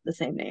 almost the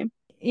same name,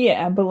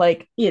 Yeah, but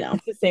like you know.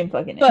 it's the same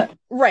fucking name. But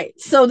right,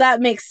 so that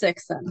makes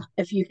six then,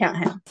 if you count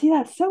him. See,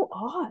 that's so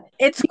odd.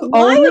 It's You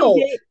only wild.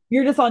 date,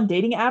 you're just on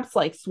dating apps,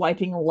 like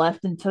swiping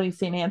left until you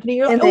see an Anthony.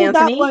 You're like, And oh, that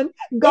Anthony, one,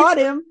 it's got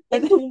him.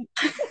 And it's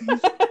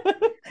then,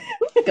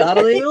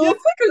 gotta leave he it a little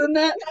just, quicker than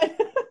that.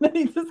 then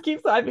he just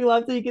keeps swiping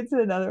left until you get to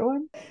another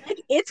one.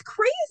 Like it's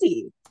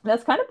crazy.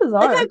 That's kind of Like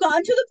bizarre. I've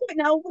gotten to the point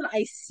now when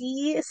I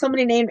see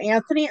somebody named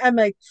Anthony, I'm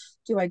like,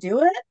 do I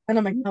do it? And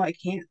I'm like, no, I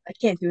can't. I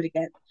can't do it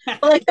again.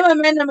 But like in my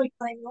mind, I'm like,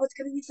 I know it's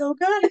gonna be so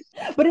good.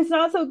 But it's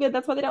not so good.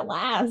 That's why they don't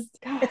last.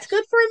 It's Gosh.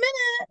 good for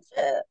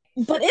a minute.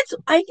 But it's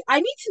I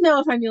need to know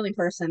if I'm the only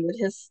person that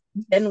has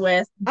been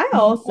with I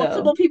also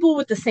multiple people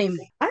with the same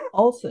name. I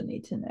also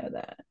need to know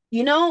that.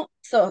 You know,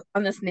 so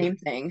on this name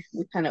thing,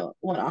 we kind of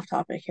went off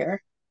topic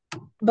here.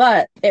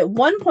 But at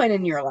one point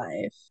in your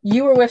life,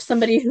 you were with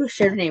somebody who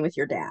shared a name with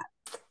your dad.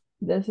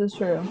 This is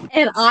true.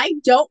 And I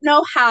don't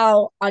know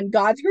how on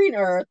God's green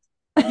earth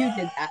you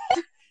did that.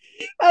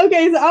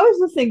 Okay, so I was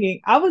just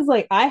thinking, I was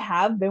like, I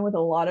have been with a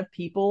lot of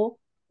people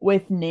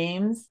with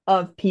names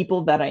of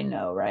people that I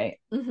know, right?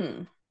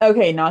 Mm-hmm.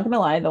 Okay, not gonna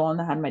lie, the one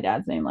that had my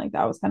dad's name, like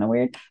that was kind of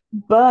weird.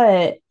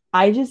 But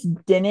I just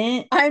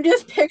didn't. I'm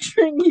just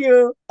picturing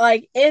you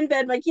like in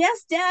bed, like,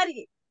 yes,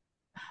 daddy.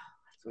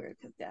 That's weird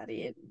because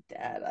daddy and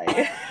dad,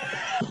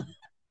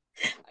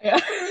 yeah.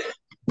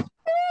 Oh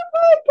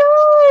my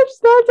gosh,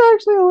 that's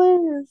actually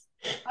hilarious.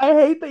 I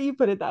hate that you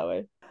put it that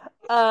way.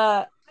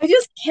 Uh, I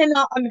just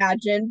cannot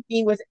imagine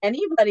being with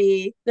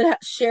anybody that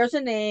shares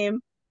a name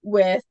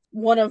with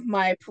one of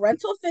my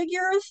parental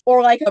figures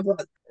or like a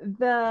brother.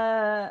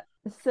 the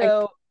Like,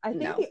 so I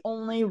think no. the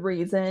only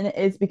reason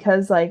is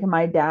because like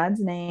my dad's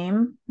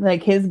name,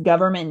 like his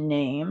government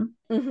name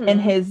and Mm-hmm.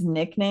 his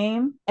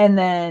nickname, and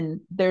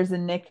then there's a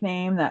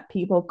nickname that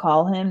people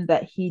call him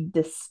that he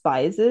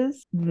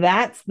despises.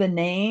 That's the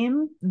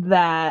name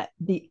that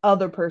the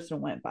other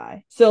person went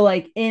by. So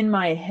like in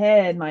my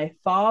head, my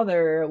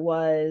father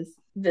was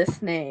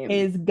This name,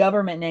 his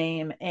government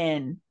name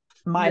and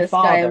my this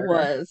guy father.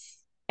 was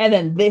And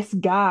then this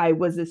guy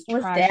was this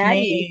trash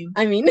daddy. name.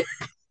 I mean,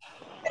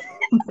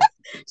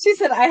 she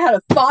said I had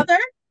a father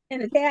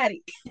and a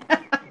daddy.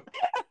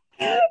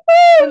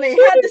 And they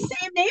had the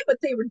same name, but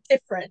they were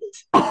different.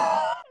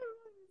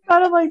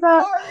 Kind of like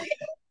that. Sorry.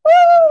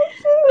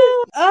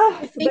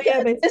 I Think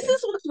yeah, this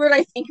is what's weird.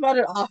 I think about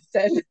it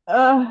often.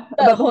 That about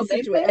the whole whole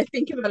name situation. thing. I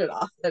think about it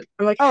often.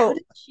 I'm like, how Oh,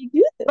 did she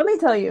do let me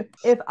this? tell you,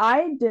 if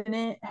I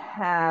didn't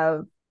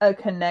have a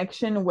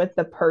connection with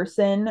the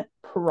person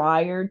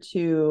prior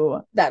to,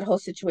 That whole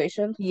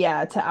situation.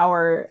 yeah, to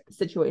our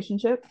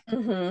situationship,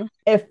 Mm-hmm.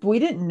 if we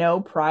didn't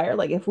know prior,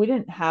 like if we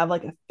didn't have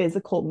like a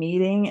physical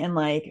meeting and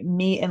like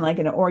meet in like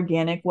an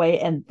organic way,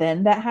 and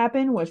then that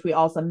happened, which we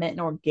also met in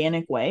an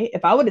organic way,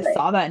 if I would have Right.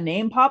 saw that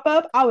name pop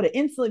up, I would have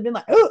instantly been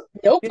like, oh,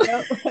 Nope. you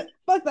know,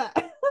 fuck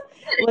that.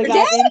 Like Your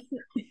dad?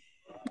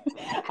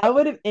 I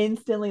would have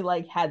instantly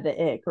like had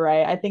the ick,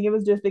 right? I think it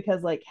was just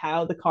because like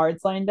how the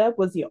cards lined up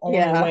was the only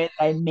Yeah. way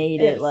that I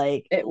made it It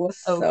like it was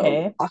so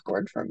okay.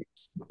 awkward for me.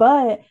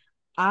 But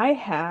I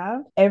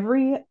have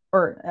every,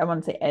 or I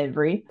want to say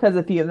every, because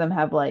a few of them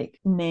have like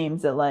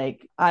names that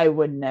like I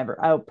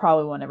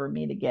probably won't ever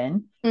meet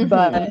again. Mm-hmm.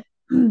 But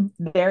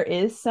there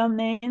is some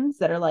names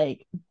that are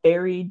like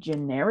very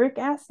generic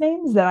ass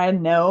names that I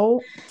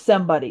know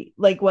somebody,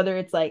 like whether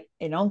it's like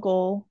an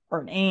uncle or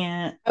an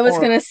aunt I was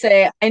or gonna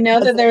say, I know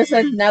that cousin there's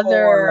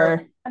another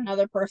or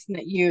another person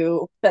that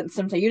you spent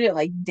some time, you didn't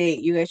like date,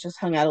 you guys just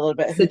hung out a little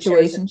bit,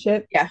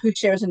 Situationship. who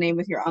shares a name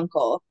with your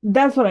uncle.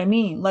 That's what I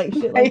mean. Like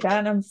shit like Like, that.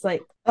 And I'm just I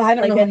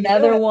don't like know how you do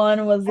another it.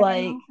 one was I don't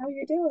like know how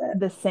you do it.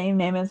 the same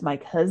name as my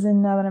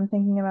cousin now that I'm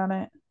thinking about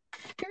it.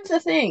 Here's the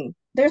thing.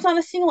 There's not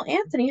a single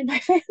Anthony in my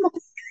family.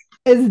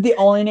 Is it the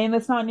only name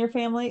that's not in your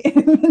family?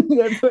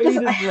 That's what you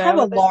Listen, I just have ran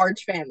a with it.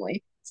 large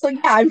family. So yeah,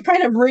 I'm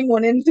trying to bring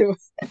one into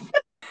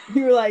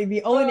You were like,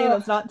 the only name it.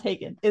 that's not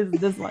taken is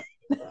this one.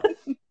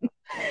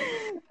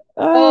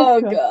 Oh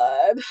Oh god.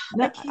 God. I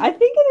No, I can't,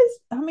 think it is.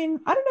 I mean,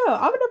 I don't know.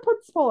 I'm gonna put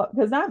this poll up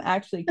because I'm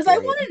actually because I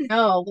curious. want to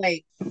know,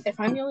 like, if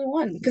I'm the only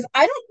one. Because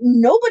I don't,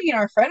 nobody in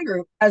our friend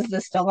group has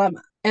this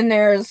dilemma. And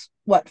there's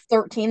what,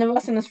 13 of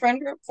us in this friend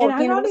group? And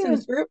 14 of us in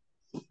this group?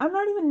 I'm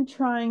not even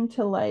trying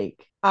to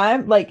like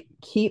I'm like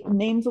keep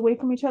names away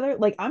from each other.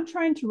 Like I'm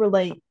trying to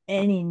relate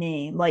any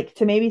name, like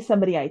to maybe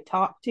somebody I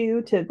talked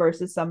to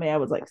versus somebody I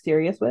was like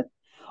serious with,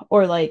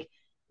 or like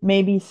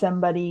maybe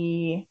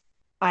somebody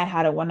I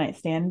had a one night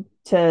stand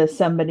to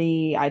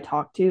somebody I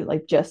talked to,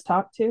 like just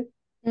talked to.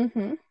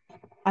 Mm-hmm.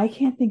 I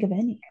can't think of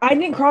any. I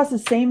didn't cross the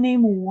same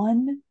name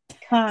one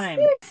time,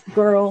 Six.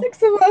 girl. 6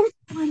 of them.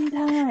 One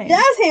time.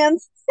 Jazz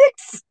hands.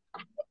 6.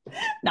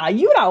 Nah,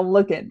 you not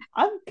looking.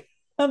 I'm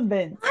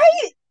convinced.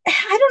 I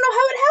don't know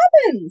how it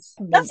happens. That's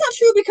Convinced. not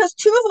true because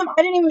 2 of them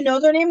I didn't even know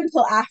their name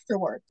until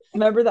afterward.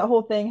 Remember that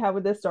whole thing? How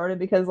would this started?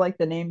 Because like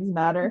the names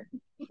matter.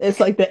 It's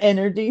like the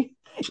energy.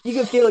 You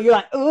can feel. You're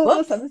like, oh,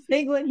 Whoops. something's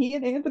tingling. He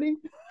and Anthony.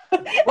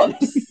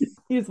 Whoops.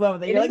 You just went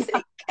with it. Made You're a like,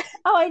 mistake.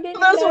 oh, I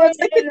didn't Those know. were like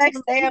the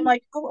next day. I'm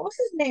like, oh, what was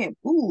his name?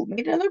 Ooh,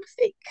 made another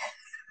mistake.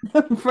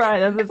 Right.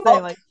 That's My what I'm saying.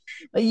 fault.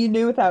 Like you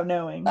knew without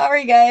knowing.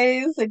 Sorry,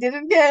 guys. I did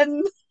it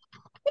again.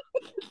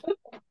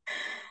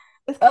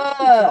 It's kind of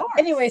bizarre.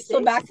 Anyway,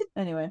 so back Six.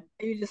 to Anyway,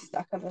 you just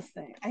stuck on this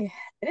thing.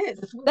 It is.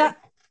 It's weird. that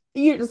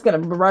you're just gonna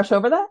rush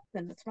over that.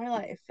 And it's my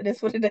life. It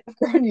is what it is. I've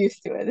grown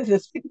used to it. It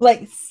is.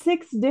 Like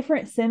 6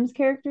 different Sims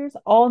characters,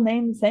 all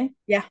named the same.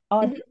 Yeah.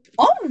 Odd. Mhm.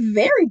 All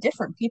very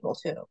different people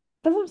too.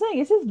 That's what I'm saying.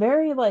 It's just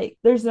very like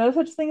there's no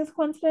such thing as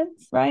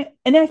coincidence, right?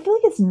 And I feel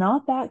like it's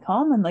not that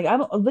common. Like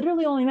I've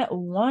literally only met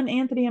one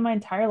Anthony in my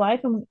entire life,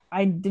 and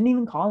I didn't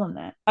even call him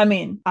that. I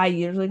mean, I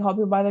usually call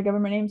people by their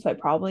government name, so I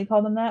probably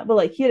call them that. But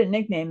like he had a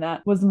nickname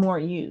that was more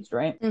used,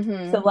 right? So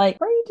Mm-hmm. like,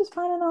 where are you just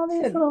finding all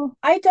these little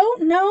I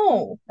don't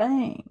know,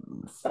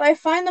 things? but I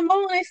find them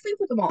all and I sleep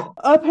with them all.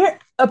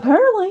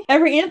 Apparently,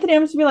 every Anthony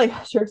I'm just be like,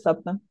 sure,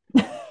 accept them.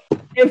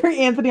 Every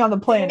Anthony on the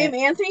planet. Name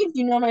Anthony. Do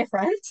you know my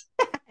friends?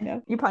 I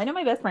know. You probably know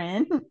my best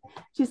friend.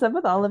 She slept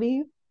with all of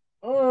you.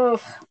 Ugh,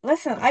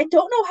 listen, I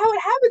don't know how it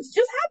happens. It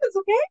just happens,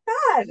 okay?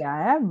 God. Yeah,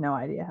 I have no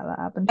idea how that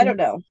happened I to you.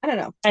 don't know. I don't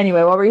know.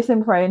 Anyway, what were you saying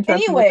before I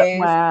interrupted you with that?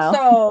 Anyways, Wow.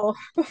 so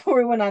before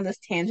we went on this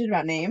tangent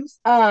about names,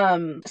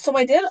 so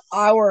I did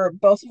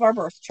both of our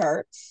birth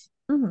charts.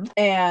 Mhm.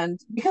 And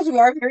because we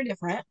are very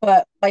different,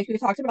 but like we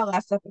talked about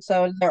last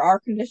episode, there are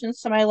conditions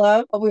to my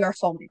love, but we are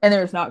soulmates. And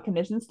there's not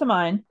conditions to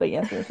mine, but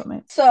yes, there's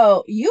soulmates.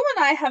 So you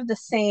and I have the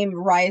same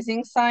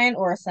rising sign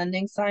or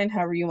ascending sign,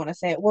 however you want to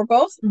say it. We're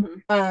both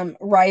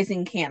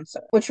rising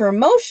Cancer, which are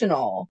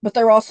emotional, but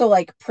they're also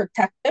like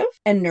protective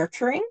and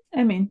nurturing.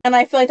 I mean, And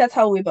I feel like that's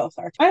how we both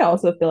are. I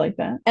also feel like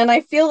that. And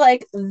I feel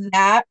like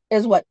that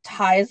is what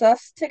ties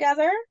us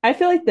together. I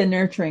feel like the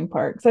nurturing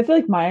part, because I feel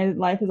like my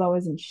life is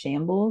always in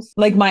shambles.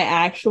 Like my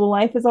actual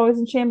life is always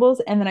in shambles.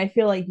 And then I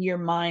feel like your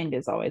mind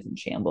is always in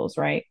shambles,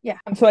 right? Yeah.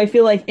 So I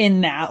feel like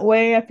in that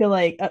way, I feel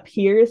like up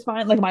here is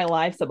fine. Like my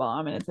life's a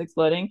bomb and it's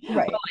exploding.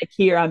 Right. But like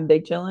here, I'm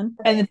big chilling.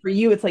 And then for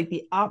you, it's like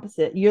the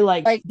opposite. You're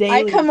like I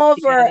daily come over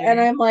together.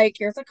 and I'm like,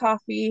 here's a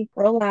coffee,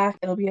 relax,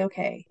 it'll be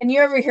okay. And you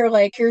ever hear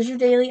like, here's your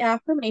daily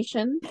affirmation,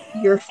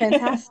 you're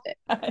fantastic.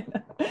 I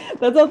know.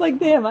 That sounds like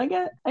damn. I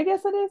guess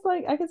it is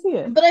like I can see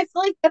it. But I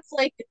feel like that's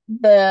like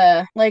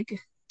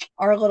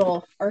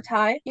our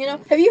tie, you know?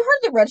 Have you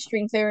heard the red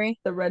string theory?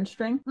 The red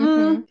string.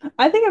 Mm-hmm.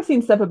 I think I've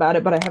seen stuff about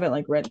it, but I haven't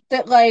like read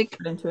That like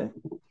into it.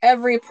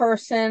 every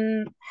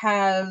person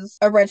has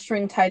a red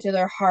string tied to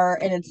their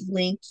heart and it's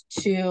linked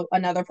to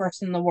another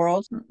person in the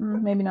world.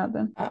 Maybe not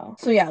then. Oh,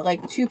 so yeah,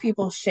 like 2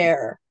 people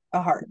share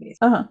a heartbeat.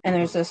 And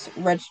there's this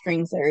red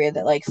strings area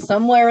that like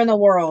somewhere in the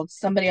world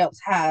somebody else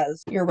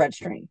has your red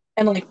string.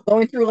 And like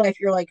going through life,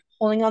 you're like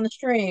pulling on the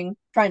string,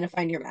 trying to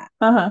find your match.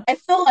 I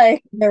feel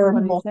like there are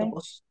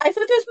multiple. I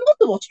feel like there's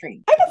multiple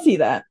strings. I can see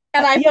that.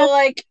 And I feel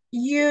like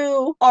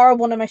you are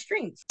one of my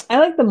strings. I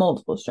like the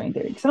multiple string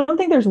theory because I don't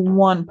think there's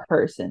one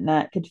person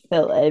that could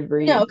fill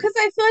every. No, because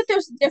I feel like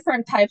there's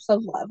different types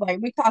of love. Like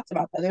we talked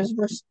about that. There's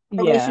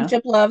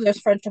relationship love, there's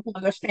friendship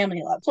love, there's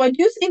family love. So I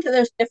do think that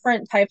there's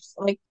different types.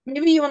 Like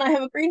maybe you and I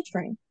have a green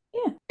string.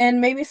 Yeah.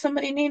 And maybe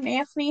somebody named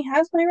Anthony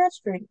has my red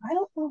string. I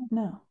don't know.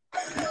 No.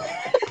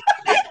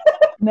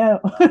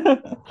 No,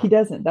 he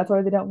doesn't. That's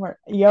why they don't work.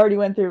 You already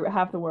went through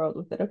half the world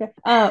with it. Okay.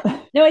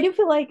 No, I do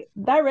feel like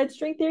that red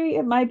string theory,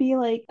 it might be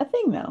like a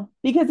thing though.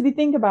 Because if you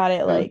think about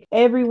it, like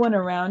everyone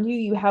around you,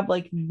 you have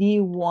like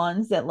the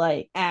ones that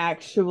like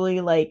actually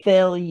like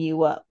fill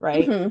you up,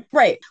 right?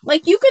 Right.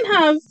 Like you can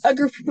have a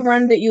group of people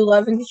around that you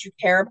love and that you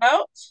care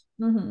about.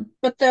 Mm-hmm.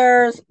 But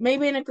there's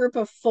maybe in a group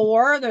of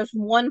four, there's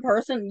one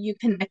person you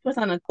connect with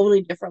on a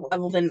totally different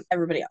level than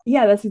everybody else.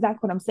 Yeah, that's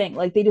exactly what I'm saying.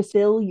 Like they just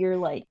fill your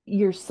like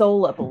your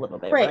soul up a little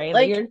bit, Right. right?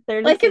 Like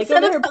they're Like just like, oh,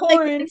 instead of they're that, like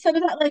pouring. instead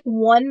of that like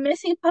one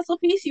missing puzzle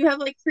piece, you have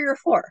like three or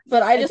four.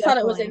 But I I just thought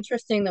it was definitely.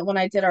 interesting that when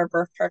I did our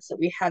birth charts that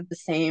we had the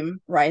same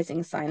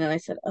rising sign, and I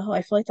said, "Oh,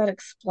 I feel like that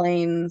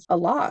explains a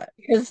lot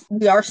because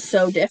we are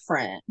so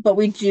different, but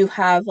we do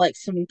have like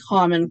some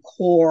common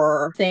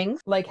core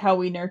things." Like how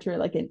we nurture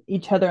like in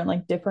each other in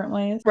like different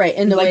ways Right,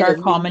 in is the like way our that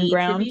we common need to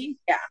ground. be.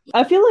 Yeah.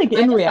 I feel like I in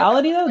just thought that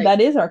reality was though, like,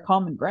 that is our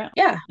common ground.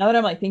 yeah, Now that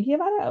I'm like thinking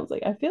about it, I was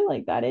like, I feel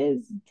like that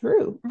is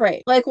true.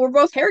 right. Like we're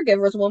both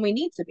caregivers when we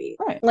need to be.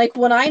 Right. Like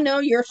when I know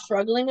you're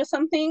struggling with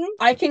something,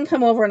 I can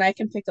come over and I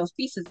can pick those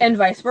pieces and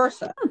vice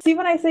versa. See,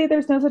 when I say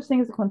there's no such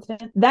thing as a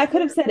coincidence, that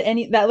could have said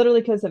that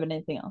literally could have said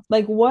anything else.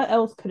 Like, what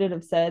else could it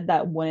have said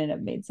that wouldn't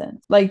have made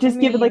sense? Like, I just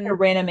give it like a mean,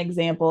 random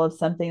example of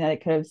something that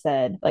it could have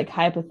said, like,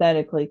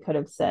 hypothetically could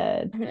have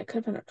said. it could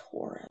have been a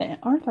Taurus.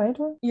 Aren't I a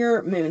Taurus?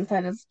 Your moon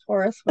sign is a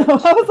Taurus, I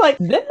which was like,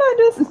 didn't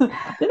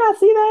I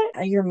see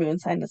that? your moon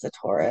sign is a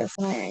Taurus.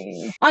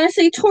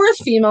 Honestly, Taurus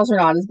females are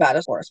not as bad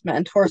as Taurus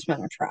men. Taurus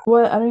men are trash.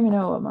 What? I don't even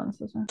know what months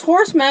those are.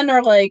 Taurus men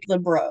are like the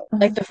bro,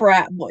 like Uh-huh. the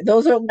frat boy.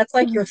 That's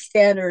like your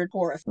standard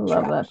Taurus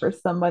Love trash. that for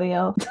somebody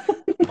else.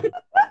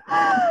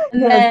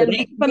 And Yes, it then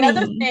ain't for the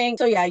other me. thing,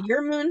 so yeah,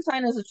 your moon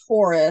sign is a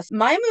Taurus.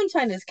 My moon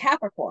sign is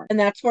Capricorn, and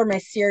that's where my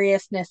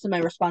seriousness and my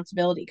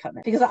responsibility come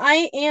in because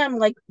I am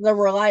like the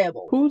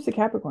reliable. Who's the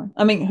Capricorn?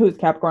 I mean, who's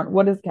Capricorn?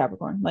 What is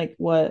Capricorn? Like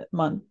what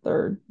month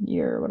or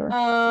year or whatever?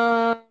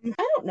 I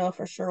don't know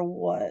for sure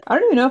what. I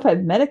don't even know if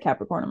I've met a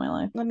Capricorn in my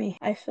life.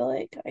 I feel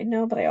like I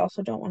know, but I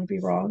also don't want to be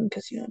wrong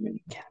because I'm in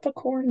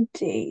Capricorn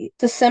date.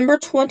 December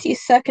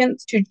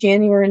 22nd to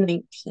January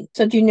 19th.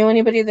 So do you know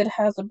anybody that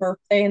has a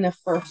birthday in the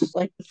first,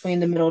 like between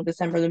the middle of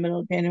December and the middle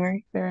of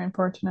January? Very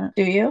unfortunate.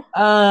 Do you?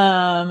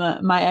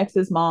 My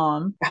ex's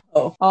mom.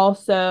 Oh.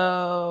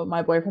 Also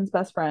my boyfriend's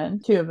best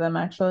friend. Two of them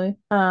actually.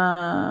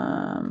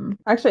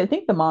 Actually I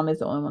think the mom is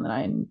the only one that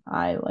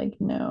I like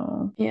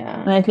know.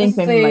 Yeah. And I think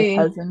maybe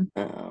my cousin.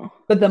 Oh.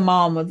 But the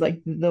mom was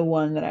like the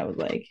one that I was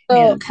like, So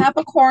man.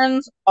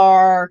 Capricorns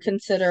are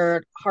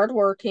considered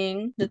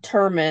hardworking,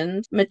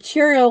 determined,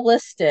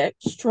 materialistic,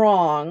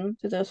 strong.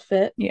 Do those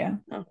fit? Yeah.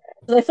 Okay.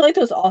 So I feel like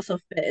those also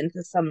fit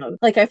into some of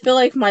like I feel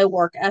like my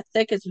work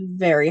ethic is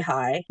very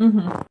high.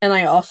 Mm-hmm. And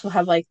I also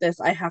have like this,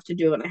 I have to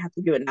do it and I have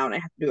to do it now and I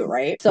have to do it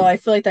right. So I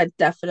feel like that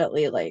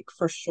definitely like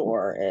for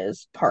sure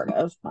is part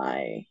of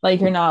my Like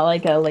you're not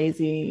like a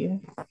lazy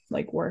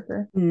like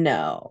worker.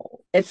 no.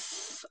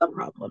 It's a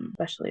problem,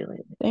 especially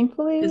lately.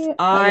 Thankfully,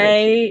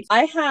 I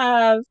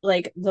have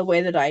like the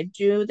way that I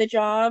do the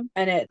job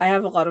and I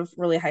have a lot of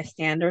really high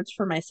standards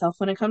for myself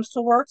when it comes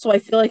to work. So I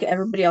feel like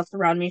everybody else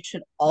around me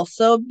should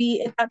also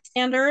be at that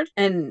standard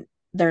and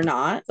they're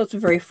not. So it's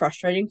very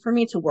frustrating for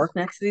me to work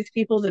next to these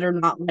people that are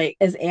not like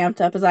as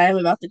amped up as I am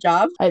about the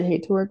job. I'd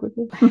hate to work with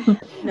you.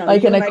 No,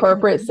 Like you in and a I could,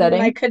 corporate you and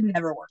setting. I could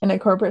never work. In a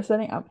corporate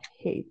setting, I would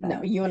hate that.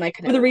 No, you and I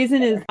could But the never work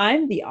reason is together.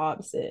 I'm the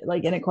opposite.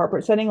 Like in a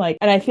corporate setting, like,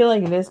 and I feel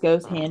like this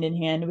goes hand in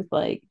hand with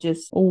like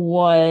just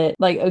what,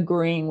 like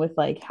agreeing with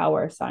like how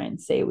our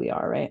signs say we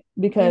are, right?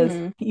 Because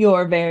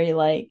you're very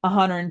like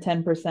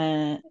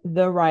 110%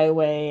 the right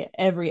way,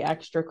 every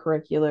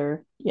extracurricular,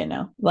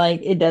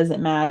 like it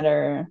doesn't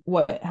matter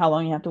how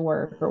long you have to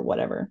work or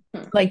whatever.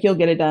 Like you'll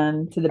get it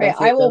done to the Right, best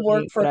of I your will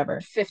ability, work for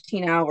whatever.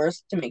 15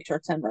 hours to make sure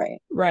it's done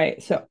right.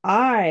 Right. So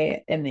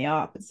I am the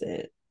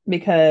opposite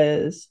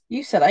because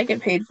You said I get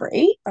paid for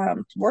 8,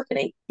 to work at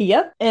 8.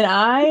 yep. And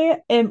I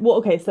am, well,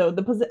 okay, so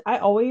I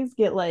always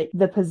get like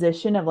the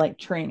position of like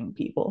training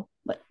people.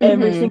 Like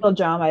every single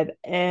job I've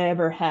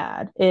ever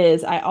had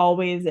is I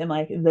always am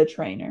like the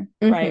trainer,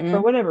 right?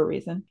 For whatever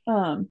reason.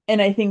 And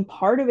I think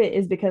part of it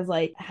is because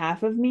like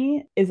half of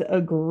me is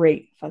a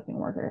great fucking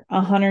worker,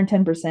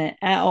 110%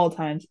 at all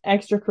times.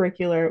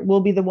 Extracurricular will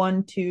be the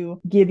one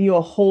to give you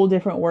a whole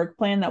different work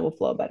plan that will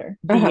flow better.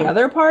 The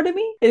other part of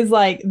me is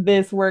like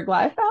this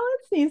work-life balance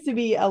needs to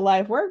be a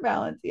life-work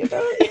balance, you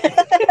know?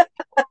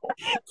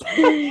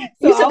 You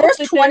said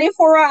there's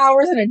 24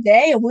 hours in a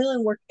day and we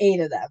only work 8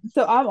 of them.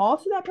 So I'm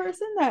also that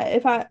person that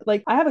if I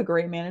have a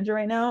great manager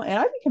right now and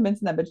I'd be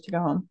convincing that bitch to go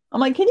home. I'm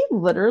like, can you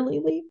literally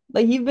leave?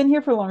 Like you've been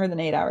here for longer than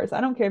 8 hours.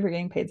 I don't care if you're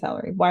getting paid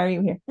salary. Why are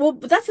you here? Well,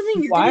 but that's the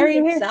thing. You're Why are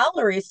getting you paid here?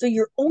 salary, so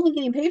you're only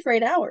getting paid for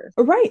 8 hours.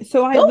 Right.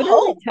 So I Go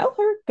literally home. tell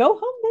her, go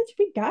home, bitch.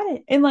 We got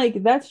it. And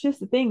like that's just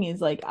the thing is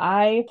like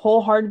I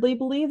wholeheartedly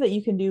believe that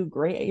you can do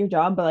great at your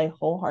job, but I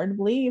wholeheartedly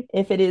believe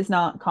if it is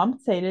not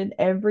compensated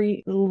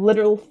every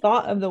literal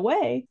thought of the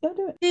way, don't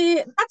do it. See,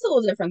 that's a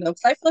little different though,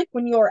 because I feel like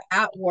when you're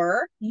at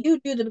work, you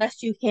do the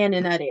best you can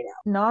in that 8 hours.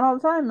 Not all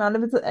the time. Not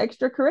if it's an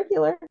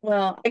extracurricular.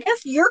 Well, I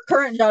guess your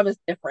current job is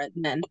different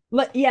then.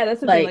 Like, yeah,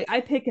 that's the thing. Like,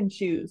 I pick and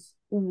choose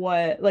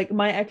what, like,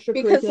 my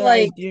extracurricular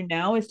I do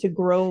now is to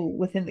grow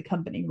within the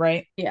company,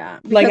 right? Yeah.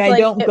 Like, I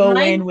don't go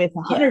in with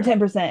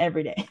 110%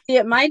 every day. See,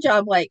 at my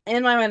job, like,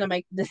 in my mind, I'm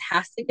like, this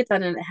has to get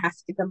done and it has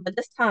to get done by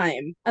this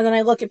time. And then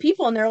I look at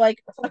people and they're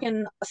like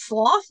fucking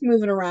sloth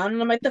moving around.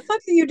 And I'm like, the fuck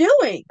are you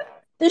doing?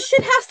 This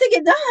shit has to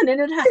get done,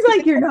 and it has He's to like,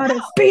 get you're figured not a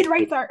out. speed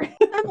racer.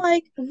 I'm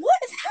like, what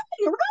is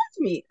happening around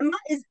me?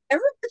 Is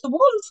the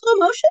world in slow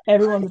motion?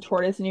 Everyone's a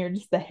tortoise and you're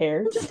just the hare.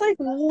 I'm just like,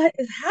 what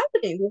is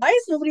happening? Why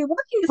is nobody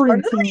working as hard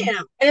as I Sprinting.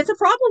 am? And it's a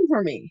problem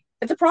for me.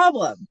 It's a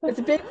problem. It's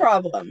a big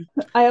problem.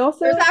 I There's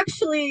also,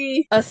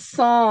 actually a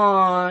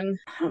song,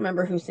 I don't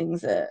remember who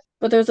sings it,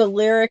 but there's a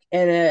lyric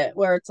in it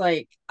where it's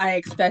like, I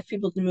expect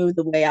people to move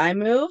the way I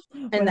move.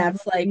 And when I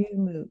that's move, like, you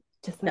move.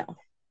 Just like, no,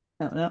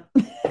 no, no.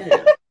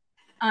 no.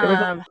 It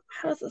was,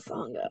 How does the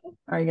song go?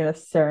 are you gonna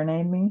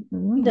serenade me?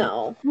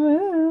 No.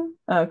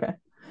 Okay.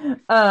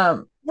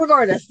 Um,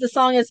 Regardless, the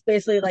song is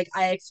basically like,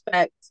 I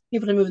expect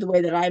people to move the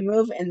way that I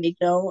move, and they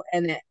don't,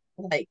 and it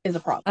like is a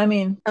problem. I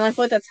mean, And I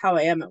feel like that's how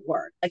I am at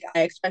work. Like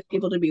I expect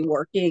people to be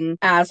working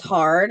as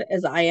hard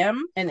as I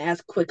am and as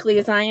quickly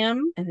as I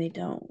am, and they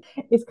don't.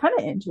 it's kind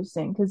of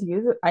interesting because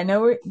you, I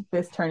know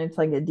this turned into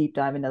like a deep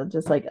dive into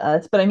just like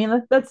us, but I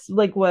mean that's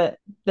like what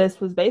this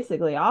was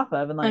basically off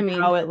of, and I like mean,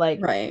 how it like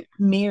right.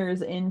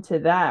 mirrors into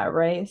that,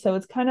 right? So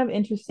it's kind of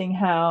interesting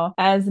how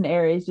as an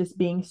Aries just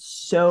being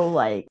so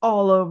like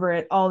all over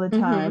it all the Mm-hmm.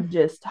 time,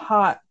 just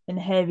hot and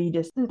heavy,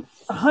 just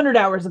 100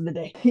 hours of the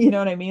day. You know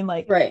what I mean?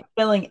 Like Right.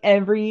 filling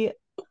every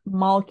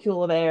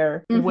molecule of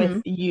air with Mm-hmm.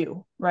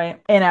 you,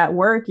 right? And at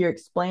work, you're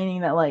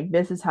explaining that like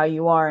this is how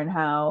you are and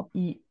how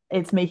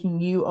it's making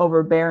you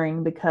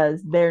overbearing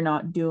because they're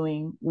not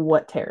doing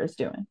what Tara's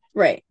doing.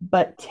 Right.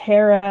 But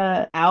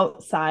Tara,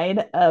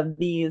 outside of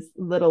these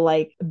little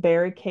like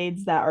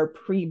barricades that are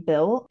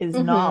pre-built, is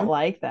not Mm-hmm.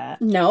 like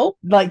that. Nope.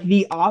 Like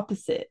the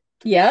opposite.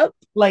 Yep.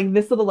 Like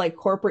this little like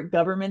corporate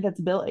government that's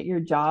built at your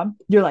job,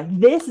 you're like,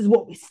 this is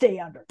what we stay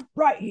under,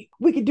 right?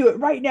 We could do it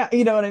right now.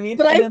 You know what I mean?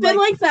 But And I've then been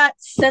like, like that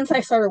since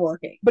I started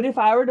working. but if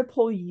I were to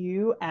pull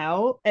you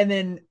out and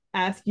then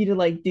ask you to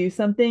like do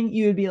something,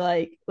 you would be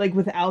like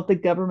without the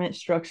government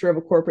structure of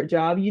a corporate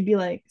job, you'd be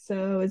like,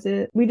 so is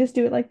it we just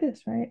do it like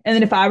this, right? And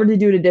then if I were to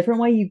do it a different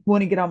way, you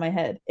want to get on my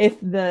head. If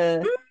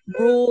the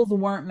rules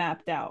weren't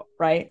mapped out,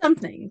 right? Some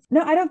things.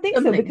 No, I don't think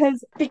Some so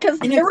things. because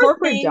in a There were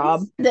corporate job,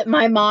 things that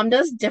my mom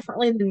does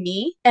differently than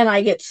me, and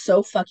I get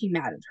so fucking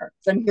mad at her.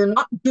 So you're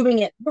not doing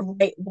it the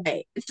right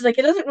way. It's like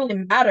it doesn't really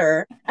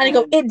matter. And I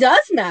go, it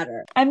does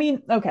matter. I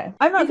mean, okay,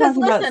 I'm not Because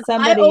talking about listen,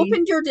 I somebody.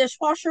 opened your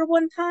dishwasher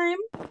one time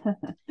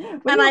When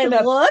and you I opened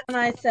up, looked and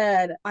I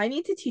said, I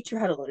need to teach you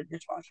how to load a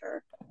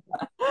dishwasher.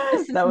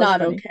 This is that was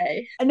not funny.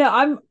 okay. No,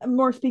 I'm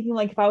more speaking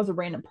like if I was a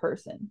random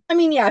person. I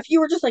mean, yeah, if you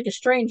were just like a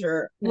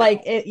stranger,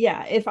 Like no. it,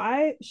 yeah, if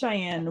I,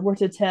 Cheyenne, were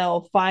to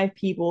tell 5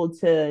 people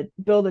to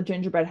build a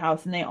gingerbread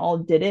house and they all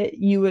did it,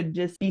 you would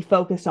just be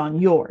focused on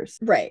yours.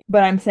 Right.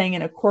 But I'm saying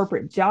in a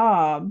corporate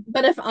job,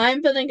 But if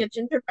I'm building a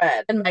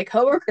gingerbread and my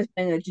coworkers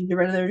building a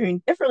gingerbread and they're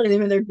doing differently,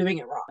 then they're doing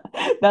it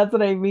wrong. that's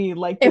what I mean.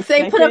 Like the If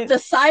they put up second, the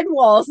side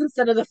walls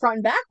instead of the front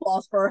and back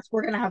walls first,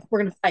 we're gonna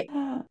fight.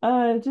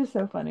 it's just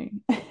so funny.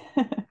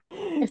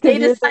 If they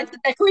Because you're decide to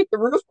decorate the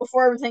roof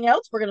before everything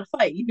else, we're gonna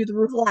fight. You do the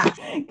roof last.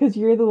 because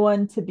you're the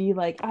one to be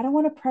like, I don't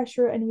want to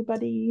pressure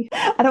anybody.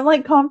 I don't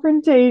like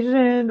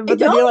confrontation. I But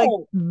then you're like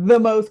don't. the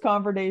most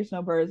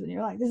confrontational person.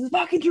 You're like, this is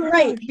fucking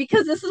Right, trash.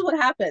 because this is what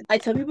happens. I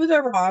tell people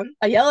they're wrong.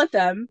 I yell at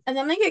them, and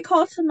then I get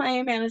called to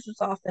my manager's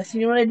office.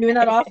 And you know what I do in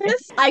that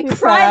office? I You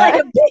cry like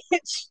cry. a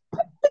bitch.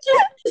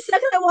 Just the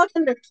second I walk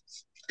in there,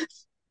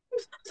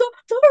 so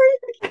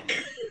sorry.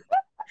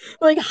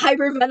 Like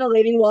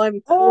hyperventilating while I'm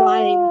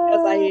crying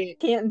because Uh, I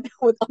can't deal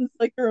with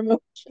like your emotion.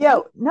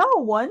 Yo, no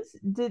once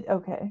did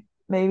okay.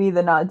 Maybe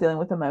the not dealing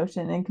with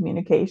emotion and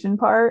communication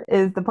part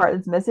is the part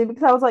that's missing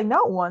because I was like,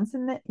 not once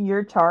in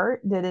your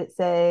chart did it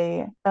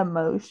say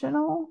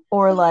emotional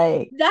or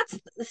like, That's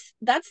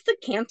the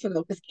cancer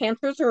though, because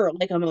cancers are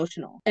like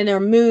emotional and they're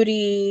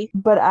moody.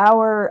 but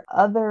our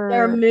They're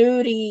other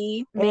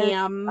moody, air,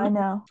 ma'am. I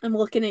know. I'm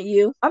looking at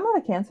you. I'm not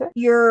a cancer.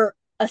 Your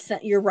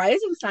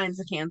rising signs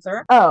of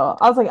cancer. Oh,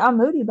 I was like, I'm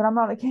moody, but I'm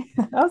not a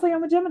cancer. I was like,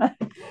 I'm a Gemini.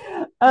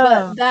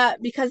 But Um,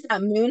 because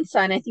that moon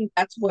sign, I think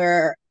that's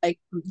where like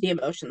the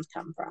emotions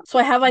come from. So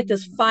I have like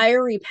this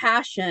fiery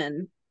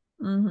passion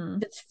mhm.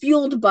 that's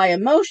fueled by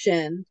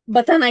emotion,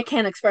 but then I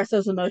can't express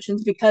those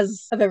emotions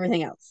because of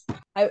everything else.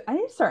 I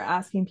need to start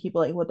asking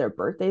people like what their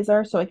birthdays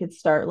are so I could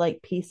start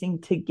like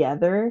piecing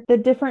together the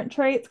different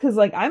traits. Cause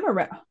like I'm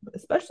around,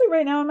 especially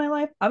right now in my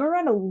life, I'm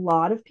around a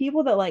lot of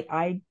people that like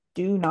I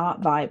do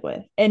not vibe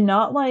with. And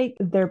not like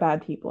they're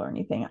bad people or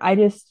anything. I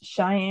just,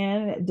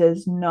 Cheyenne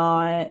does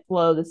not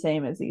flow the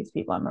same as these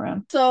people I'm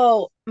around.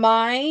 So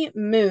my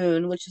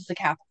moon, which is the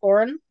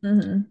Capricorn,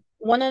 Mm-hmm.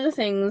 one of the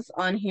things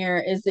on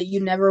here is that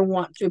you never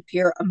want to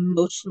appear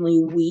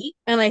emotionally weak.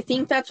 And I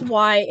think that's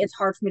why it's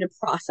hard for me to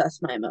process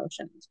my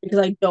emotions because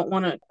I don't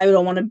want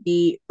to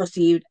be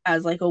perceived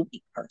as like a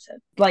weak person.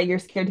 Like you're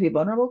scared to be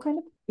vulnerable, kind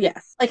of.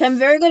 Yes. Like I'm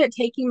very good at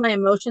taking my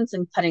emotions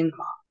and cutting them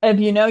off. If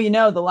you know, you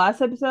know. The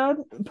last episode,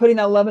 putting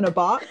that love in a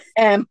box.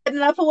 And putting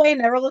it up away,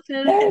 never looking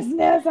at it There's again.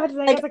 no such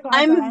thing as Like a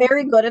I'm classic.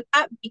 very good at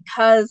that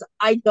because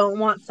I don't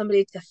want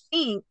somebody to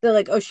think they're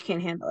like, oh, she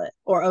can't handle it,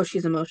 or oh,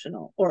 she's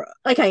emotional, or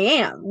like I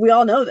am. We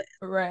all know this,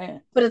 Right.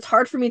 but it's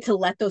hard for me to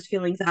let those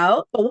feelings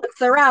out. But once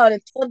they're out,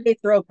 it's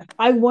floodgates are open.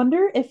 I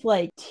wonder if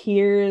like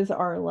tears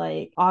are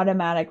like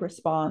automatic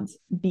response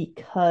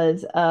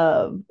because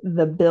of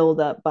the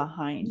buildup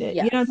behind it.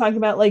 You know what I'm Yes, talking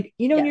about? Like,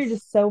 you know, when you're yes.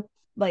 just so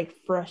like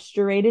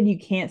frustrated, you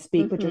can't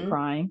speak, but you're Mm-hmm.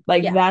 crying.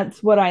 Like Yeah,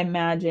 that's what I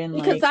imagine.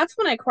 because Like that's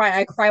when I cry.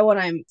 I cry when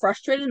I'm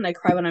frustrated, and I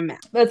cry when I'm mad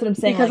that's what I'm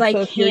saying. because Like,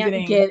 I so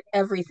can't get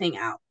everything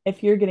out.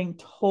 if you're getting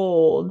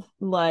told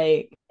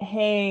like,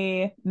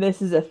 hey,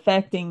 this is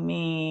affecting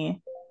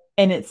me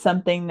and it's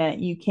something that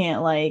you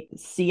can't like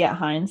see at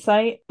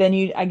hindsight, then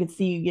you I could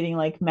see you getting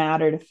like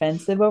mad or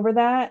defensive over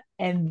that.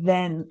 And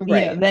then, you know,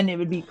 Right. then it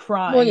would be Well,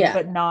 crying, yeah.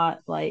 but not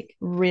like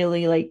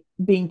really like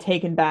being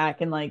taken back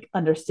and like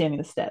understanding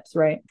the steps,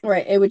 right?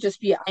 Right. It would just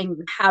be I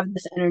have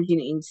this energy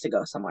and it needs to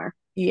go somewhere.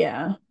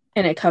 Yeah.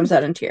 And it comes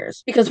out in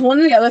tears. Because one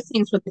of the other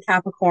things with the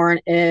Capricorn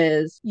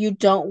is you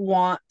don't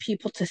want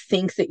people to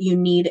think that you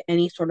need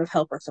any sort of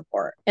help or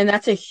support. And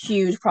that's a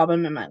huge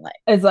problem in my life.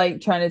 It's like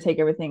trying to take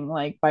everything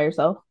like by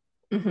yourself.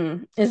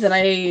 Is that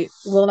I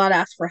will not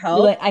ask for You're help.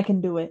 like, I can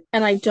do it.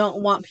 And I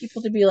don't want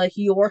people to be like,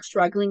 you're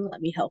struggling,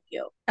 let me help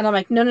you. And I'm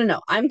like, no, no, no,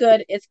 I'm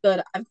good. It's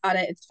good. I've got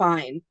it. It's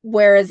fine.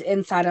 Whereas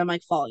inside, I'm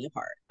like falling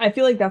apart. I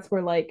feel like that's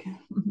where like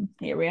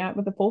here we are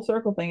with the full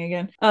circle thing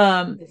again.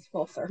 It's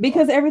full circle.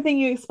 Because everything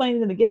you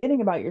explained in the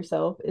beginning about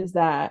yourself is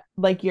that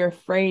like you're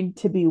afraid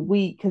to be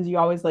weak because you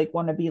always like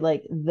want to be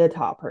like the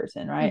top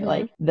person, right? Mm-hmm.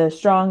 Like the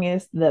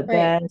strongest, the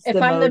Right. best, If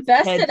the I'm the most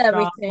best at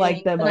headstrong, like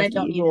everything, the then I most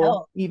don't need evil,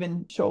 help.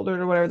 even shouldered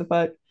or whatever the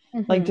fuck.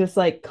 Like Mm-hmm. just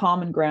like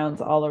common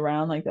grounds all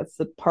around. Like that's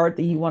the part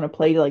that you want to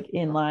play like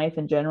in life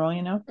in general,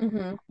 you know? Mm-hmm.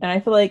 And I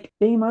feel like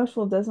being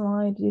emotional doesn't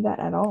allow you to do that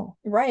at all.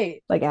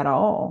 Right. Like at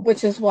all.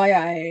 Which is why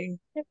I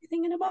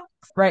everything in a box.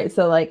 Right.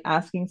 So like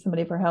asking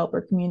somebody for help or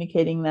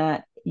communicating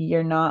that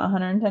you're not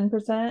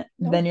 110%,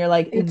 Nope. then you're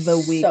like It's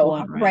the weak so one,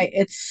 hard. Right. right?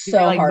 It's You're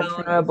so like hard for me to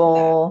do that.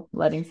 vulnerable,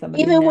 letting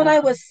somebody Even when know. I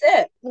was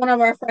sick, one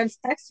of our friends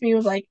texted me,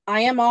 was like,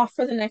 I am off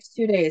for the next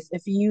 2 days.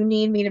 If you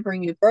need me to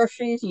bring you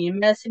groceries, you need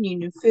medicine, you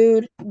need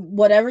food,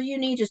 whatever you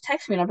need, just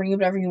text me and I'll bring you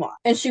whatever you want.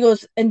 And she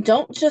goes, and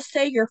don't just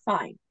say you're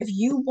fine. If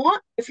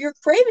you're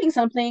craving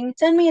something,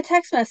 send me a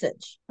text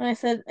message. And I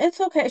said, it's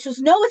okay. She goes,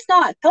 no, it's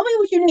not. Tell me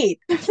what you need.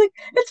 I was like,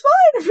 it's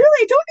fine. Really,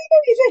 I don't need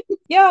anything.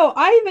 Yo,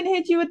 I even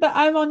hit you with the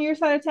I'm on your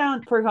side of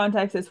town. For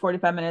context, it's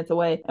 45 minutes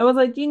away. I was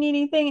like, do you need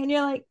anything? And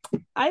you're like,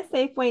 I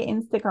Safeway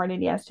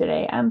Instacarted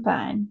yesterday. I'm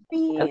fine.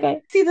 Yeah.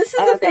 Okay. See, this is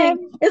the Okay.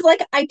 thing. It's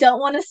like I don't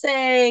want to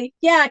say,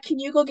 yeah, can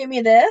you go get me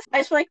this? I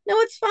just like, no,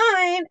 it's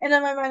fine. And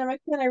in my mind, I'm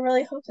like, man, I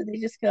really hope that they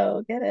just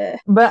go get it.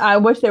 But I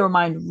wish they were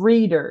mind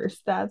readers.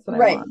 That's what I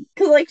Right. want.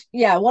 Cause like,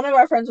 yeah, one of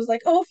our friends was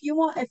like, oh, if you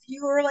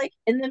were like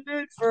in the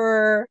mood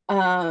for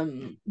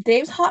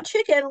Dave's hot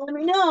chicken, let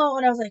me know.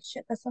 And I was like,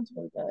 shit, that sounds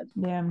really good.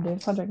 Damn,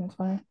 Dave's hot chicken is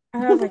fire.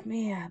 And I was like,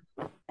 man,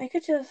 I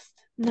could just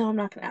no, I'm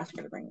not gonna ask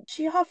her to bring it.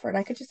 She offered,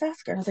 I could just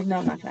ask her. And I was like, no,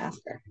 I'm not gonna ask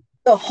her.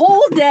 The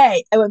whole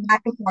day I went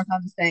back and forth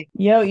on this thing.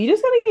 Yo, you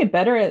just gotta get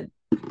better at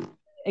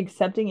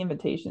accepting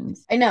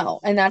invitations. I know,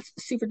 and that's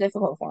super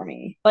difficult for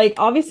me. Like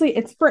obviously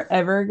it's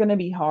forever going to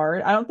be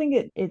hard. I don't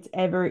think it's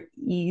ever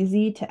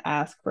easy to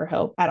ask for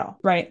help at all,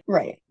 right?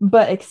 Right.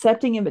 But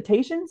accepting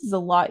invitations is a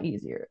lot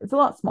easier. It's a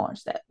lot smaller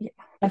step. Yeah.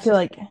 I feel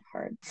like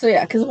hard. So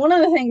yeah, because one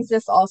of the things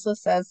this also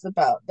says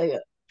about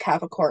the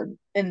Capricorn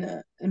and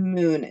the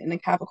moon in the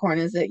Capricorn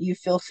is that you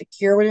feel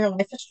secure when your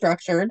life is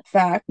structured.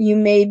 Fact. You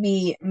may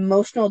be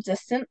emotional,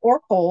 distant, or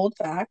cold.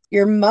 Fact.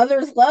 Your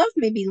mother's love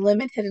may be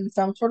limited in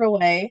some sort of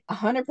way.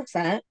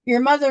 100%.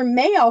 Your mother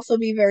may also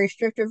be very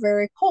strict or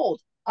very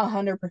cold.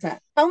 100%.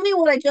 Tell me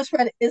what I just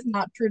read is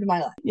not true to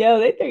my life. yo,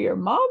 they threw your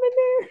mom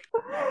in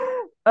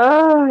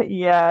there.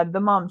 Yeah, the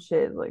mom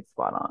shit is like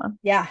spot on.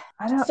 Yeah.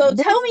 I don't So there's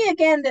tell me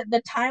again that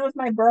the time of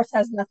my birth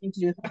has nothing to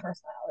do with my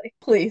personality.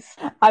 Please.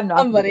 I'm not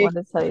gonna be the Somebody. one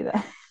to tell you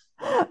that.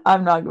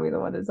 I'm not gonna be the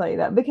one to tell you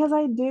that because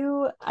I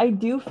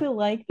do feel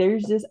like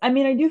there's just I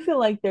mean I do feel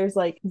like there's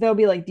like there'll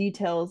be like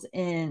details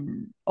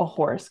in a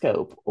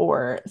horoscope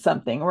or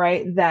something,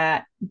 right?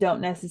 That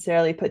don't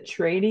necessarily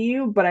portray to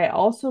you, but I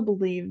also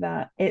believe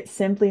that it's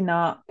simply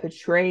not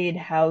portrayed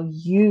how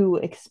you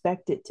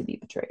expect it to be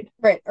portrayed.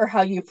 Right. Or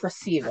how you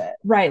perceive it.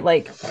 Right,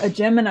 like a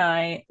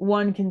Gemini,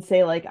 one can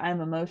say like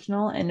I'm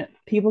emotional, and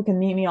people can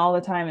meet me all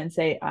the time and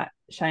say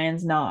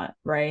Cheyenne's not,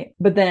 right?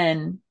 But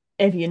then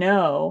if you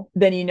know,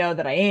 then you know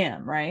that I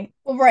am, right?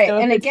 Well, right. So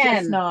if And it's just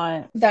again,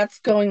 not that's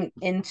going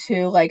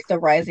into like the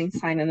rising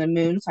sign and the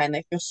moon sign.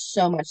 Like there's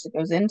so much that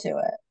goes into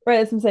it. right,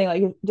 that's what I'm saying.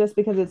 Like just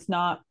because it's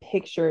not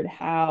pictured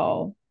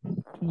how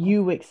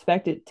you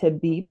expect it to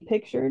be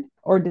pictured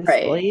or Right.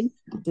 displayed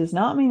does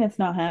not mean it's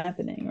not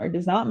happening or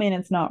does not mean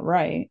it's not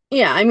right.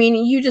 Yeah, I mean,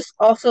 you just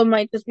also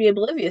might just be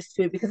oblivious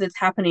to it because it's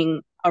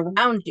happening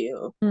around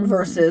you Mm-hmm.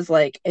 versus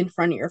like in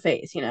front of your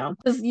face, you know?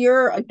 Because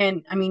you're,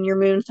 again, I mean, your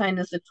moon sign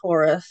is a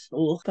Taurus,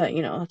 ooh, but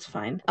you know, it's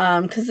fine.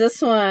 Because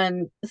this is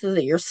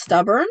that you're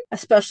stubborn,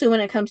 especially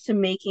when it comes to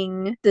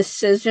making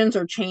decisions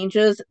or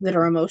changes that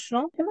are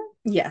emotional.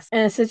 Yes.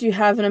 And it says you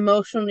have an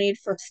emotional need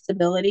for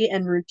stability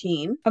and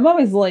routine. I'm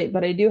always late,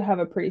 but I do have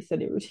a pretty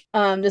steady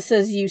routine. This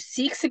says you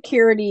seek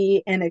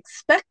security and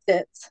expect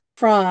it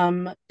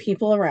from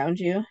people around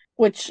you,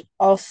 which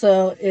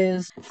also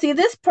is see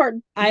this part.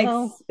 I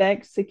Well,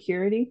 expect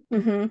security.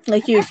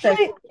 like you expect,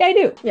 Actually, yeah, I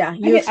do. yeah,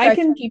 you I expect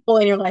can, people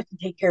in your life to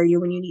take care of you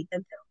when you need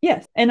them to.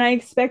 yes. And I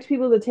expect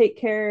people to take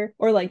care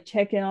or like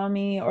check in on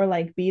me or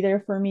like be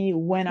there for me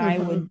when I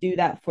Mm-hmm. would do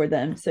that for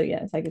them. So,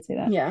 yes, I could say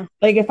that. Yeah.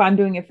 Like, if I'm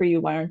doing it for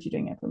you, why aren't you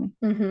doing it for me?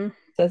 Mm-hmm.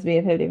 Supposed to be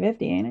a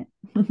 50-50, ain't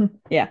it?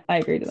 Yeah, I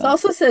agree to This that.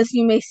 also says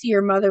you may see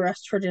your mother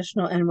as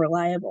traditional and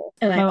reliable,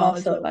 and I My mom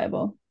is also,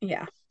 reliable.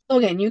 yeah. So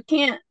again, you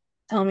can't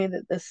tell me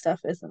that this stuff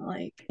isn't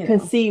like, you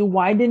Because, know, see,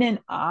 why didn't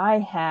I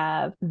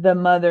have the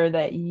mother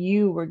that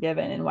you were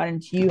given? And why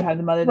didn't you have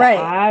the mother that right,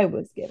 I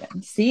was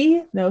given?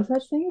 See, no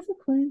such thing as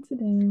a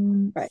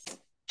coincidence. right.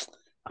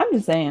 I'm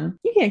just saying,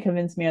 you can't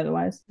convince me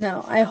otherwise.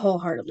 No, I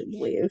wholeheartedly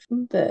believe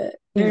that,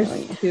 you know,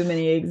 There's too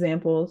many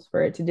examples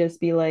for it to just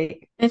be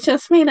like, it's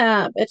just made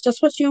up. It's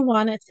just what you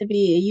want it to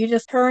be. You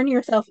just turn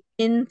yourself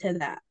into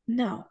that.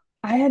 No,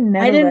 I had I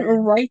never didn't read.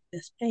 write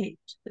this page.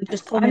 It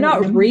just told I'm me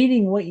not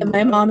reading what that you my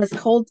wrote. mom is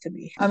cold to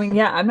me. I mean,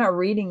 yeah, I'm not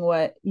reading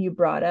what you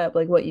brought up,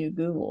 like what you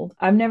Googled.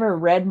 I've never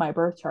read my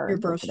birth chart Your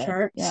until birth today.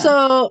 chart. Yeah.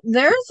 So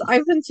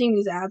I've been seeing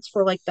these ads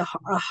for like a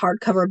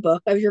hardcover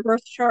book of your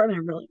birth chart, and I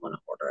really want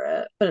to order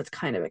it, but it's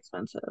kind of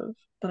expensive.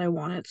 But I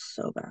want it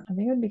so bad. I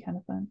think it would be kind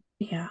of fun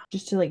Yeah,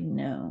 just to like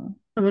know.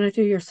 I'm gonna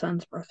do your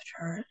son's birth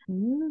chart.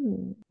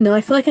 Ooh. No,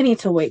 I feel like I need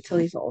to wait till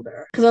he's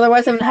older because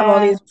otherwise I'm gonna have all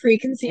Yeah. these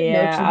preconceived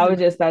Yeah, notions. I was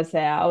just about to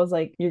say, I was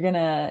like, you're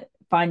gonna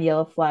find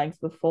yellow flags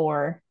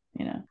before,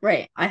 you know.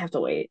 Right, I have to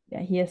wait.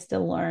 Yeah, he has to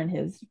learn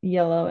his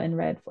yellow and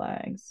red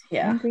flags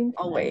Yeah, and green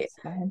I'll wait.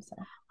 flags by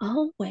himself.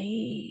 I'll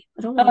wait.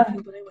 I don't want Uh,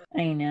 to, but I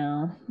will. I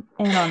know.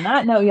 And on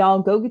that note, y'all,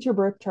 go get your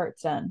birth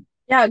charts done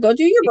Yeah, go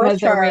do your birth because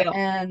they're chart real.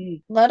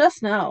 and let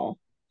us know.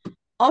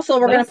 Also,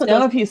 we're Let gonna us put know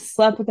those if you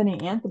slept with any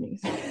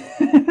Anthony's.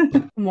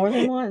 more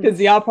than Because once.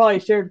 y'all probably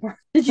shared birth.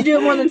 Did you do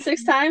it more than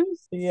 6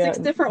 times? Yeah, Six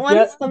different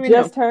ones? Let me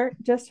know. just her,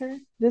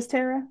 just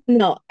Tara.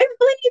 No, I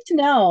really need to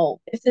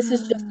know if this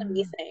is just a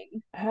me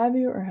thing. Have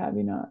you or have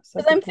you not Because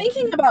slept I'm with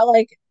thinking Anthony? about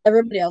like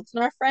everybody else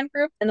in our friend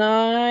group, and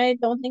I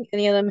don't think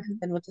any of them have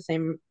been with the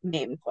same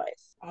name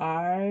twice.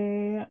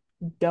 I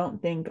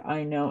don't think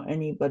I know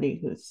anybody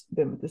who's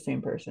been with the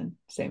same person,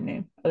 same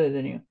name, other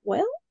than you.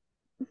 Well,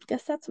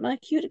 guess that's my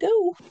cue to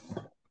go.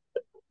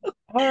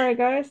 All right,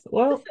 guys.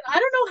 Well, Listen, I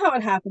don't know how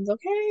it happens,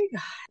 okay?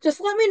 Just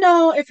let me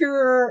know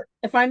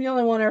if I'm the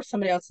only one or if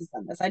somebody else has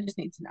done this. I just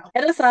need to know.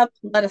 Hit us up,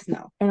 let us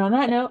know. and on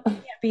that note, Can't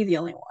be the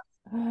only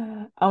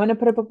one. I'm gonna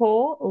put up a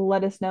poll.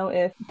 Let us know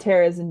if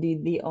Tara is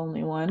indeed the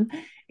only one,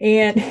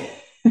 and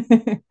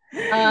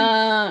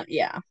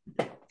Yeah.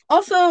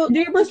 Also, do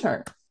your birth just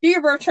chart. do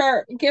your birth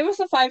chart. Give us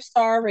a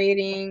 5-star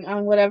rating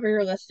on whatever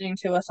you're listening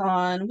to us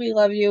on. We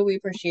love you. We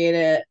appreciate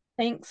it.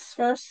 Thanks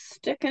for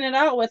sticking it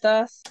out with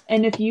us.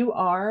 And if you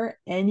are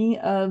any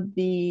of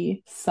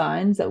the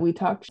signs that we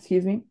talk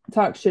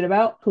shit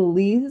about,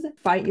 please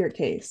fight your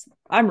case.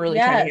 I'm really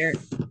trying to hear it.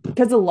 Yes.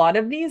 Because a lot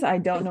of these I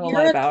don't If know a lot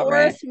you're a about,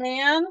 right? Taurus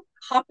man,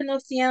 hop in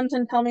those DMs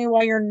and tell me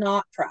why you're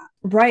not trapped.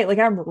 Right. Like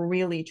I'm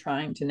really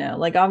trying to know.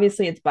 Like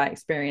obviously it's by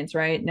experience,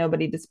 right?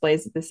 Nobody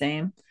displays it the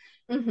same.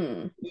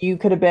 Mm-hmm. You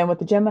could have been with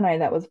the Gemini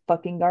that was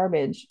fucking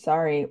garbage.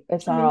 Sorry,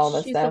 it's I not mean, all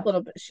this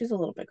stuff. she's a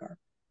little bit garbage.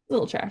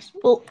 Little trash.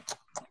 Well,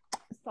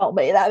 Salt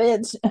Bay, that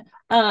bitch.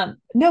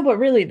 No, but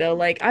really though,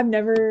 like I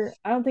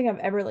don't think I've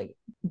ever like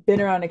been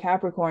around a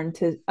Capricorn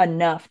to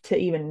enough to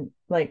even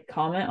like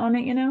comment on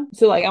it, you know?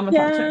 So like I'm gonna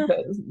talk to him Yeah.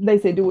 because they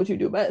say do what you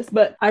do best.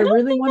 But I I don't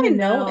really think want I to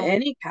know know,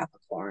 any as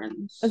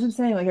Capricorns. I'm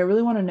saying, like I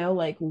really want to know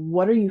like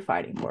what are you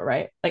fighting for,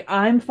 right? Like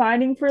I'm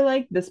fighting for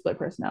like the split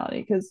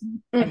personality because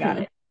I got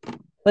Mm-hmm. it.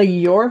 Like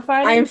you're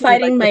fighting I'm for like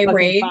fighting the my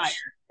fucking fire. rage.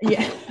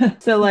 Yeah.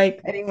 So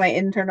like Fighting my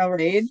internal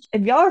rage.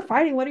 if y'all are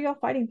fighting, what are y'all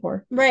fighting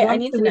for? Right, Because I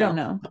need honestly, to we don't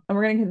know. know. And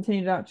we're gonna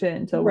continue to talk shit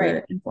until Right.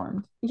 we're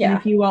informed. And Yeah.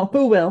 if you won't,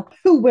 who will?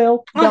 Who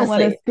will? Don't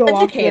let us Honestly, go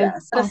educate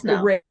us. Let us off the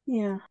know. rail.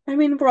 Yeah. I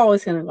mean, we're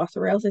always gonna go off the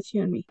rails. It's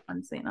you and me.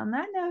 Honestly, and on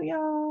that note,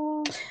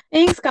 y'all.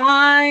 Thanks,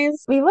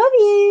 guys. We love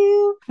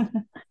you.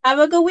 Have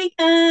a good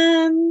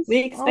weekend.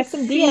 We I'll expect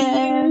some see you.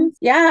 DMs.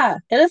 Yeah,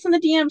 hit us in the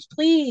DMs,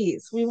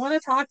 please. We want to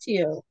talk to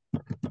you.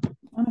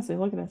 Honestly,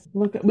 look at us.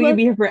 We could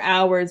be here for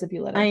hours if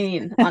you let I us.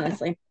 mean,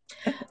 honestly.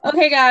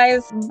 Okay,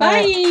 guys. All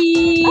right.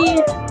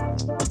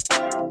 Bye.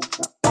 Bye.